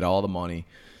 Get all the money.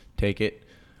 Take it.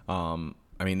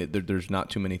 I mean, there's not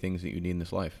too many things that you need in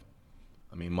this life.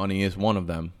 I mean, money is one of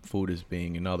them. Food is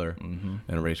being another. Mm-hmm.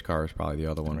 And a race car is probably the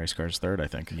other one. And race car's third, I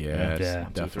think. Yeah, it's Yeah.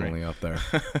 1, 2, 3. definitely up there.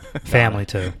 Family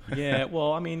too. Yeah,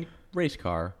 well, I mean, race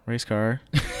car. Race car.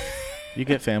 You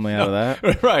get family out of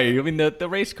that. Right. I mean, the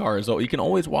race car is, you can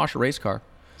always wash a race car.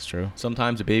 It's true.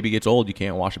 Sometimes a baby gets old, you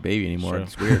can't wash a baby anymore. True.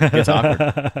 It's weird. It's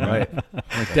awkward. Right.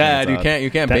 Like, Dad, you odd.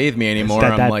 can't That- bathe me anymore.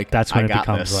 That- I'm like, that's when I it got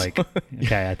becomes this. like,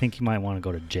 okay, I think you might want to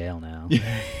go to jail now.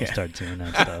 Start doing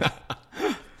that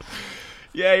stuff.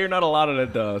 yeah, you're not allowed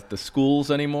at the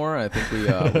schools anymore. I think we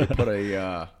put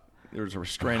there's a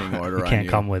restraining order You on can't you.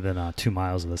 come within 2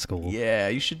 miles of the school. Yeah,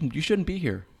 you shouldn't be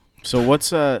here. So what's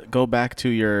go back to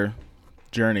your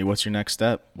journey? What's your next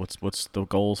step? What's the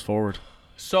goals forward?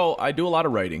 So I do a lot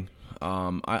of writing.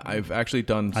 I've actually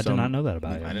done. I some, did not know that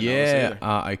about I you. didn't know this Yeah,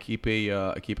 either. I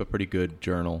keep a pretty good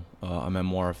journal, a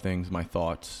memoir of things, my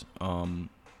thoughts.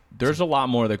 There's a lot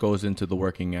more that goes into the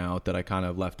working out that I kind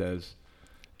of left as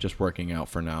just working out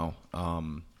for now.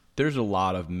 There's a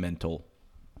lot of mental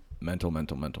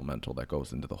that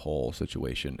goes into the whole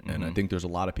situation, and I think there's a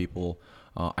lot of people.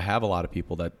 I have a lot of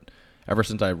people that ever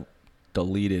since I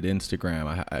deleted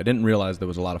Instagram, I didn't realize there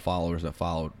was a lot of followers that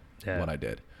followed what I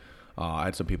did. I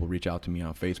had some people reach out to me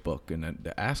on Facebook and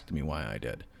they asked me why I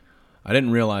did. I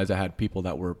didn't realize I had people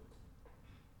that were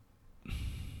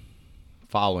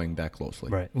following that closely.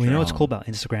 Right. Well, you know what's cool about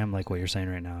Instagram, like what you're saying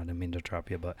right now, I didn't mean to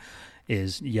interrupt you, but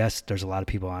is, yes, there's a lot of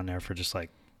people on there for just like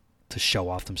to show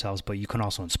off themselves, but you can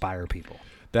also inspire people.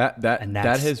 That And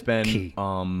that's has been key.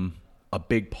 a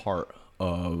big part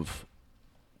of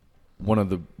one of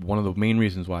the main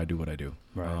reasons why I do what I do.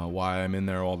 Right. Why I'm in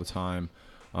there all the time.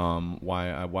 Why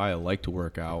I like to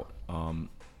work out.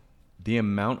 The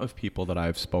amount of people that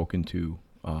I've spoken to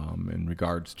in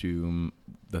regards to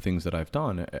the things that I've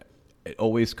done, it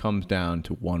always comes down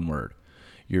to one word: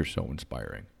 you're so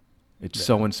inspiring. It's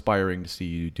so inspiring to see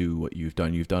you do what you've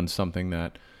done. You've done something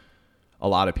that a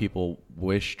lot of people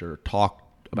wished or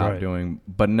talked about Right. doing,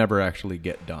 but never actually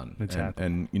get done. Exactly.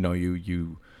 And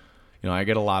you I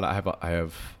get a lot. I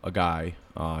have a guy.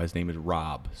 His name is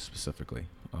Rob specifically.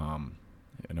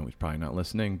 I know he's probably not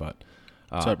listening, but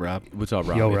What's up, Rob? What's up,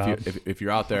 Rob? Yo, if Rob. if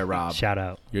you're out there, Rob, Shout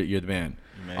out. you're the man.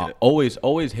 You made it.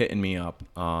 Always hitting me up,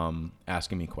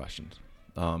 asking me questions.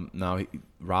 Now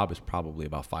Rob is probably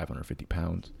about 550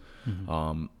 pounds.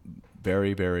 Mm-hmm.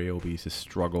 Very, very obese. Has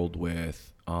struggled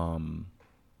with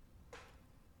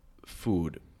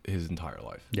food his entire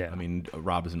life. Yeah. I mean,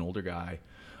 Rob is an older guy.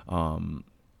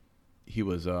 He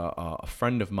was a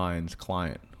friend of mine's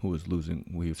client who was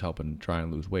he was helping try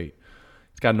and lose weight.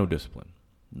 He's got no discipline,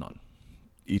 none.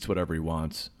 Eats whatever he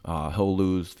wants. He'll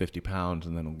lose 50 pounds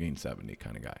and then he'll gain 70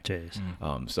 kind of guy.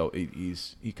 Jeez. So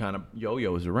he kind of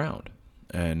yo-yos around.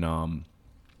 And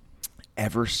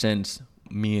ever since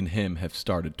me and him have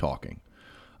started talking,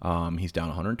 he's down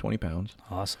 120 pounds.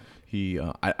 Awesome.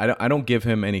 I don't give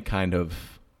him any kind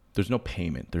of, there's no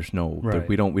payment. There's no, Right.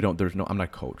 I'm not a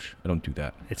coach. I don't do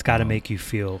that. It's got to make you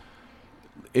feel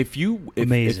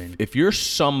amazing. If you're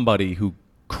somebody who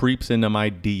creeps into my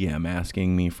DM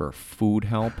asking me for food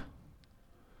help,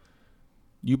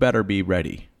 you better be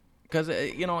ready. Because,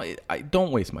 I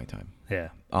don't waste my time. yeah.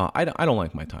 I don't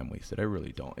like my time wasted. I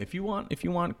really don't. If you want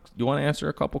to answer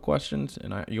a couple questions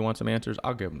and you want some answers,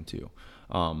 I'll give them to you.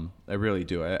 I really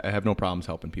do. I have no problems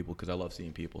helping people because I love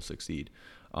seeing people succeed.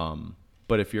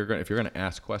 But if you're gonna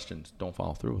ask questions, don't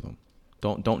follow through with them.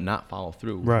 Don't not follow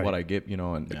through with Right. what I give.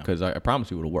 And because I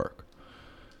promise you it'll work.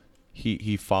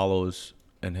 He follows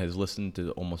and has listened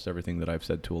to almost everything that I've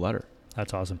said to a letter.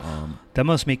 That's awesome. That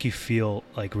must make you feel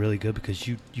like really good because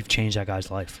you've changed that guy's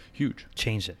life. Huge.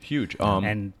 Changed it. Huge.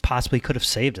 And possibly could have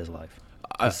saved his life.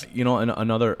 And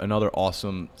another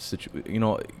awesome situation.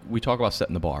 We talk about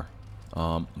setting the bar.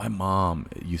 My mom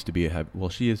used to be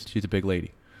she's a big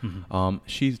lady. Mm-hmm.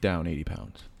 She's down 80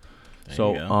 pounds. There you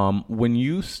So go. when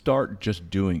you start just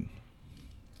doing,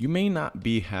 you may not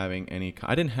be having any.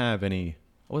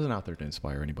 I wasn't out there to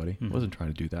inspire anybody. I wasn't trying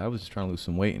to do that. I was just trying to lose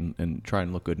some weight and try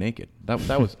and look good naked.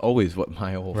 That was always what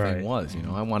my whole Right. thing was.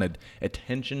 I wanted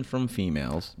attention from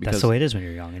females. Because That's the way it is when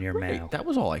you're young and you're Right, male. that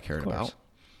was all I cared Of course.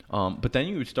 about. But then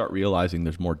you would start realizing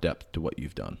there's more depth to what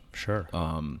you've done. Sure.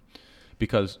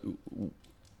 Because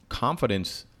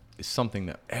confidence is something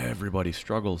that everybody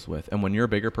struggles with. And when you're a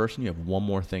bigger person, you have one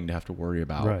more thing to have to worry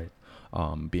about.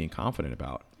 Right. Being confident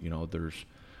about.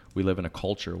 We live in a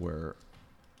culture where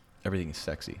everything is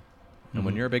sexy. And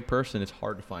when you're a big person, it's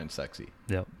hard to find sexy.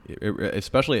 Yep.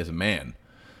 Especially as a man.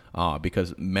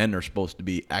 Because men are supposed to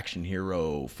be action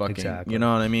hero, fucking, Exactly. you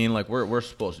know what I mean? Like we're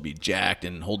supposed to be jacked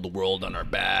and hold the world on our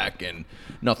back, and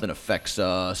nothing affects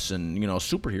us, and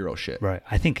superhero shit. Right.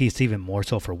 I think it's even more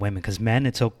so for women because men,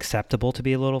 it's so acceptable to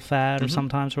be a little fat or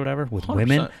sometimes or whatever. With 100%.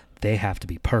 women, they have to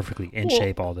be perfectly in Well,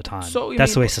 shape all the time. So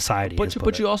That's the way society is.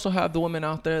 But you also have the women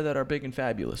out there that are big and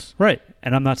fabulous. Right.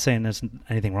 And I'm not saying there's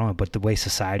anything wrong, but the way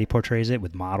society portrays it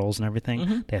with models and everything,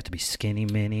 Mm-hmm. they have to be skinny,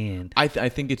 mini, and I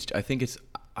think it's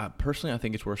personally, I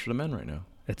think it's worse for the men right now.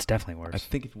 it's definitely worse. I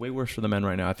think it's way worse for the men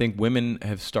right now. I think women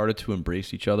have started to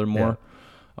embrace each other more.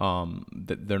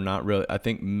 That they're not really. I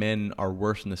think men are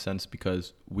worse in the sense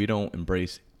because we don't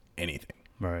embrace anything.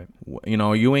 Right.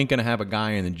 You ain't gonna have a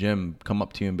guy in the gym come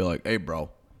up to you and be like, "Hey,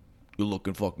 bro, you're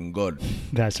looking fucking good."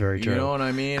 That's very true. You know what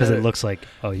I mean? Because it looks like,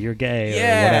 oh, you're gay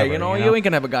Yeah, or whatever. you ain't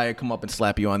gonna have a guy come up and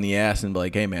slap you on the ass and be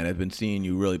like, "Hey, man, I've been seeing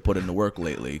you really put in the work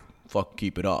lately. Fuck,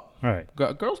 keep it up." Right.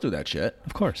 Girls do that shit.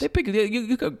 Of course. They pick.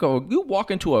 You could go. You walk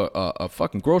into a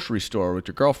fucking grocery store with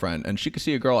your girlfriend, and she could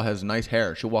see a girl that has nice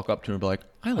hair. She'll walk up to her and be like,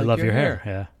 "I I like love your hair.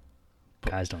 Yeah.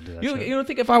 Guys don't do that You shit. don't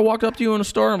think if I walked up to you in a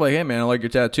store and be like, "Hey, man, I like your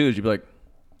tattoos," you'd be like,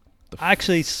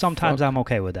 Actually, sometimes I'm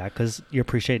okay with that because you're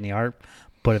appreciating the art.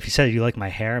 But if you said you like my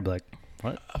hair, I'd be like,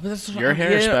 what? Your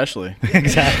hair especially.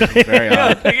 Exactly. Very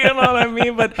odd. You know what I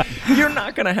mean? But you're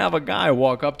not gonna have a guy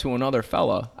walk up to another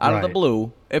fella out of the Right.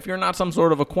 blue if you're not some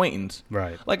sort of acquaintance.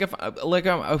 Right. Like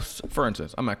for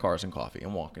instance, I'm at Cars and Coffee.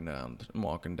 I'm walking down.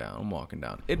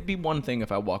 It'd be one thing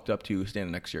if I walked up to you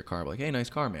standing next to your car, and be like, "Hey, nice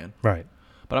car, man." Right.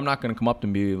 But I'm not gonna come up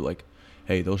and be like,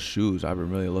 "Hey, those shoes. I've been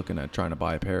really looking at trying to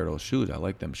buy a pair of those shoes. I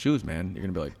like them shoes, man." You're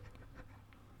gonna be like,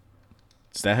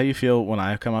 Is that how you feel when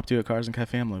I come up to you at Cars and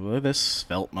Cafe? I'm like, look at this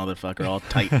svelte motherfucker, all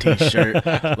tight T-shirt,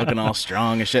 looking all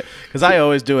strong and shit. Because I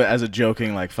always do it as a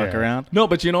joking, like, fuck Yeah. around. No,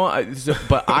 but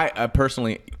I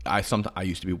personally, I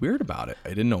used to be weird about it. I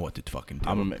didn't know what to fucking do.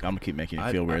 I'm gonna keep making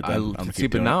you feel weird. Then. I'm gonna see,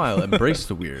 keep but doing now it. I embrace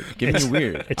the weird. Give me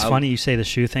weird. It's funny you say the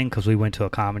shoe thing because we went to a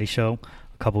comedy show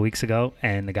a couple weeks ago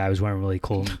and the guy was wearing really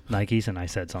cool Nikes and I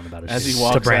said something about his As he shoes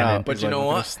walks to Brandon. out. But He's you like, know "Look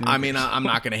at what? those I sneakers." mean, I'm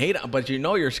not gonna hate it. But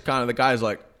you're kind of the guy's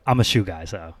like, I'm a shoe guy,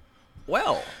 so.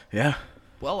 Yeah.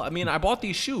 well, I mean, I bought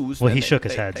these shoes. Well, and he shook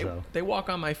his head, they, so. They walk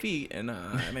on my feet, and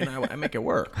I mean, I make it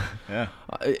work. Yeah.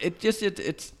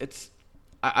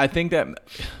 I think that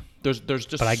there's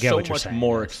just But I get so what you're much saying,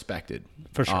 more yes. expected.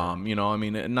 For sure. You know, I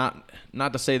mean,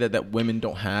 not to say that women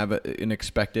don't have an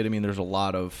expected. I mean, there's a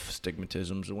lot of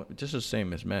stigmatisms, just the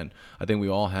same as men. I think we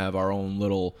all have our own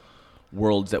little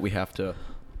worlds that we have to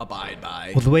abide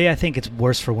by. Well, the way I think it's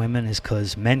worse for women is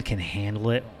because men can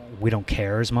handle it. We don't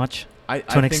care as much. To an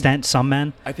think- extent, some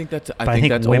men. I think that's. But I think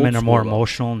that's women old are more school, though.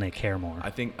 emotional and they care more. I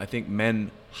think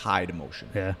men hide emotion.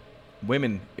 Yeah.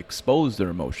 Women expose their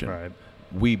emotion. Right.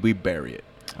 We bury it.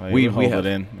 We hold it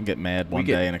in and get mad one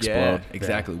day and explode. Yeah,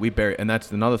 exactly. We bury, and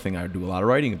that's another thing I do a lot of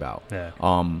writing about. Yeah.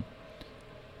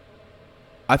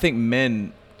 I think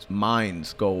men's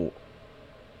minds go,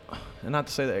 and not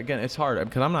to say that again, it's hard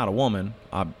because I'm not a woman.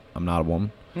 I'm not a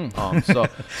woman.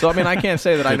 So I mean, I can't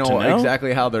say that I Good to know know.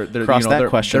 exactly how their Cross that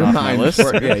question off my minds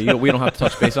list. work. Yeah, we don't have to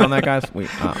touch base on that, guys.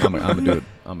 I'm a dude.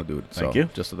 I'm a dude. So, Thank you.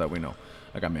 Just so that we know,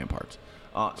 I got man parts.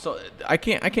 So I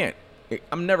can't.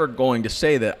 I'm never going to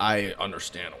say that I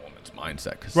understand a woman's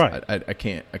mindset because Right. I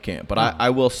can't. But I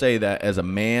will say that as a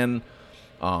man,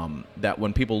 that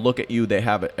when people look at you, they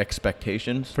have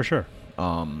expectations. For sure.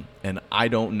 And I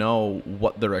don't know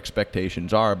what their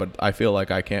expectations are, but I feel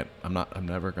like I can't. I don't.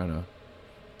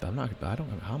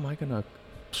 How am I gonna?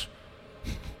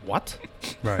 What?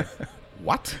 Right.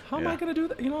 What? How am I Yeah. gonna do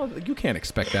that? You know, you can't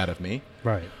expect that of me.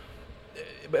 Right.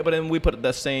 But then we put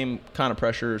the same kind of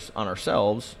pressures on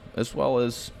ourselves as well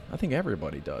as I think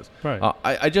everybody does. Right.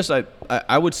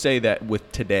 I would say that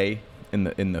with today in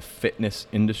the fitness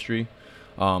industry,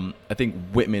 I think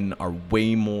women are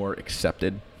way more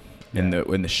accepted in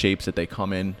the shapes that they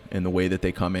come in and the way that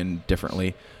they come in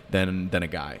differently than a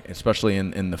guy, especially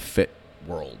in the fit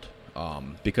world.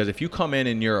 Because if you come in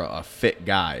and you're a fit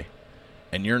guy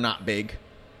and you're not big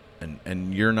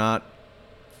and you're not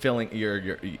feeling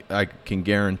I can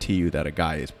guarantee you that a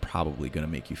guy is probably going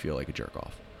to make you feel like a jerk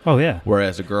off. Oh, yeah.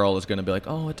 Whereas a girl is going to be like,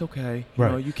 "Oh, it's okay. You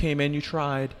know, Right. you came in, you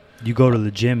tried." You go to the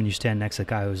gym and you stand next to a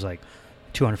guy who's like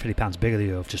 250 pounds bigger than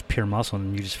you of just pure muscle,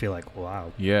 and you just feel like,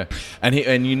 wow. Yeah. And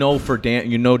you know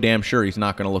damn sure he's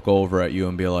not going to look over at you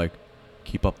and be like,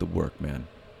 "Keep up the work, man.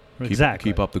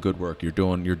 Exactly. Keep up the good work. You're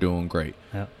doing great."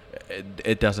 Yeah.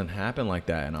 It doesn't happen like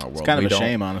that in our world. It's kind We of a don't-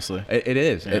 shame, honestly. It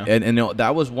is. Yeah. And you know,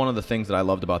 that was one of the things that I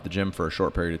loved about the gym for a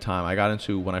short period of time. I got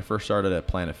into, when I first started at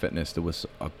Planet Fitness, there was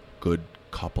a good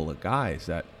couple of guys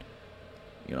that,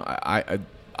 you know,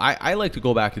 I like to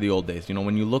go back to the old days. You know,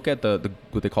 when you look at the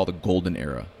what they call the golden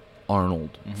era,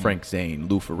 Arnold, Frank Zane,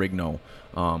 Lou Ferrigno,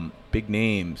 big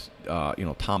names, you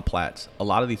know, Tom Platz, a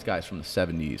lot of these guys from the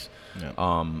 70s,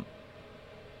 Yeah.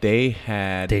 they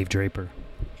had, Dave Draper.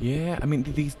 yeah, I mean,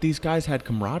 these guys had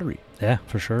camaraderie. Yeah,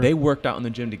 for sure. They worked out in the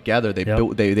gym together. They Yep.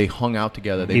 built. They hung out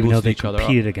together. They Even though boosted they each other up.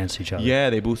 competed against each other. Yeah,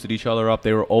 they boosted each other up.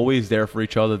 They were always there for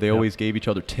each other. They Yep. always gave each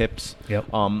other tips.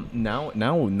 Yep. Now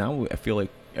I feel like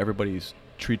everybody's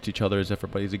treats each other as if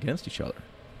everybody's against each other.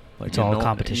 Like, It's you all know,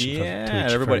 competition for Yeah,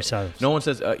 each everybody. themselves. No one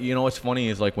says. You know what's funny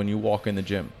is like when you walk in the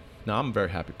gym. Now I'm a very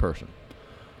happy person.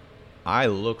 I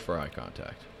look for eye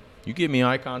contact. You give me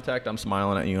eye contact, I'm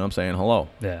smiling at you and I'm saying hello.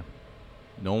 Yeah.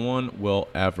 No one will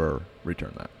ever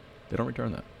return that. They don't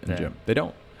return that in the Yeah. gym. They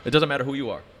don't. It doesn't matter who you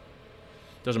are.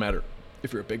 It doesn't matter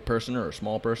if you're a big person or a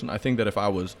small person. I think that if I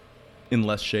was in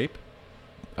less shape,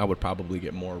 I would probably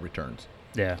get more returns.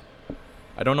 Yeah.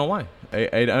 I don't know why.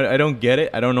 I don't get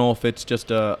it. I don't know if it's just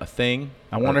a thing.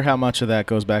 I wonder how much of that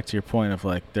goes back to your point of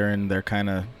like they're in their kind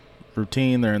of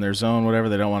routine, they're in their zone, whatever.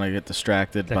 They don't want to get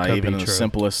distracted That by could even be the true.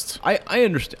 simplest. I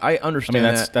understand. I understand. I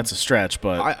mean, that. that's a stretch,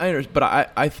 but I understand, but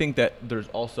I think that there's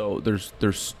also there's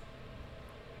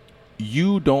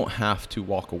you don't have to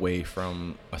walk away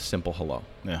from a simple hello.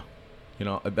 yeah, You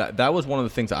know, that was one of the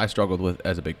things that I struggled with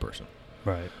as a big person.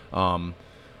 Right.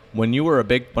 When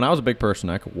I was a big person,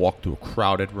 I could walk through a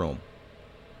crowded room,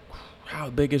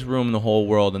 biggest room in the whole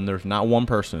world, and there's not one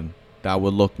person that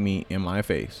would look me in my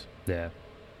face Yeah.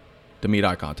 to meet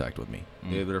eye contact with me.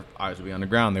 Their eyes would be on the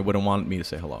ground. They wouldn't want me to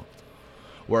say hello.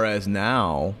 Whereas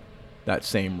now, that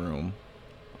same room,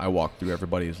 I walk through,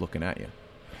 everybody is looking at you.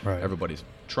 Right. Everybody's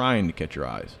trying to catch your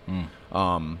eyes.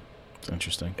 it's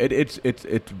interesting. It's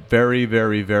very,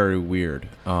 very, very weird.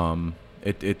 And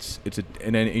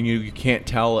you can't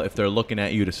tell if they're looking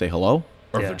at you to say hello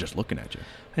or if Yeah. they're just looking at you.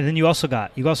 And then you also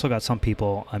got some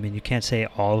people. I mean, you can't say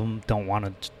all of them don't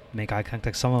want to make eye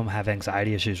contact. Some of them have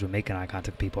anxiety issues with making eye contact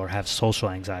with people, or have social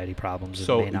anxiety problems. And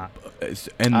So may not.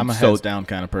 and I'm a so heads down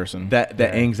kind of person. that Yeah.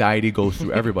 anxiety goes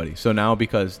through everybody. So now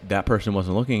because that person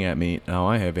wasn't looking at me, now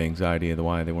I have anxiety of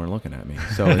why they weren't looking at me.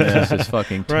 So it's just this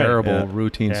fucking Right. terrible Yeah.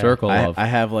 routine Yeah. circle of I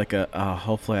have like a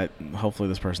hopefully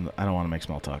this person, I don't want to make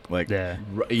small talk, like Yeah.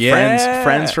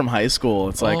 friends from high school.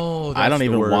 It's like Oh, I that's don't the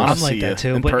even worst. want I'm to like see that you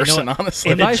too, in but you know person. what?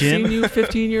 Honestly, In If the I gym- seen you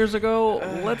 15 years ago,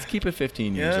 let's keep it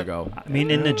 15 years Yeah. ago. I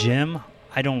mean, in the gym,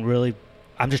 I don't really.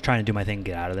 I'm just trying to do my thing and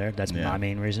get out of there. That's Yeah. my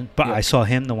main reason. But Yeah. I saw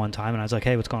him the one time, and I was like,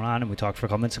 "Hey, what's going on?" And we talked for a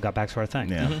couple minutes and got back to our thing.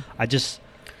 yeah.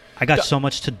 I got so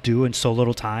much to do in so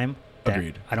little time that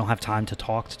Agreed. I don't have time to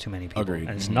talk to too many people. Agreed.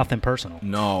 And it's Mhm. nothing personal.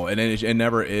 No, and it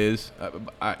never is.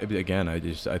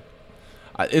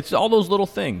 It's all those little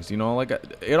things, you know. Like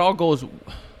it all goes.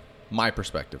 My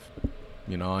perspective,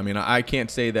 you know. I mean, I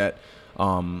can't say that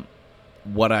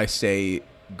what I say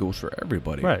goes for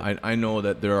everybody. Right. I know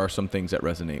that there are some things that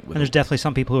resonate And with there's definitely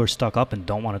some people who are stuck up and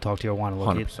don't want to talk to you or want to look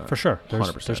at you. 100%. For sure. There's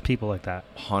 100%. people like that.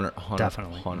 100,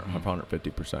 Definitely.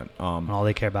 150%. And all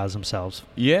they care about is themselves.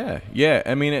 Yeah.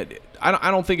 I mean, I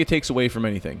don't think it takes away from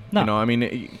anything. No. You know, I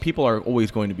mean, people are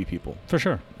always going to be people. For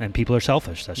sure. And people are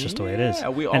selfish. That's just the way it is. Yeah,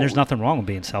 we all- And there's nothing wrong with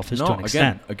being selfish to an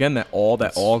extent. Again, that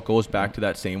all goes back to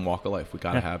that same walk of life. We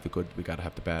gotta Yeah. have the good, we gotta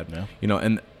have the bad. Yeah. You know,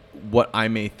 and what I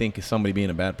may think is somebody being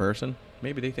a bad person,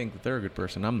 maybe they think that they're a good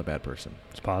person. I'm the bad person.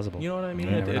 It's possible. You know what I mean?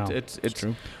 You never know. It's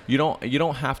true. You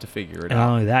don't have to figure it And not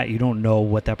out. only that, you don't know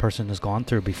what that person has gone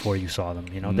through before you saw them.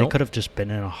 You know, they Nope. could have just been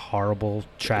in a horrible,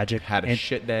 tragic. Had a and-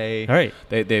 shit day. All right.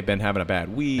 They've been having a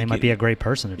bad week. They might be a great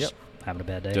person. They're just Yep. having a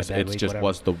bad day. just a bad it week, just whatever.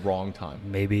 was the wrong time.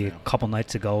 Maybe a couple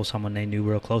nights ago, someone they knew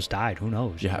real close died. Who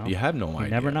knows? You know? have no idea. You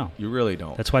never know. You really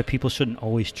don't. That's why people shouldn't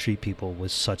always treat people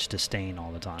with such disdain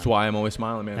all the time. That's why I'm always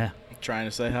smiling, man. Yeah. Trying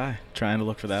to say hi, trying to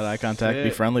look for that eye contact, be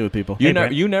Shit. friendly with people. Hey,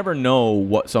 Brent. You never know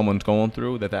what someone's going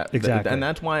through. Exactly. And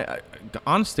that's why,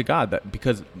 honest to God, that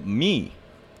because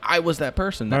I was that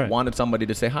person that Right. wanted somebody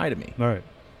to say hi to me, All right.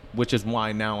 which is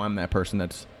why now I'm that person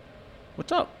that's,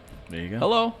 what's up? There you go.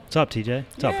 Hello. What's up, TJ?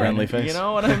 What's up, Yeah, friendly friend? face? You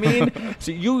know what I mean?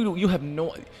 So you have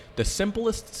the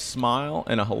simplest smile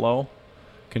and a hello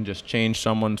can just change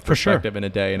someone's For sure. perspective in a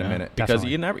day, in a Yeah, minute, because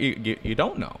definitely. you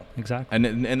don't know. Exactly. And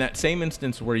in that same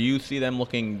instance where you see them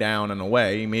looking down and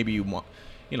away, maybe you want,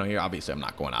 you're obviously I'm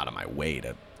not going out of my way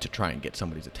to try and get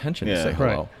somebody's attention to Yeah. say hello.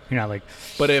 Right. You're not like,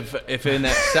 But if in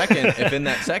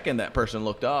that second that person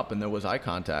looked up and there was eye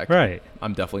contact, right.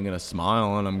 I'm definitely gonna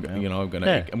smile and I'm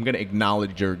Yeah. gonna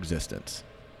acknowledge your existence.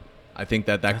 I think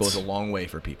that goes a long way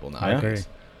for people now. I agree.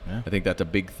 Yeah. I think that's a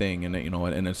big thing, and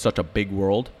and it's such a big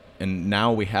world. And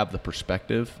now we have the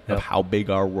perspective Yep. of how big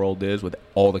our world is with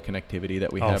all the connectivity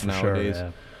that we Oh, have for nowadays.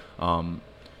 sure. Yeah.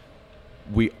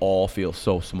 We all feel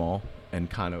so small and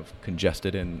kind of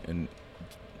congested, and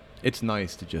it's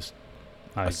nice to just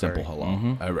I a simple agree. hello.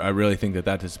 Mhm. I really think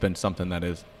that has been something that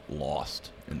is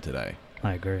lost in today.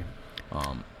 I agree.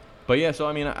 But yeah, so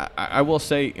I mean, I will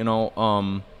say,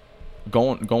 going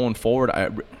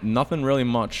forward, nothing really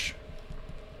much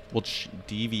will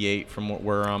deviate from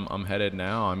where I'm headed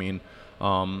now. I mean,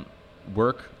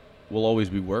 work will always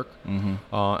be work,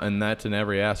 and that's in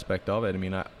every aspect of it. I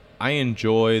mean, I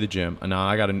enjoy the gym. And now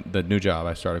I got the new job.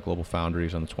 I started Global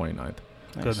Foundries on the 29th.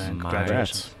 Good, man. My-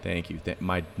 Congratulations. Thank you.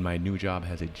 My new job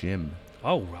has a gym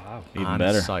Oh, wow. Even on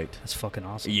better. site. That's fucking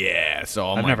awesome. Yeah,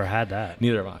 so I've never had that.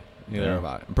 Neither have I. Neither Yeah. have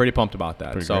I. I'm pretty pumped about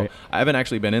that. Pretty So great. I haven't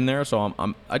actually been in there, so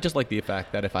I just like the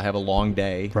fact that if I have a long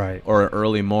day Right. or an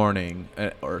early morning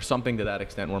or something to that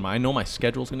extent where I know my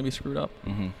schedule's going to be screwed up,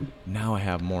 now I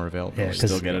have more availability. Yeah,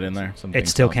 'cause Still get it in there. Some It things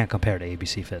still done. can't compare to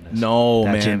ABC Fitness. No,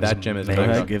 That man, gym is that gym is amazing. Go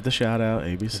amazing. ahead, give the shout out,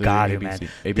 ABC. Got it, man.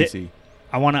 ABC.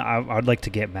 I'd like to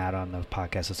get Matt on the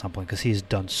podcast at some point because he's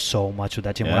done so much with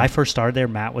that gym. When Yeah. I first started there,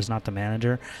 Matt was not the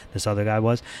manager. This other guy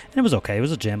was. And it was okay. It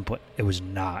was a gym, but it was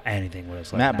not anything what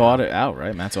it's like Matt now. bought it out,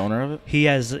 right? Matt's owner of it. He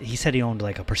said he owned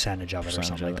like a percentage of it or Percentage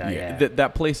something like of that. it. Yeah.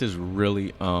 That place is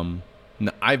really.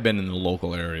 I've been in the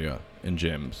local area in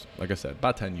gyms, like I said,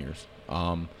 about 10 years.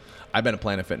 I've been a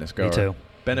Planet Fitness goer. Me too.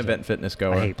 Been a Me too. Vet Fitness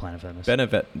goer. I hate Planet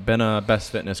Fitness. Been a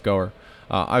Best Fitness goer.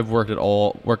 I've worked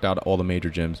out at all the major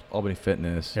gyms, Albany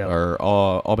Fitness Yep. or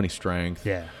Albany Strength.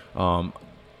 Yeah.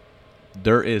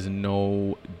 There is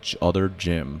no other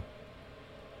gym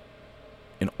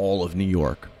in all of New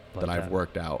York Like that I've that.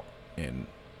 worked out in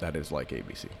that is like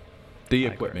ABC. The I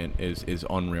agree. equipment is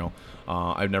unreal.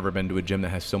 I've never been to a gym that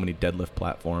has so many deadlift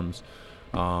platforms,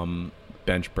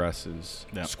 bench presses,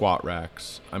 Yep. squat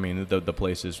racks. I mean, the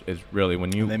place is really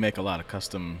when you They make a lot of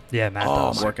custom Yeah, Matt Oh,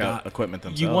 does. my workout God. equipment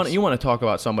themselves. you want to talk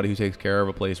about somebody who takes care of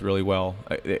a place really well.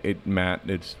 Matt,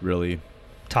 it's really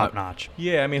top notch.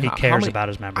 Yeah, I mean, He how cares many- about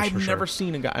his members. I've for never sure.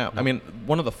 seen a guy. I mean,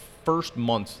 one of the first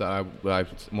months that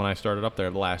when I started up there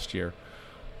last year,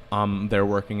 they're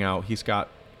working out. He's got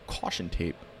caution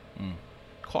tape,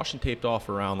 caution taped off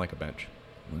around like a bench.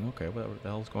 I'm like, okay, whatever the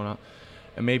hell's going on?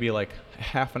 And maybe like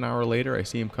half an hour later, I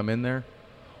see him come in there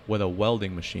with a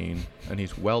welding machine, and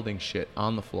he's welding shit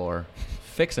on the floor,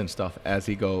 fixing stuff as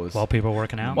he goes. While people are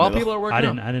working out. While people are working I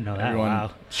didn't. out. I didn't know that. Everyone,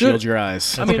 Wow. shield your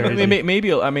eyes. I That's mean, crazy.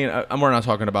 maybe. I mean, we're not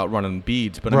talking about running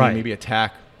beads, but I Right. mean, maybe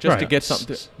attack just to Right. get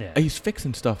something. Yeah. He's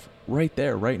fixing stuff right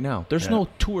there, right now. There's Yeah. no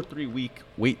 2 or 3 week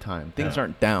wait time. Things Yeah.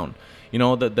 aren't down. You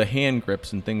know, the hand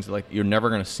grips and things like you're never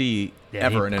gonna see Yeah,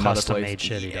 ever he in another custom place. made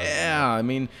shit he does. Yeah, I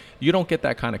mean, you don't get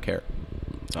that kind of care.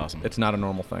 It's awesome. It's not a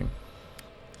normal thing.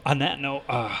 On that note,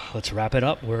 let's wrap it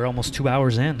up. We're almost 2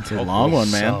 hours in. It's a long one,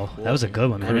 man. So that was a good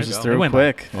one, man. Cruises It through went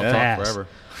by quick. I'll Yeah. talk fast. forever.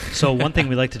 So one thing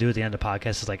we like to do at the end of the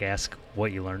podcast is like ask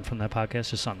what you learned from that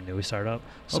podcast, just something new we started up.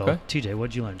 So Okay. TJ,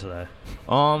 what did you learn today?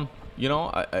 You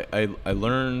know, I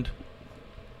learned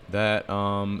that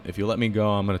if you let me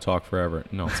go, I'm gonna talk forever.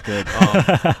 No, it's Good.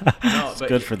 no, It's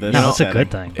good for this. No, it's a setting.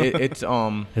 good thing. It's It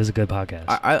was a good podcast.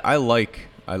 I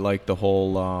like the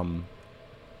whole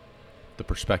the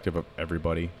perspective of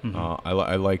everybody. Mhm.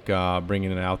 I like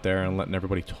bringing it out there and letting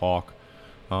everybody talk.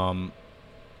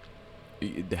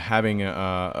 Having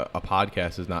a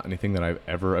podcast is not anything that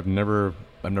I've never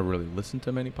really listened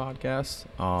to many podcasts.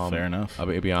 Fair enough. I'll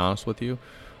be honest with you,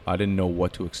 I didn't know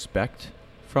what to expect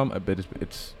from it, but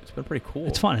it's been pretty cool.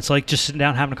 It's fun. It's like just sitting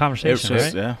down having a conversation, It's right?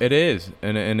 just- yeah. It is,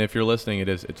 and if you're listening,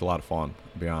 it's a lot of fun.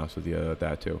 To be honest with you,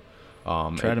 that too.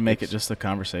 Try to make it it's- just a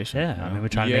conversation. Yeah, you I know? mean, we're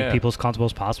trying to Yeah. make people as comfortable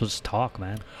as possible. Just talk,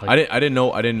 man. I didn't know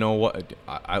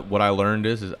what I learned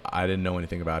is I didn't know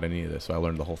anything about any of this, so I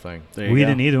learned the whole thing. There you We go.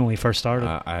 didn't either when we first started.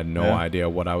 I had no Yeah. idea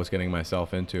what I was getting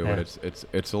myself into, Yeah. but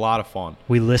it's a lot of fun.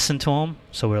 We listened to them,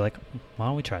 so we're like, why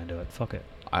don't we try and do it? Fuck it.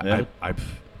 Yeah.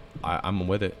 I'm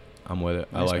with it. I'm with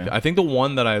it. Nice, man. I think the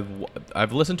one that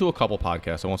I've listened to a couple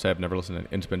podcasts. I won't say I've never listened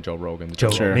to. It's been Joe Rogan. The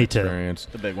Joe, Sure. me too. Experience.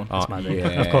 The big one. That's my big-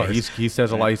 yeah, of course. He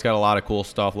says a lot. He's got a lot of cool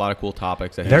stuff, a lot of cool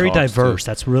topics. That he Very talks to. diverse.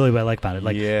 That's really what I like about it.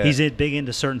 Like Yeah. he's big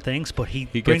into certain things, but he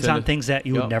gets brings on into- things that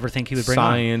you would Yep. never think he would bring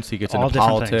on. Science. He gets All into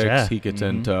different things, politics. yeah. He gets Mhm.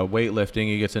 into weightlifting.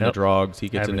 He gets into Yep. drugs. He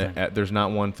gets Everything. into. There's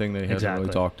not one thing that he hasn't really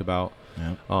Exactly. talked about.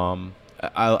 Yeah.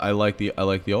 I like the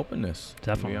openness.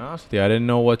 Definitely. To be honest, I didn't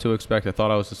know what to expect. I thought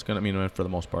I was just gonna. I mean, for the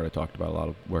most part, I talked about a lot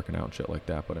of working out and shit like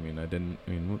that. But I mean, I didn't.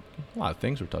 I mean, a lot of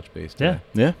things were touch based. Yeah.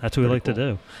 Yeah. That's what we Pretty like to cool. do.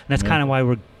 And that's Yeah. kind of why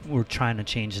we're trying to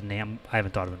change the name. I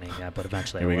haven't thought of a name yet, but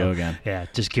eventually Here we I will. go again. Yeah,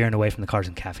 just gearing away from the Cars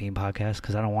and Caffeine podcast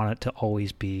because I don't want it to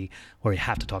always be where you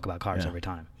have to talk about cars Yeah. every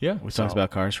time. Yeah. We So- talked about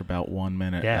cars for about 1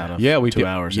 minute Yeah. out of Yeah, we 2 did.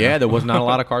 hours. Yeah, now. there was not a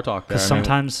lot of car talk there. Because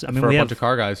sometimes, I mean, for we a have bunch of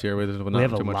car guys here, there's not we have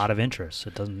too a much. lot of interests.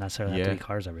 It doesn't necessarily have to Yeah. be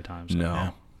cars every time. So. No, Yeah.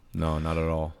 no, not at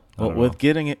all. Not Well, at with all.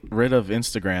 getting rid of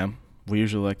Instagram, we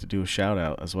usually like to do a shout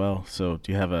out as well. So,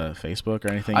 do you have a Facebook or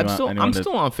anything? I'm you want still anyone to-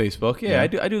 still on Facebook. Yeah,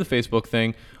 Yeah. I do the Facebook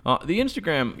thing. The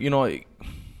Instagram, you know.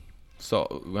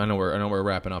 So I know we're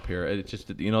wrapping up here. It's just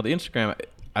that, the Instagram.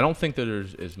 I don't think that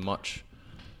there's as much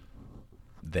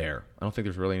there. I don't think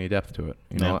there's really any depth to it.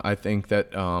 Yeah. I think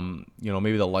that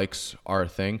maybe the likes are a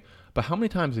thing, but how many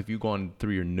times have you gone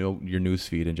through your news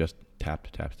feed and just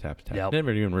tapped? Yep.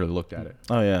 Never even really looked at it.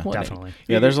 Oh yeah, What? Definitely.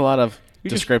 yeah. There's a lot of you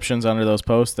just- descriptions under those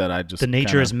posts that I just The nature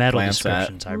kinda is metal glance at.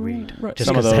 descriptions I read. Right. Just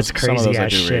Some of because that's those- some of crazy those I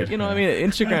ass do shit. read. I mean,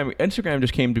 Instagram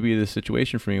just came to be the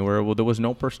situation for me where there was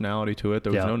no personality to it.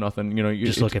 There was Yeah. no nothing. You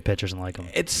Just look at pictures and like them.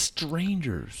 It's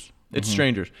strangers. It's Mm-hmm.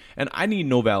 strangers, and I need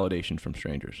no validation from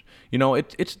strangers.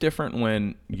 It's different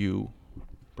when you,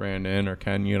 Brandon or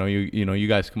Ken, you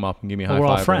guys come up and give me a high We're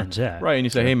all five. friends, yeah. Right, and you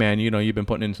say, hey man, you've been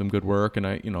putting in some good work, and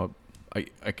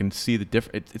I can see the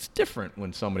difference. It's different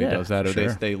when somebody Yeah, does that, or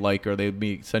sure. they like, or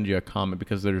they send you a comment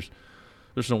because there's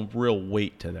no real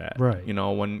weight to that. Right.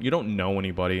 When you don't know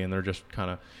anybody and they're just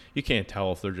kind of, you can't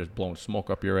tell if they're just blowing smoke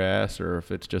up your ass or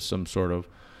if it's just some sort of,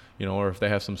 or if they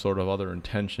have some sort of other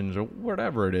intentions or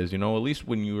whatever it is. At least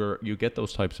when you get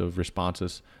those types of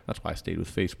responses, that's why I stayed with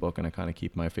Facebook and I kind of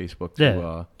keep my Facebook to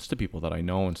Yeah. just to people that I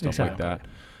know and stuff like Exactly. that.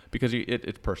 Because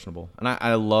it's personable, and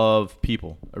I love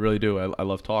people. I really do. I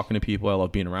love talking to people. I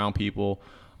love being around people.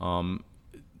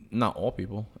 Not all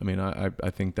people. I mean, I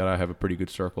think that I have a pretty good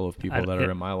circle of people that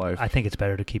are in my life. I think it's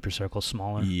better to keep your circle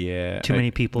smaller. Yeah. Too many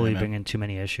people, you Amen. bring in too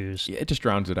many issues. Yeah, it just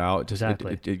drowns it out. It just,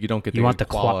 Exactly. You don't get You want the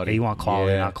quality. You want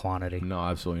quality, Yeah. not quantity. No,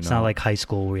 absolutely It's not. not like high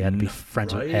school where you had to be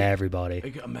friends with right? everybody.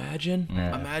 Like, imagine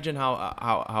Yeah. imagine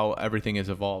how everything has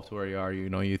evolved to where you are.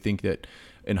 You think that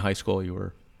in high school you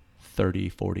were 30,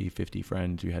 40, 50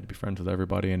 friends. You had to be friends with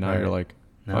everybody, and now Right. you're like,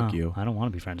 No, Fuck you. I don't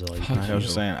want to be friends with all you I people. was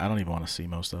just saying, I don't even want to see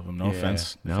most of them. No Yeah,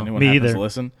 offense. no. If anyone Me happens either. to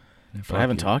listen, but Fuck I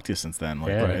haven't you. talked to you since then. Like,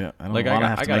 Yeah. right. I don't Like want to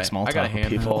have to make small I got a talk with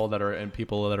handful people. that are and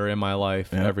people that are in my life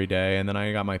Yeah. every day, and then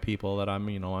I got my people that I'm,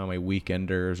 on my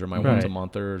weekenders or my Right. once a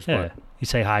monthers. Yeah, you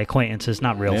say hi, acquaintances,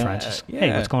 not real Yeah. friends. Just, hey,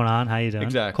 Yeah. what's going on? How you doing?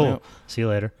 Exactly. Cool. Yeah. See you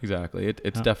later. Exactly. It's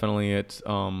Yeah. definitely it's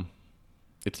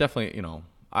definitely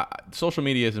social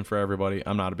media isn't for everybody.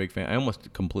 I'm not a big fan. I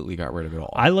almost completely got rid of it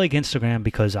all. I like Instagram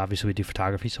because obviously we do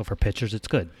photography, so for pictures it's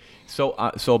good.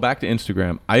 So back to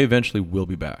Instagram. I eventually will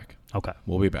be back. Okay.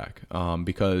 We'll be back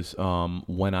because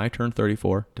when I turn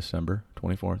 34, December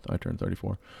 24th, I turn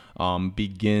 34,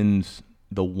 begins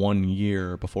the 1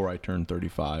 year before I turn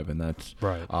 35, and that's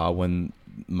Right. when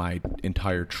my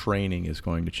entire training is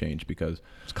going to change because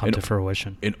It's come to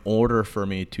fruition. in order for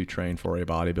me to train for a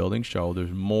bodybuilding show,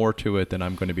 there's more to it than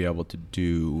I'm going to be able to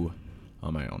do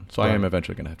on my own. So I am Right.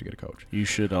 eventually going to have to get a coach. You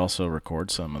should also record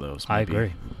some of those. I Maybe,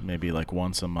 agree. Maybe like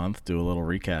once a month, do a little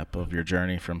recap of your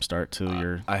journey from start to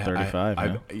your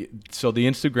 35. So the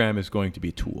Instagram is going to be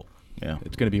a tool. Yeah.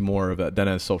 It's going to be more of than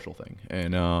a social thing,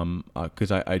 and because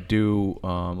I do,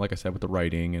 like I said, with the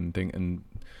writing and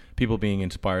people being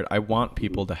inspired, I want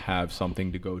people to have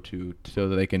something to go to so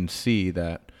that they can see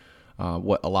that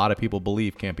what a lot of people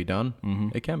believe can't be done,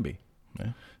 it can be.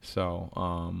 Yeah. So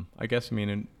I guess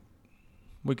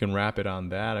we can wrap it on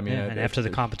that. I mean, Yeah, and after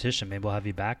the competition, maybe we'll have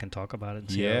you back and talk about it.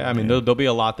 And see yeah, how- I mean, there'll be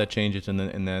a lot that changes in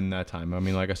then that time. I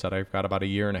mean, like I said, I've got about a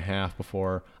year and a half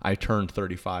before I turn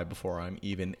 35 before I'm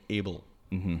even able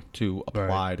to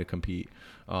apply to compete.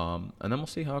 And then we'll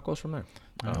see how it goes from there.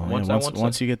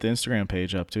 Once you get the Instagram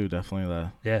page up too, definitely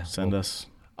send us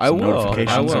some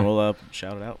notifications and we'll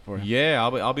shout it out for you. Yeah,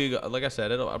 I'll be like I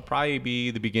said, it'll probably be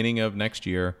the beginning of next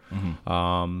year.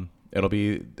 It'll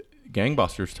be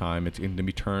gangbusters time. It's going to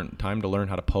be time to learn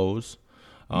how to pose.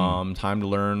 Time to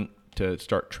learn to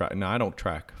start track. Now I don't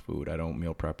track food. I don't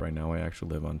meal prep right now. I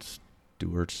actually live on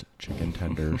Stewart's chicken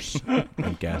tenders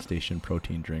and gas station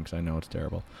protein drinks. I know it's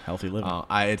terrible. Healthy living.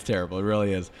 It's terrible. It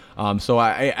really is. So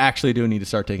I actually do need to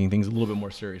start taking things a little bit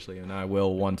more seriously, and I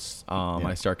will once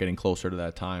I start getting closer to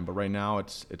that time. But right now,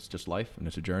 it's just life and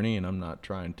it's a journey, and I'm not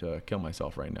trying to kill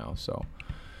myself right now. So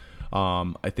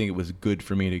I think it was good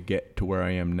for me to get to where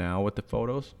I am now with the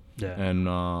photos. Yeah.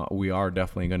 And we are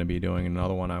definitely going to be doing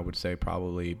another one. I would say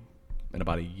probably in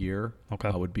about a year. Okay.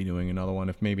 I would be doing another one,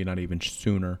 if maybe not even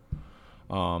sooner.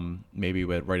 Maybe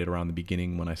right around the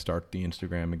beginning when I start the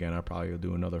Instagram again, I probably will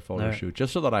do another photo Right. shoot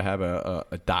just so that I have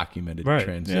a documented Right.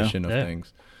 transition of Yeah.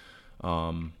 things.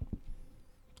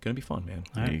 It's gonna be fun, man.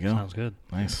 All right, you go. Sounds good.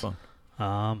 Nice.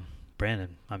 Fun.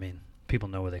 Brandon, I mean, people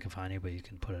know where they can find you, but you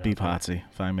can put it Beep out there. Hotsy.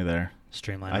 Find me there.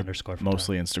 Streamline I _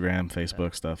 mostly Instagram,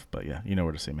 Facebook stuff, but yeah, you know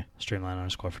where to see me. Streamline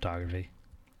 _ photography.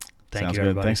 Thank Sounds you, good.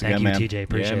 everybody. Thanks Thank again, you, man. TJ.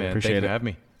 Appreciate yeah, man. it. Appreciate Thanks it. for having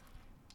me.